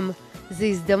שלכם. זה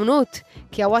הזדמנות.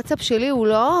 כי הוואטסאפ שלי הוא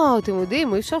לא, אתם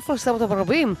יודעים, אי אפשר לפרסם אותו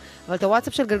ברבים, אבל את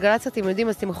הוואטסאפ של גלגלצ אתם יודעים,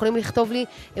 אז אתם יכולים לכתוב לי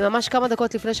ממש כמה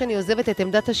דקות לפני שאני עוזבת את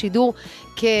עמדת השידור,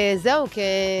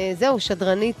 כזהו,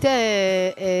 שדרנית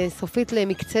סופית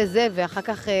למקצה זה, ואחר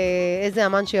כך איזה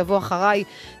אמן שיבוא אחריי,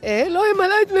 לא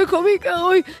ימלא את מקומי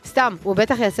קרוי. סתם, הוא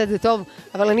בטח יעשה את זה טוב,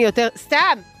 אבל אני יותר,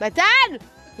 סתם, מתן!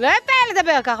 לא יפה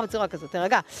לדבר ככה בצורה כזאת,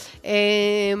 תרגע.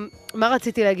 מה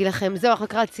רציתי להגיד לכם? זהו, אחר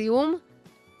כך סיום.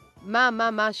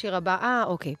 מה השיר הבא?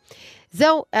 אוקיי.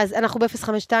 זהו, אז אנחנו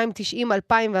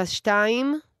ב-052-90-2002.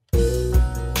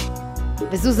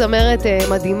 וזו זמרת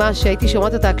מדהימה שהייתי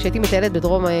שומעת אותה כשהייתי מטיילת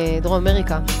בדרום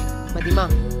אמריקה. מדהימה.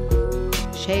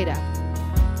 שיידה.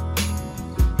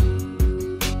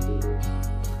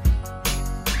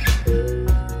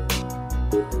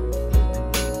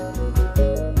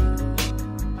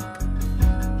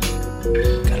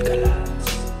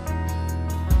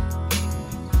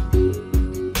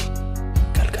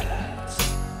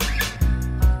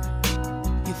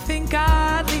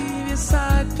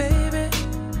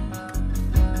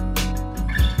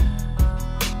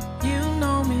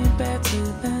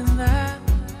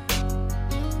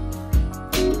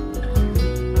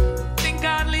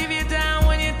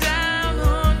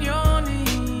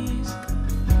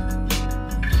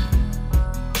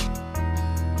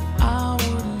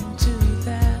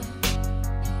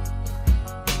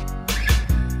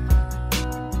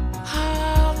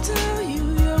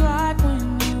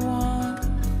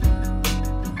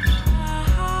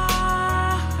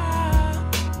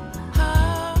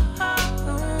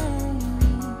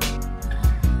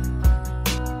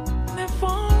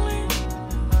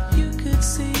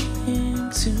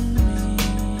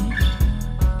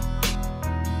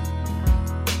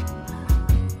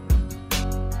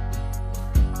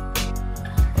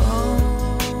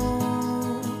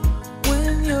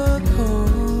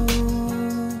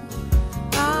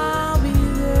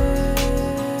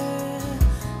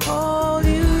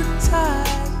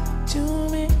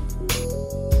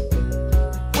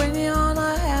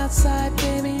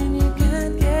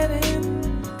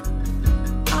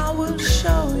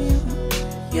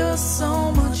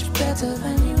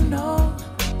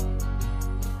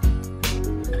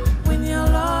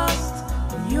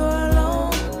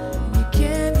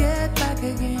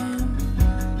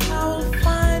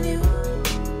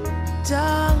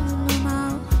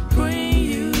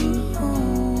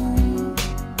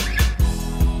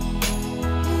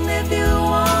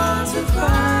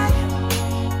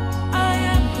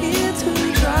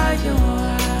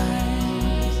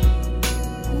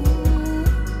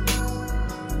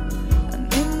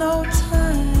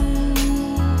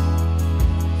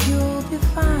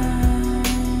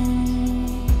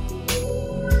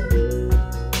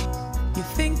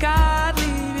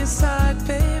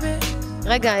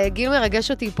 רגע, גיל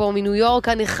מרגש אותי פה מניו יורק,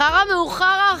 הנחר המאוחר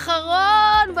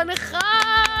האחרון, בנחר!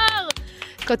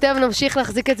 כותב, נמשיך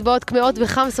להחזיק אצבעות כמאות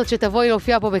וחמסות שתבואי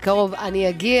להופיע פה בקרוב. אני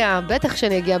אגיע, בטח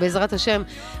שאני אגיע, בעזרת השם.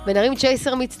 ונרים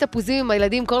צ'ייסר מיץ תפוזים עם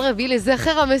הילדים כל רביעי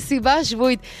לזכר המסיבה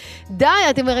השבועית. די,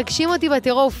 אתם מרגשים אותי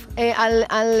בטירוף.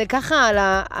 ככה,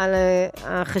 על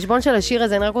החשבון של השיר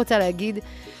הזה, אני רק רוצה להגיד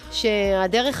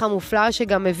שהדרך המופלאה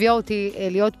שגם הביאה אותי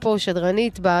להיות פה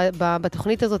שדרנית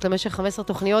בתוכנית הזאת למשך 15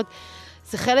 תוכניות,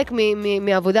 זה חלק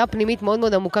מעבודה פנימית מאוד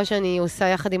מאוד עמוקה שאני עושה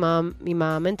יחד עם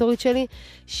המנטורית שלי,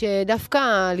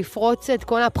 שדווקא לפרוץ את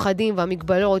כל הפחדים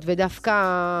והמגבלות, ודווקא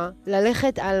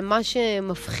ללכת על מה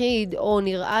שמפחיד, או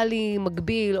נראה לי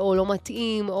מגביל, או לא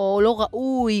מתאים, או לא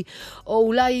ראוי, או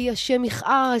אולי השם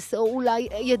יכעס, או אולי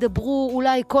ידברו,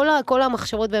 אולי כל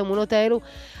המחשבות והאמונות האלו,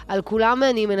 על כולם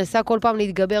אני מנסה כל פעם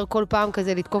להתגבר, כל פעם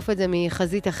כזה לתקוף את זה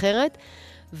מחזית אחרת,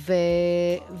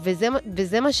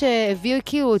 וזה מה שהביא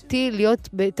כאילו אותי להיות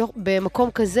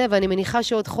במקום כזה, ואני מניחה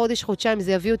שעוד חודש, חודשיים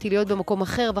זה יביא אותי להיות במקום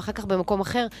אחר, ואחר כך במקום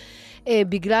אחר,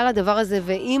 בגלל הדבר הזה.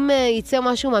 ואם יצא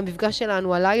משהו מהמפגש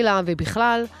שלנו הלילה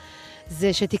ובכלל,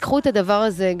 זה שתיקחו את הדבר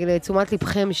הזה לתשומת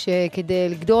לבכם, שכדי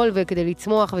לגדול וכדי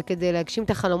לצמוח וכדי להגשים את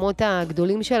החלומות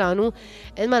הגדולים שלנו,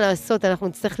 אין מה לעשות, אנחנו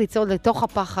נצטרך לצעוד לתוך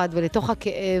הפחד ולתוך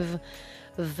הכאב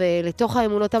ולתוך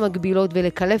האמונות המגבילות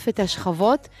ולקלף את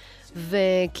השכבות,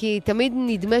 כי תמיד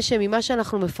נדמה שממה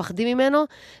שאנחנו מפחדים ממנו,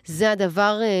 זה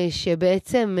הדבר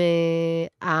שבעצם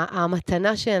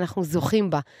המתנה שאנחנו זוכים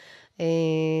בה.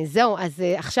 זהו, אז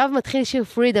עכשיו מתחיל שיר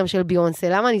פרידם של ביונסה.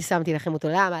 למה אני שמתי לכם אותו?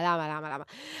 למה?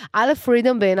 א',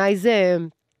 פרידם בעיניי זה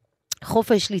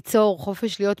חופש ליצור,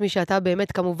 חופש להיות מי שאתה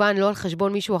באמת, כמובן לא על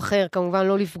חשבון מישהו אחר, כמובן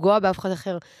לא לפגוע באף אחד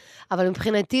אחר, אבל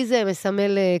מבחינתי זה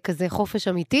מסמל כזה חופש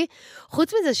אמיתי.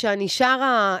 חוץ מזה שאני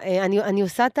שרה, אני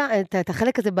עושה את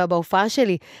החלק הזה בהופעה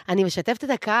שלי, אני משתפת את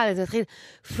הקהל, זה מתחיל,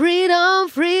 freedom,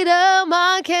 freedom,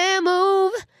 I can't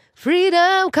move,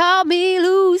 freedom, call me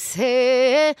loose,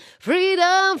 hey.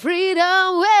 Freedom, freedom,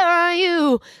 where are you?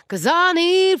 'Cause I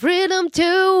need freedom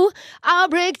too. I'll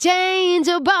break chains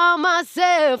about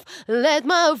myself, let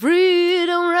my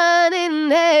freedom run in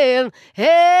hell.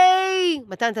 Hey,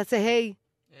 מתן תעשה היי.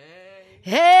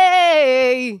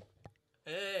 היי!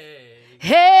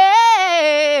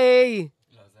 היי!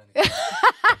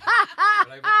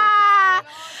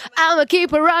 I'ma keep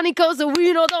it running cause the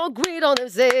winner don't quit on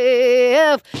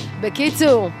himself.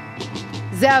 בקיצור,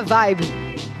 זה הווייב.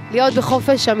 להיות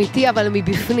בחופש אמיתי אבל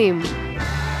מבפנים.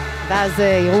 ואז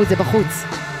יראו את זה בחוץ.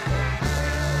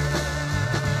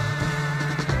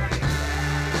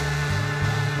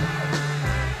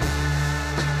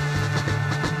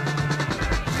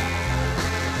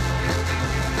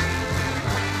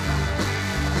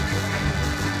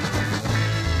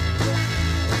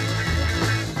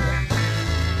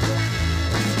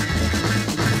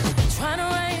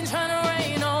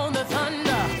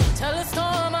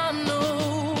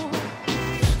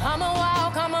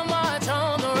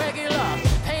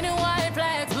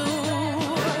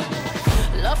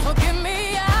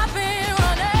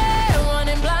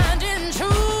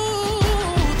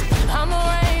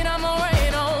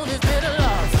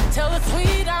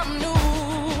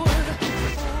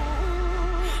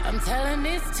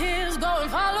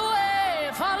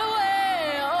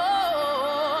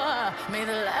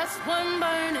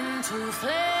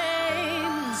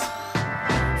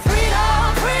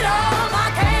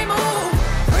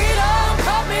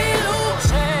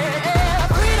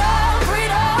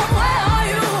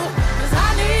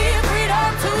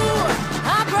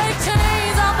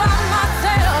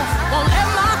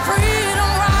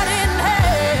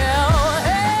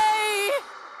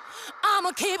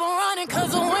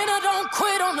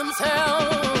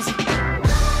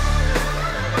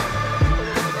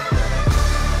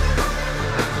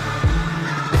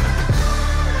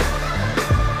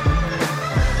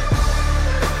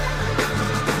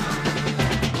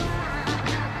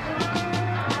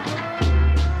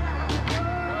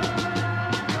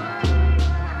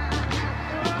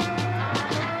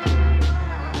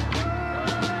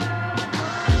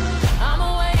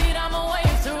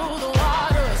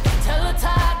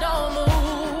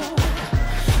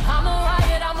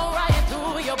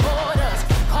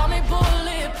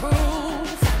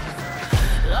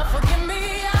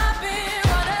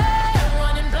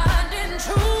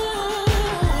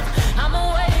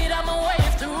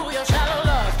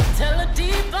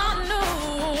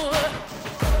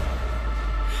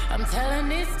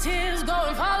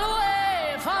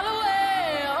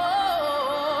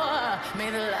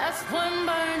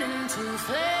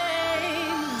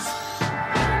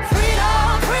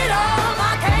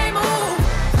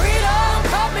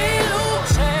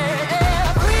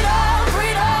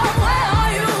 Where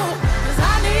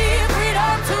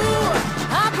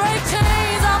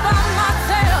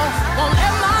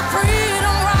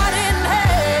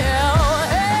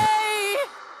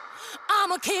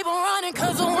keep on running,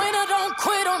 cause the winner don't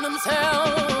quit on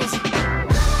themselves.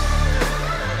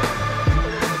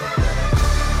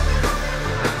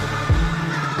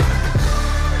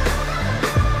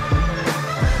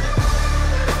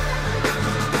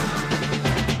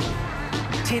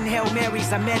 Ten Hail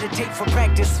Marys, I meditate for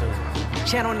practice.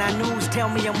 Channel 9 News tell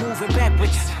me I'm moving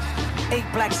backwards. 8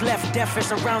 blacks left, death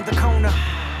is around the corner.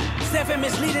 7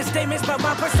 misleading statements about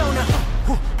my persona.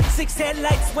 6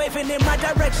 headlights waving in my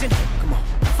direction. Come on.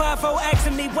 5-0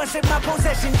 asking me what's in my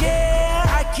possession.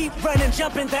 Yeah, I keep running,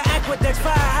 jumping the aqueducts,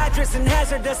 fire hydrants and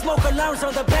hazardous smoke alarms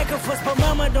on the back of us. But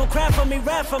mama, don't cry for me,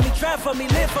 rap for me, try for me,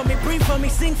 live for me, breathe for me,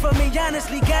 sing for me.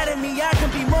 Honestly, guiding me, I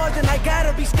can be more than I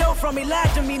gotta be. Stole from me,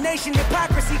 lied to me, nation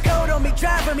hypocrisy, code on me,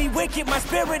 driving me wicked. My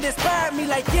spirit inspired me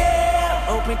like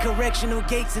yeah. Open correctional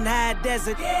gates in high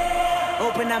desert. Yeah.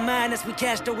 Open our mind as we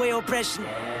cast away oppression.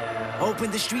 Open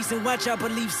the streets and watch our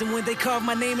beliefs. And when they carve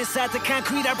my name inside the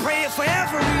concrete, I pray it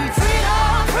forever reads.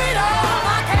 Freedom, freedom,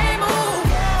 I can't move.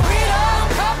 Freedom,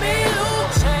 cut me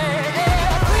loose.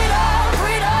 Yeah. Freedom,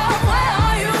 freedom, where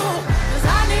are you? 'Cause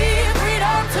I need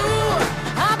freedom too.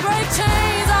 I break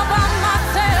chains all by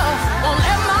myself. Won't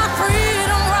let my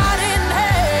freedom rot in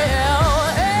hell.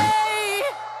 Hey,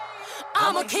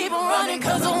 I'ma keep on running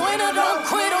 'cause the winner don't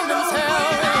quit on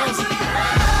themselves.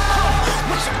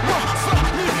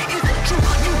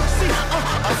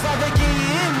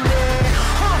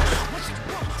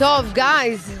 טוב,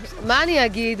 גייז, מה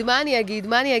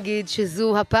אני אגיד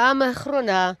שזו הפעם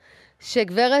האחרונה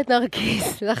שגברת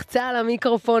נרקיס לחצה על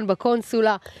המיקרופון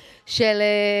בקונסולה של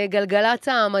גלגלצ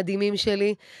המדהימים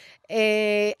שלי.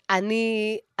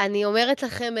 אני אומרת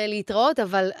לכם להתראות,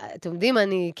 אבל אתם יודעים,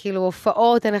 אני כאילו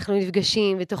הופעות, אנחנו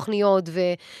נפגשים ותוכניות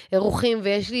ואירוחים,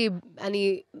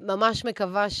 אני ממש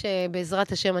מקווה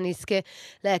שבעזרת השם אני אזכה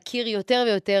להכיר יותר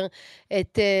ויותר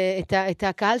את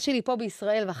הקהל שלי פה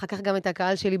בישראל, ואחר כך גם את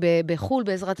הקהל שלי בחול,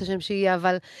 בעזרת השם שיהיה,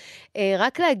 אבל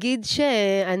רק להגיד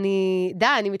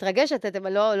שאני מתרגשת,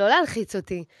 לא להלחיץ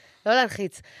אותי. לא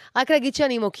להלחיץ. רק להגיד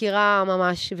שאני מוקירה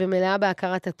ממש ומלאה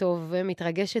בהכרת הטוב,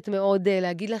 ומתרגשת מאוד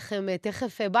להגיד לכם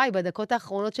תכף ביי, בדקות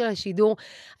האחרונות של השידור.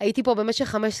 הייתי פה במשך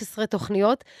 15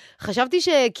 תוכניות. חשבתי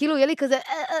שכאילו יהיה לי כזה,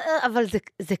 אבל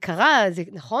זה קרה,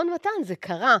 נכון מתן? זה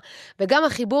קרה. וגם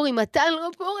החיבור עם מתן לא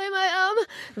פור עם הים,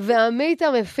 ועמית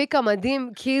המפיק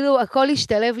המדהים, כאילו הכל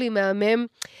השתלב לי מהמם.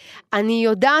 אני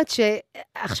יודעת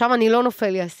שעכשיו אני לא נופל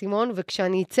לי הסימון,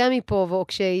 וכשאני אצא מפה, או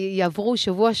כשיעברו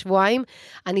שבוע-שבועיים,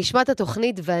 אני אשמע את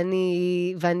התוכנית,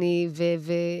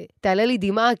 ותעלה לי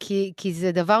דמעה, כי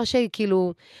זה דבר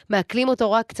שכאילו מעכלים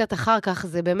אותו רק קצת אחר כך,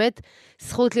 זה באמת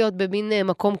זכות להיות במין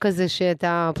מקום כזה,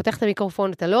 שאתה פותח את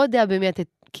המיקרופון, אתה לא יודע באמת,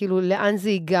 כאילו לאן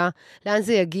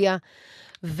זה יגיע,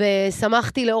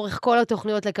 ושמחתי לאורך כל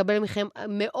התוכניות לקבל מכם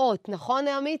מאות, נכון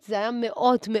עמית? זה היה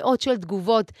מאות של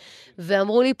תגובות,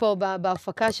 ואמרו לי פה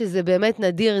בהפקה שזה באמת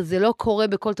נדיר, זה לא קורה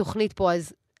בכל תוכנית פה,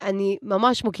 אז אני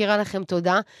ממש מוכירה לכם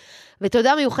תודה,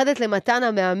 ותודה מיוחדת למתן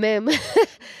המהמם,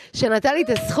 שנתן לי את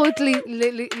הזכות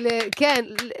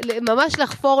ממש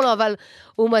לחפור לו, אבל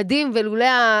הוא מדהים, ולולא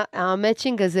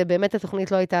המאצ'ינג הזה, באמת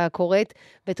התוכנית לא הייתה קורית,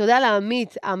 ותודה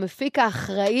לעמית, המפיק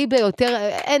האחראי ביותר,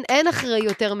 אין אחראי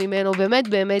יותר ממנו,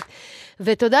 באמת,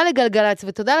 ותודה לגלגלץ,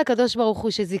 ותודה לקדוש ברוך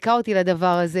הוא שזיקה אותי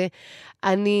לדבר הזה.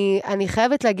 אני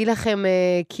חייבת להגיד לכם,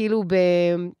 כאילו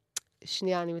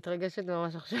שנייה, אני מתרגשת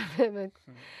ממש עכשיו, באמת.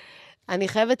 אני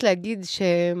חייבת להגיד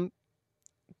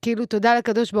כאילו תודה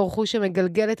לקדוש ברוך הוא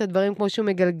שמגלגל את הדברים כמו שהוא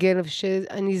מגלגל,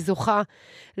 ושאני זוכה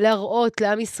להראות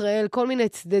לעם ישראל כל מיני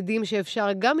צדדים שאפשר,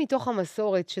 גם מתוך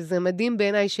המסורת, שזה מדהים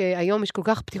בעיניי שהיום יש כל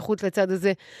כך פתיחות לצד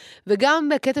הזה, וגם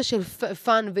בקטע של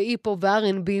פאן ואיפו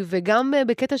ו-R&B, וגם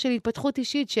בקטע של התפתחות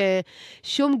אישית,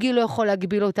 ששום גיל לא יכול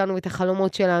להגביל אותנו ואת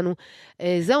החלומות שלנו.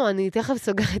 זהו, אני תכף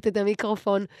סוגרת את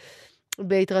המיקרופון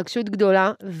בהתרגשות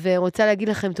גדולה, ורוצה להגיד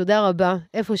לכם תודה רבה,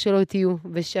 איפה שלא תהיו,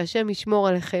 ושהשם ישמור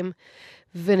עליכם,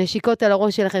 ונשיקות על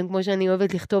הראש שלכם, כמו שאני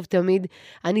אוהבת לכתוב תמיד.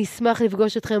 אני אשמח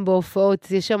לפגוש אתכם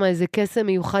בהופעות, יש שם איזה קסם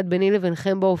מיוחד ביני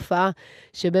לבינכם בהופעה,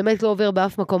 שבאמת לא עובר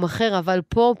באף מקום אחר, אבל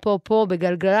פה,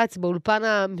 בגלגלץ, באולפן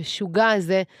המשוגע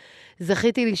הזה,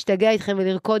 זכיתי להשתגע איתכם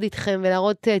ולרקוד איתכם,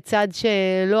 ולהראות צד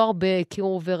שלא הרבה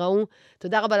הכירו וראו.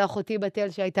 תודה רבה לאחותי בתל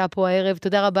שהייתה פה הערב,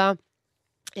 תודה רבה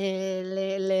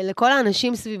לכל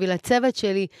האנשים סביבי, לצוות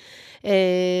שלי,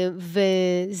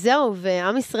 וזהו,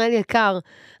 ועם ישראל יקר,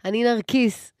 אני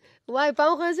נרקיס, וואי, פעם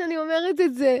אחת שאני אומרת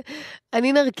את זה,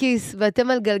 אני נרקיס,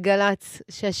 ואתם על גלגלץ,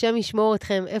 שהשם ישמור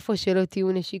אתכם איפה שלא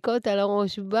תהיו, נשיקות על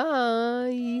הראש,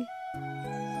 ביי.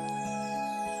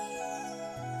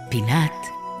 פינת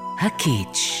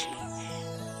הקיץ'.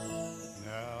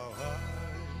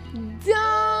 דה!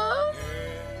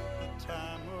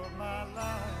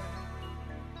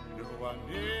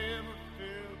 Yeah. never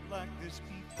felt like this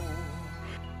before.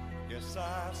 Yes,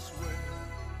 I swear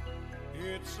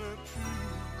it's a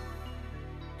truth,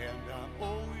 and I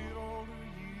owe it all to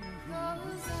you.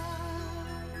 'Cause I